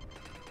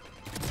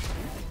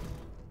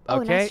 Oh,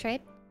 Okay. nice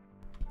trade.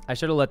 I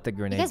should have let the You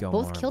grenade guys go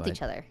both more, killed but-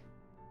 each other.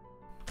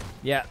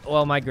 Yeah,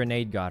 well, my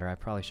grenade got her. I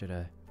probably should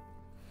have.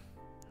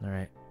 All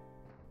right.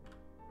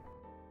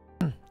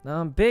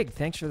 Big,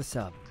 thanks for the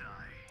sub.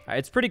 All right,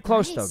 it's pretty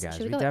close Nice. though, guys.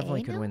 Should we We go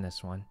definitely A could now? win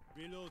this one.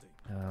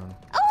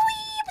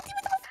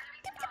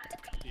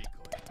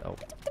 Oh,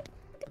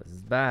 this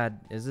is bad.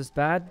 Is this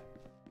bad?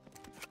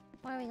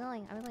 Where are we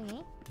going? Are we going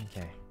A?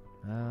 Okay.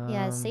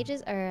 Yeah,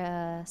 Sages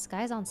or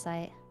Sky's on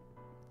site.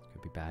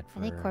 Could be bad for.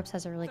 I think Corpse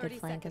has a really good 30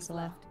 flank as seconds well.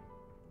 left.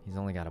 He's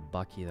only got a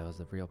Bucky though. Is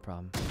the real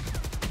problem.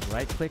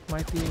 Right click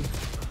might be.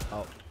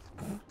 Oh,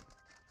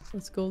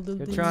 Let's go,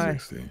 Ludwig. good try.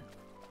 60.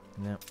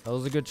 No, that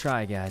was a good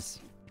try, guys.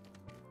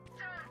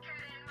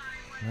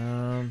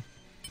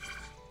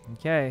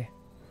 Okay.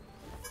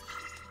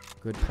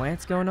 Good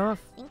plants going off.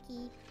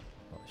 Stinky.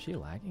 Oh, is she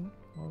lagging?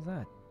 What was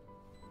that?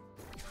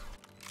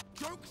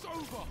 Joke's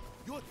over.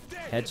 You're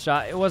dead.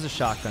 Headshot. It was a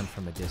shotgun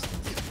from a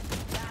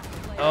distance. Last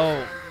player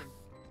Oh,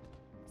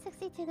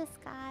 60 to the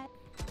sky.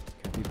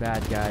 could be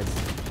bad, guys.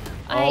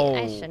 I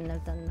Oh. shouldn't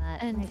have done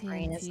that. My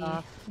brain is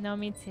off. No,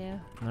 me too.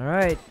 All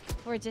right.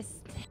 We're just.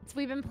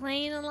 We've been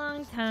playing a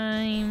long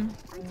time.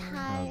 I'm Oh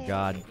tired.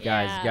 God,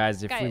 Yeah,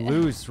 guys, if we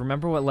lose,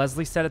 remember what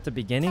Leslie said at the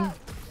beginning?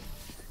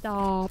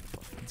 Stop.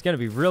 It's gonna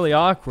be really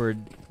awkward.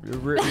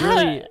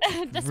 Really,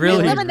 Just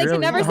really, mute them and they really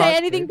can never say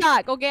anything awkward.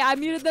 back. Okay, I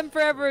muted them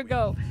forever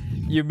ago.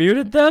 You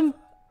muted them?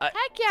 Heck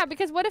yeah,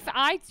 because what if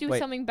I do Wait.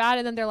 something bad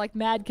and then they're like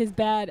mad because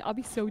bad? I'll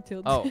be so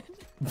tilted. Oh,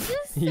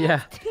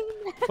 yeah.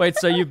 Wait,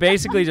 so you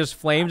basically just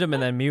flamed them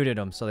and then muted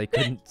them so they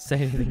couldn't say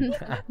anything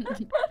back.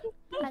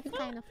 That's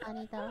kind of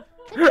funny though.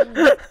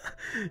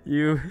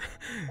 Continue.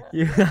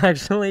 You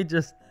actually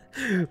just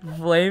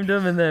flamed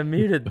them and then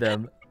muted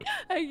them.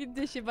 I can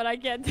dish it, but I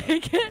can't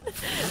take it.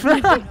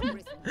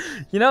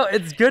 You know,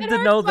 it's good It to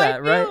hurts know my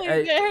that, right?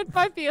 feelings. It hurts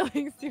my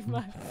feelings too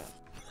much.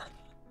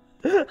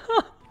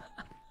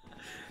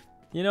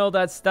 You know,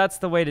 that's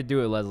the way to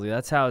do it, Leslie.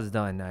 That's how it's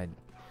done.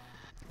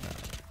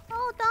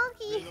 Oh,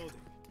 donkey.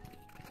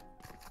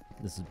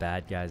 This is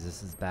bad, guys.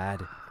 This is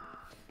bad.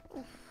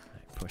 Alright,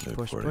 push, Good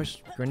push, for you. push.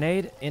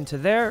 Grenade into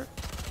there.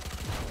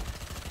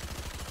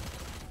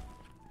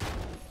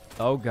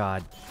 Oh,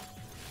 God.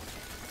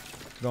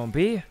 Going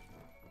B.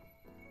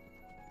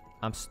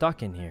 I'm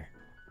stuck in here.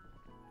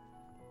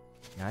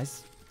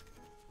 Guys?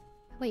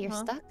 Wait, you're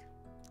Huh? stuck?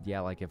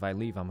 Yeah, like if I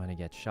leave, I'm gonna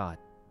get shot.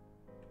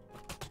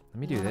 Let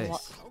me do You wanna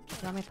this.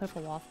 You want me to put up a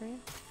wall for you?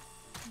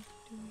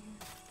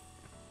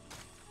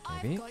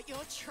 Maybe? I've got your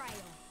trail.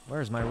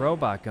 Where's my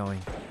robot going?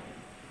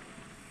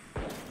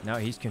 No,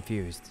 he's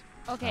confused.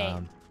 Okay,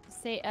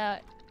 say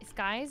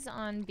Sky's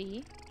on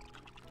B.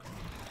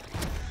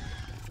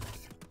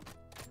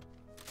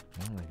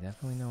 Well, I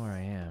definitely know where I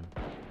am.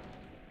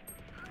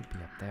 Could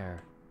be up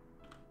there.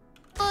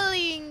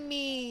 Bullying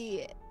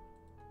me.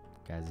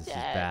 Guys, this is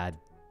Dead. bad.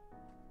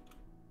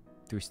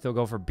 Do we still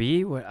go for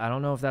B? What, I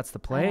don't know if that's the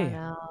I play. don't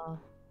know.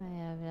 I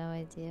have no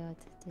idea what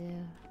to do.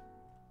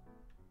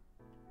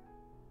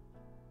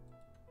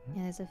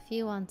 Yeah, there's a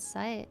few on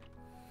site.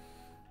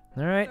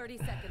 All right. 30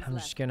 seconds I'm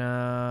left. just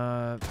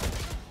gonna...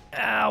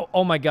 Ow!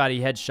 Oh my God, he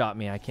headshot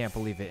me. I can't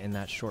believe it in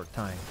that short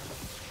time.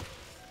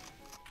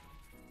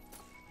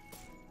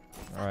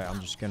 All right, I'm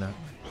just gonna...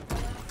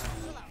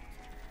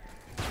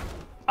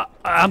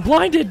 I'm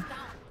blinded!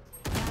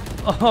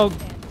 Oh,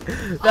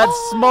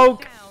 that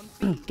smoke...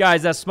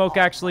 Guys, that smoke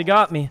actually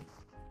got me.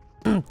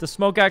 The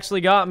smoke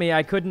actually got me.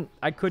 I couldn't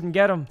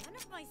get him. None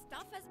of my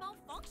stuff has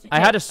malfunctioned. I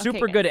had a Okay,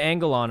 super guys. good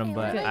angle on him, Hey,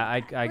 but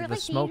we're the like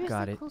smoke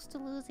got dangerously it. close to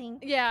losing.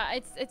 Yeah,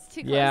 it's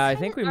too close. Yeah, I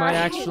think we might Alright.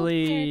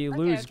 actually Okay,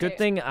 lose. Good okay.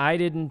 thing I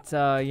didn't,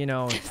 you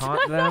know,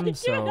 taunt them,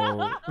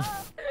 so...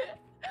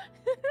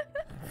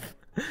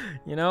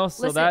 You know,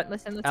 so Listen, that...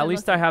 listen, At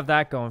least I have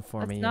that going for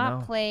Let's me, you not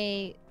know?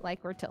 play like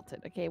we're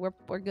tilted. Okay,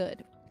 we're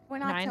good. We're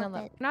not 9-11. tilted.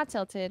 We're not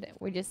tilted.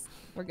 We're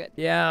good.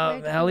 Yeah,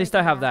 We're at least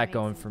I have that dominating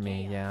going for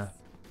me, yeah.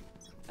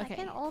 I Okay.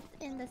 can ult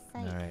in the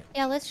site. All right.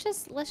 Yeah, let's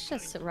just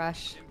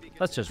rush.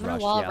 Let's just I'm gonna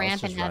rush. wall Yeah,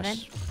 ramp let's in just heaven.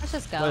 rush. Let's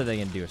just go. What are they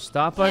gonna do?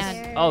 Stop us?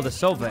 Yeah. Oh, the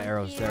Sova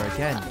arrows there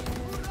again.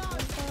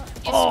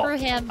 Yeah, screw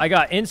him. I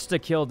got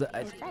insta killed.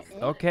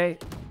 Okay.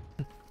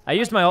 I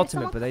used my Wait,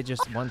 ultimate, but they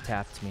just one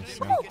tapped me.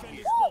 So.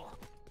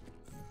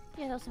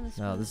 Yeah, those are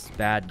the No, this is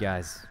bad,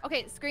 guys.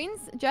 Okay,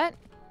 screens, Jet.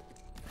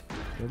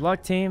 Good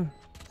luck, team.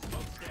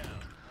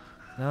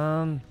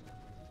 We're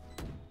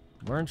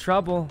in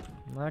trouble.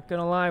 I'm not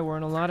gonna lie, we're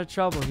in a lot of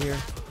trouble here.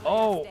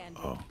 Oh.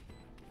 Oh.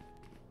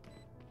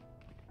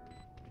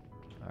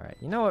 All right.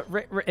 You know what?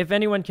 Ray, if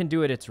anyone can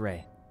do it, it's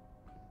Ray.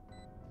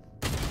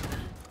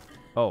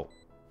 Oh.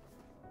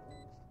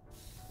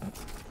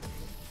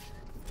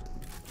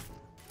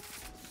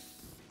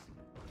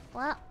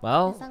 Well,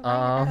 Well, guess I'm going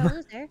to bet a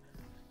loser.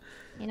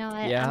 You know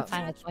what? Yeah. I'm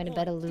fine with going to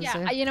bed a loser.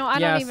 Yeah, you know, I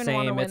yeah, don't even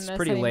want to same. win It's this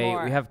pretty anymore.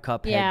 late. We have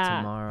Cuphead Yeah.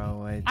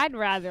 tomorrow. I'd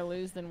rather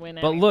lose than win.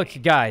 But anyway. look,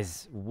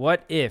 guys,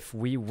 what if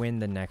we win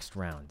the next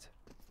round?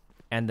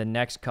 And the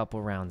next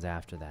couple rounds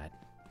after that?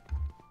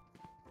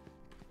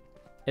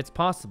 It's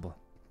possible.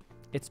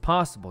 It's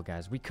possible,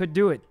 guys. We could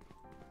do it.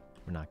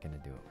 We're not going to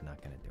do it. We're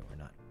not going to do it. We're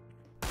not.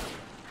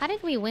 How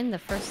did we win the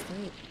first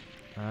 3?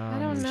 I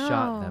don't We know.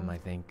 shot them, I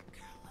think.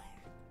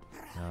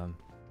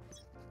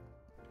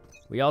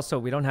 We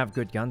don't have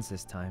good guns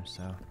this time,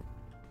 so.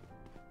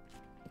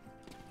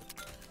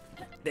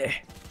 There.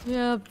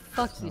 Yeah,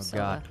 fuck you, Oh,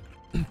 Sova.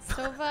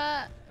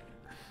 God.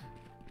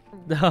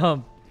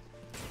 Sova.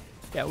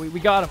 Yeah, we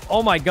got him.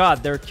 Oh my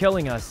God, they're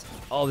killing us.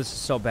 Oh, this is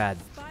so bad.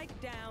 Spike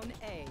down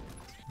A.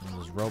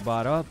 There's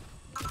robot up.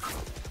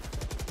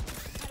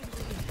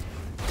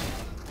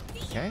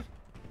 Okay.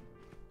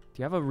 Do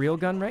you have a real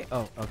gun, right?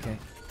 Oh, okay.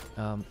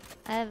 No.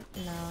 They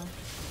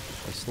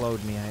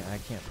slowed me. I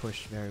can't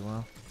push very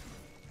well.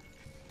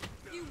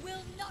 You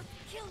will not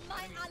kill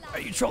my ally. Are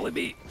you trolling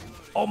me?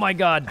 Oh my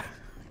God.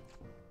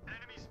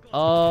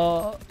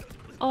 Oh,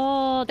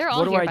 they're all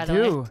what do here, I by the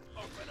way. do?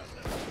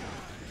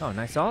 Oh,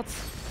 nice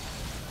ults.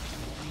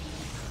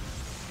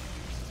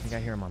 I think I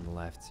hear him on the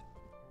left.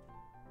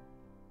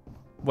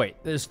 Wait,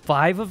 there's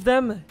 5 of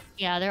them?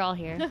 Yeah, they're all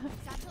here.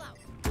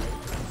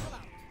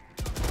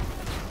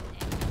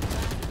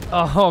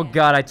 Oh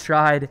God, I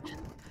tried.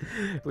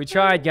 We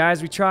tried,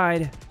 guys. We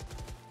tried.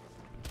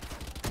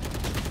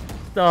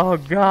 Oh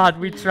God,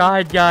 we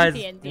tried,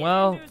 guys.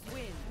 Well,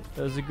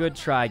 it was a good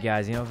try,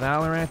 guys. You know,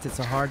 Valorant, it's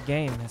a hard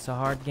game. It's a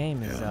hard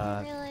game. It's,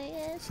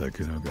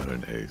 Sykkuno got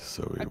an ace,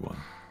 so he won.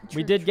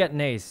 we did get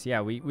an ace.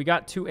 Yeah, we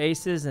got 2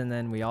 aces, and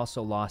then we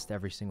also lost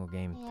every single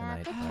game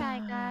tonight. Good but try,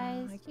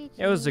 guys.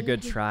 it was a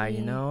good try,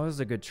 you know. It was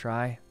a good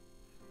try.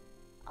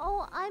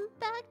 Oh, I'm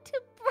back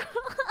to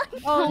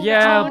bronze. Oh,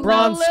 Yeah, no,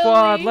 bronze no,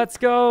 squad. Lily. Let's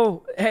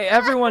go. Hey,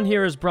 everyone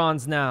here is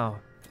bronze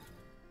now.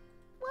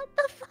 What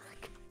the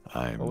fuck?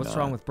 I'm Well, what's not.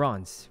 wrong with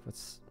bronze?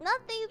 What's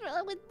Nothing's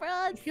wrong with I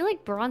bronze. feel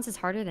like bronze is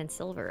harder than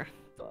silver.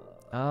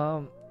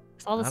 'Cause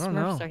all the I don't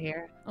Smurfs know. are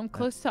here. I'm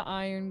close to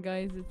iron,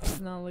 guys.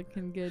 It's not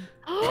looking good.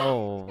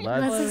 Oh,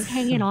 Let's that's just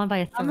hanging on by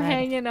a thread. I'm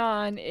hanging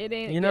on. It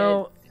ain't. you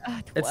know,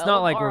 good. it's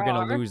not like we're 12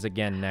 gonna RR. lose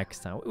again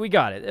next time. We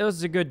got it. It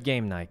was a good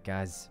game night,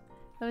 guys.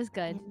 That was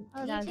good.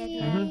 Oh, That was GG.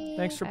 good.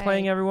 Thanks for All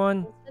playing, right.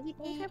 everyone. Thanks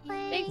for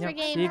playing. Thanks for Yep,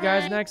 game see you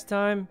guys night. next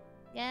time.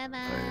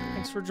 Goodbye.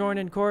 Thanks for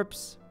joining,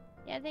 Corpse.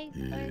 Yeah, thanks.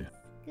 Yeah. First.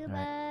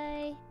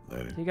 Goodbye.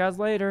 Later. See you guys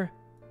later.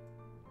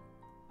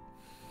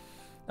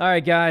 All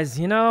right, guys.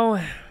 You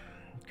know,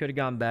 could have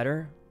gone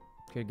better.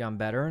 Could have gone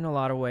better in a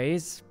lot of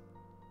ways.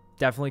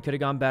 Definitely could have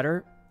gone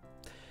better.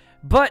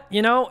 But,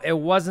 you know, it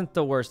wasn't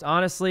the worst.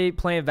 Honestly,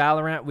 playing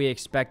Valorant, we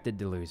expected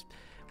to lose.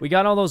 We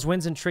got all those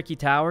wins in tricky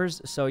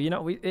towers. So, you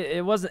know,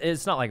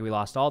 it's not like we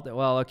lost all.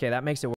 Well, okay, that makes it worse.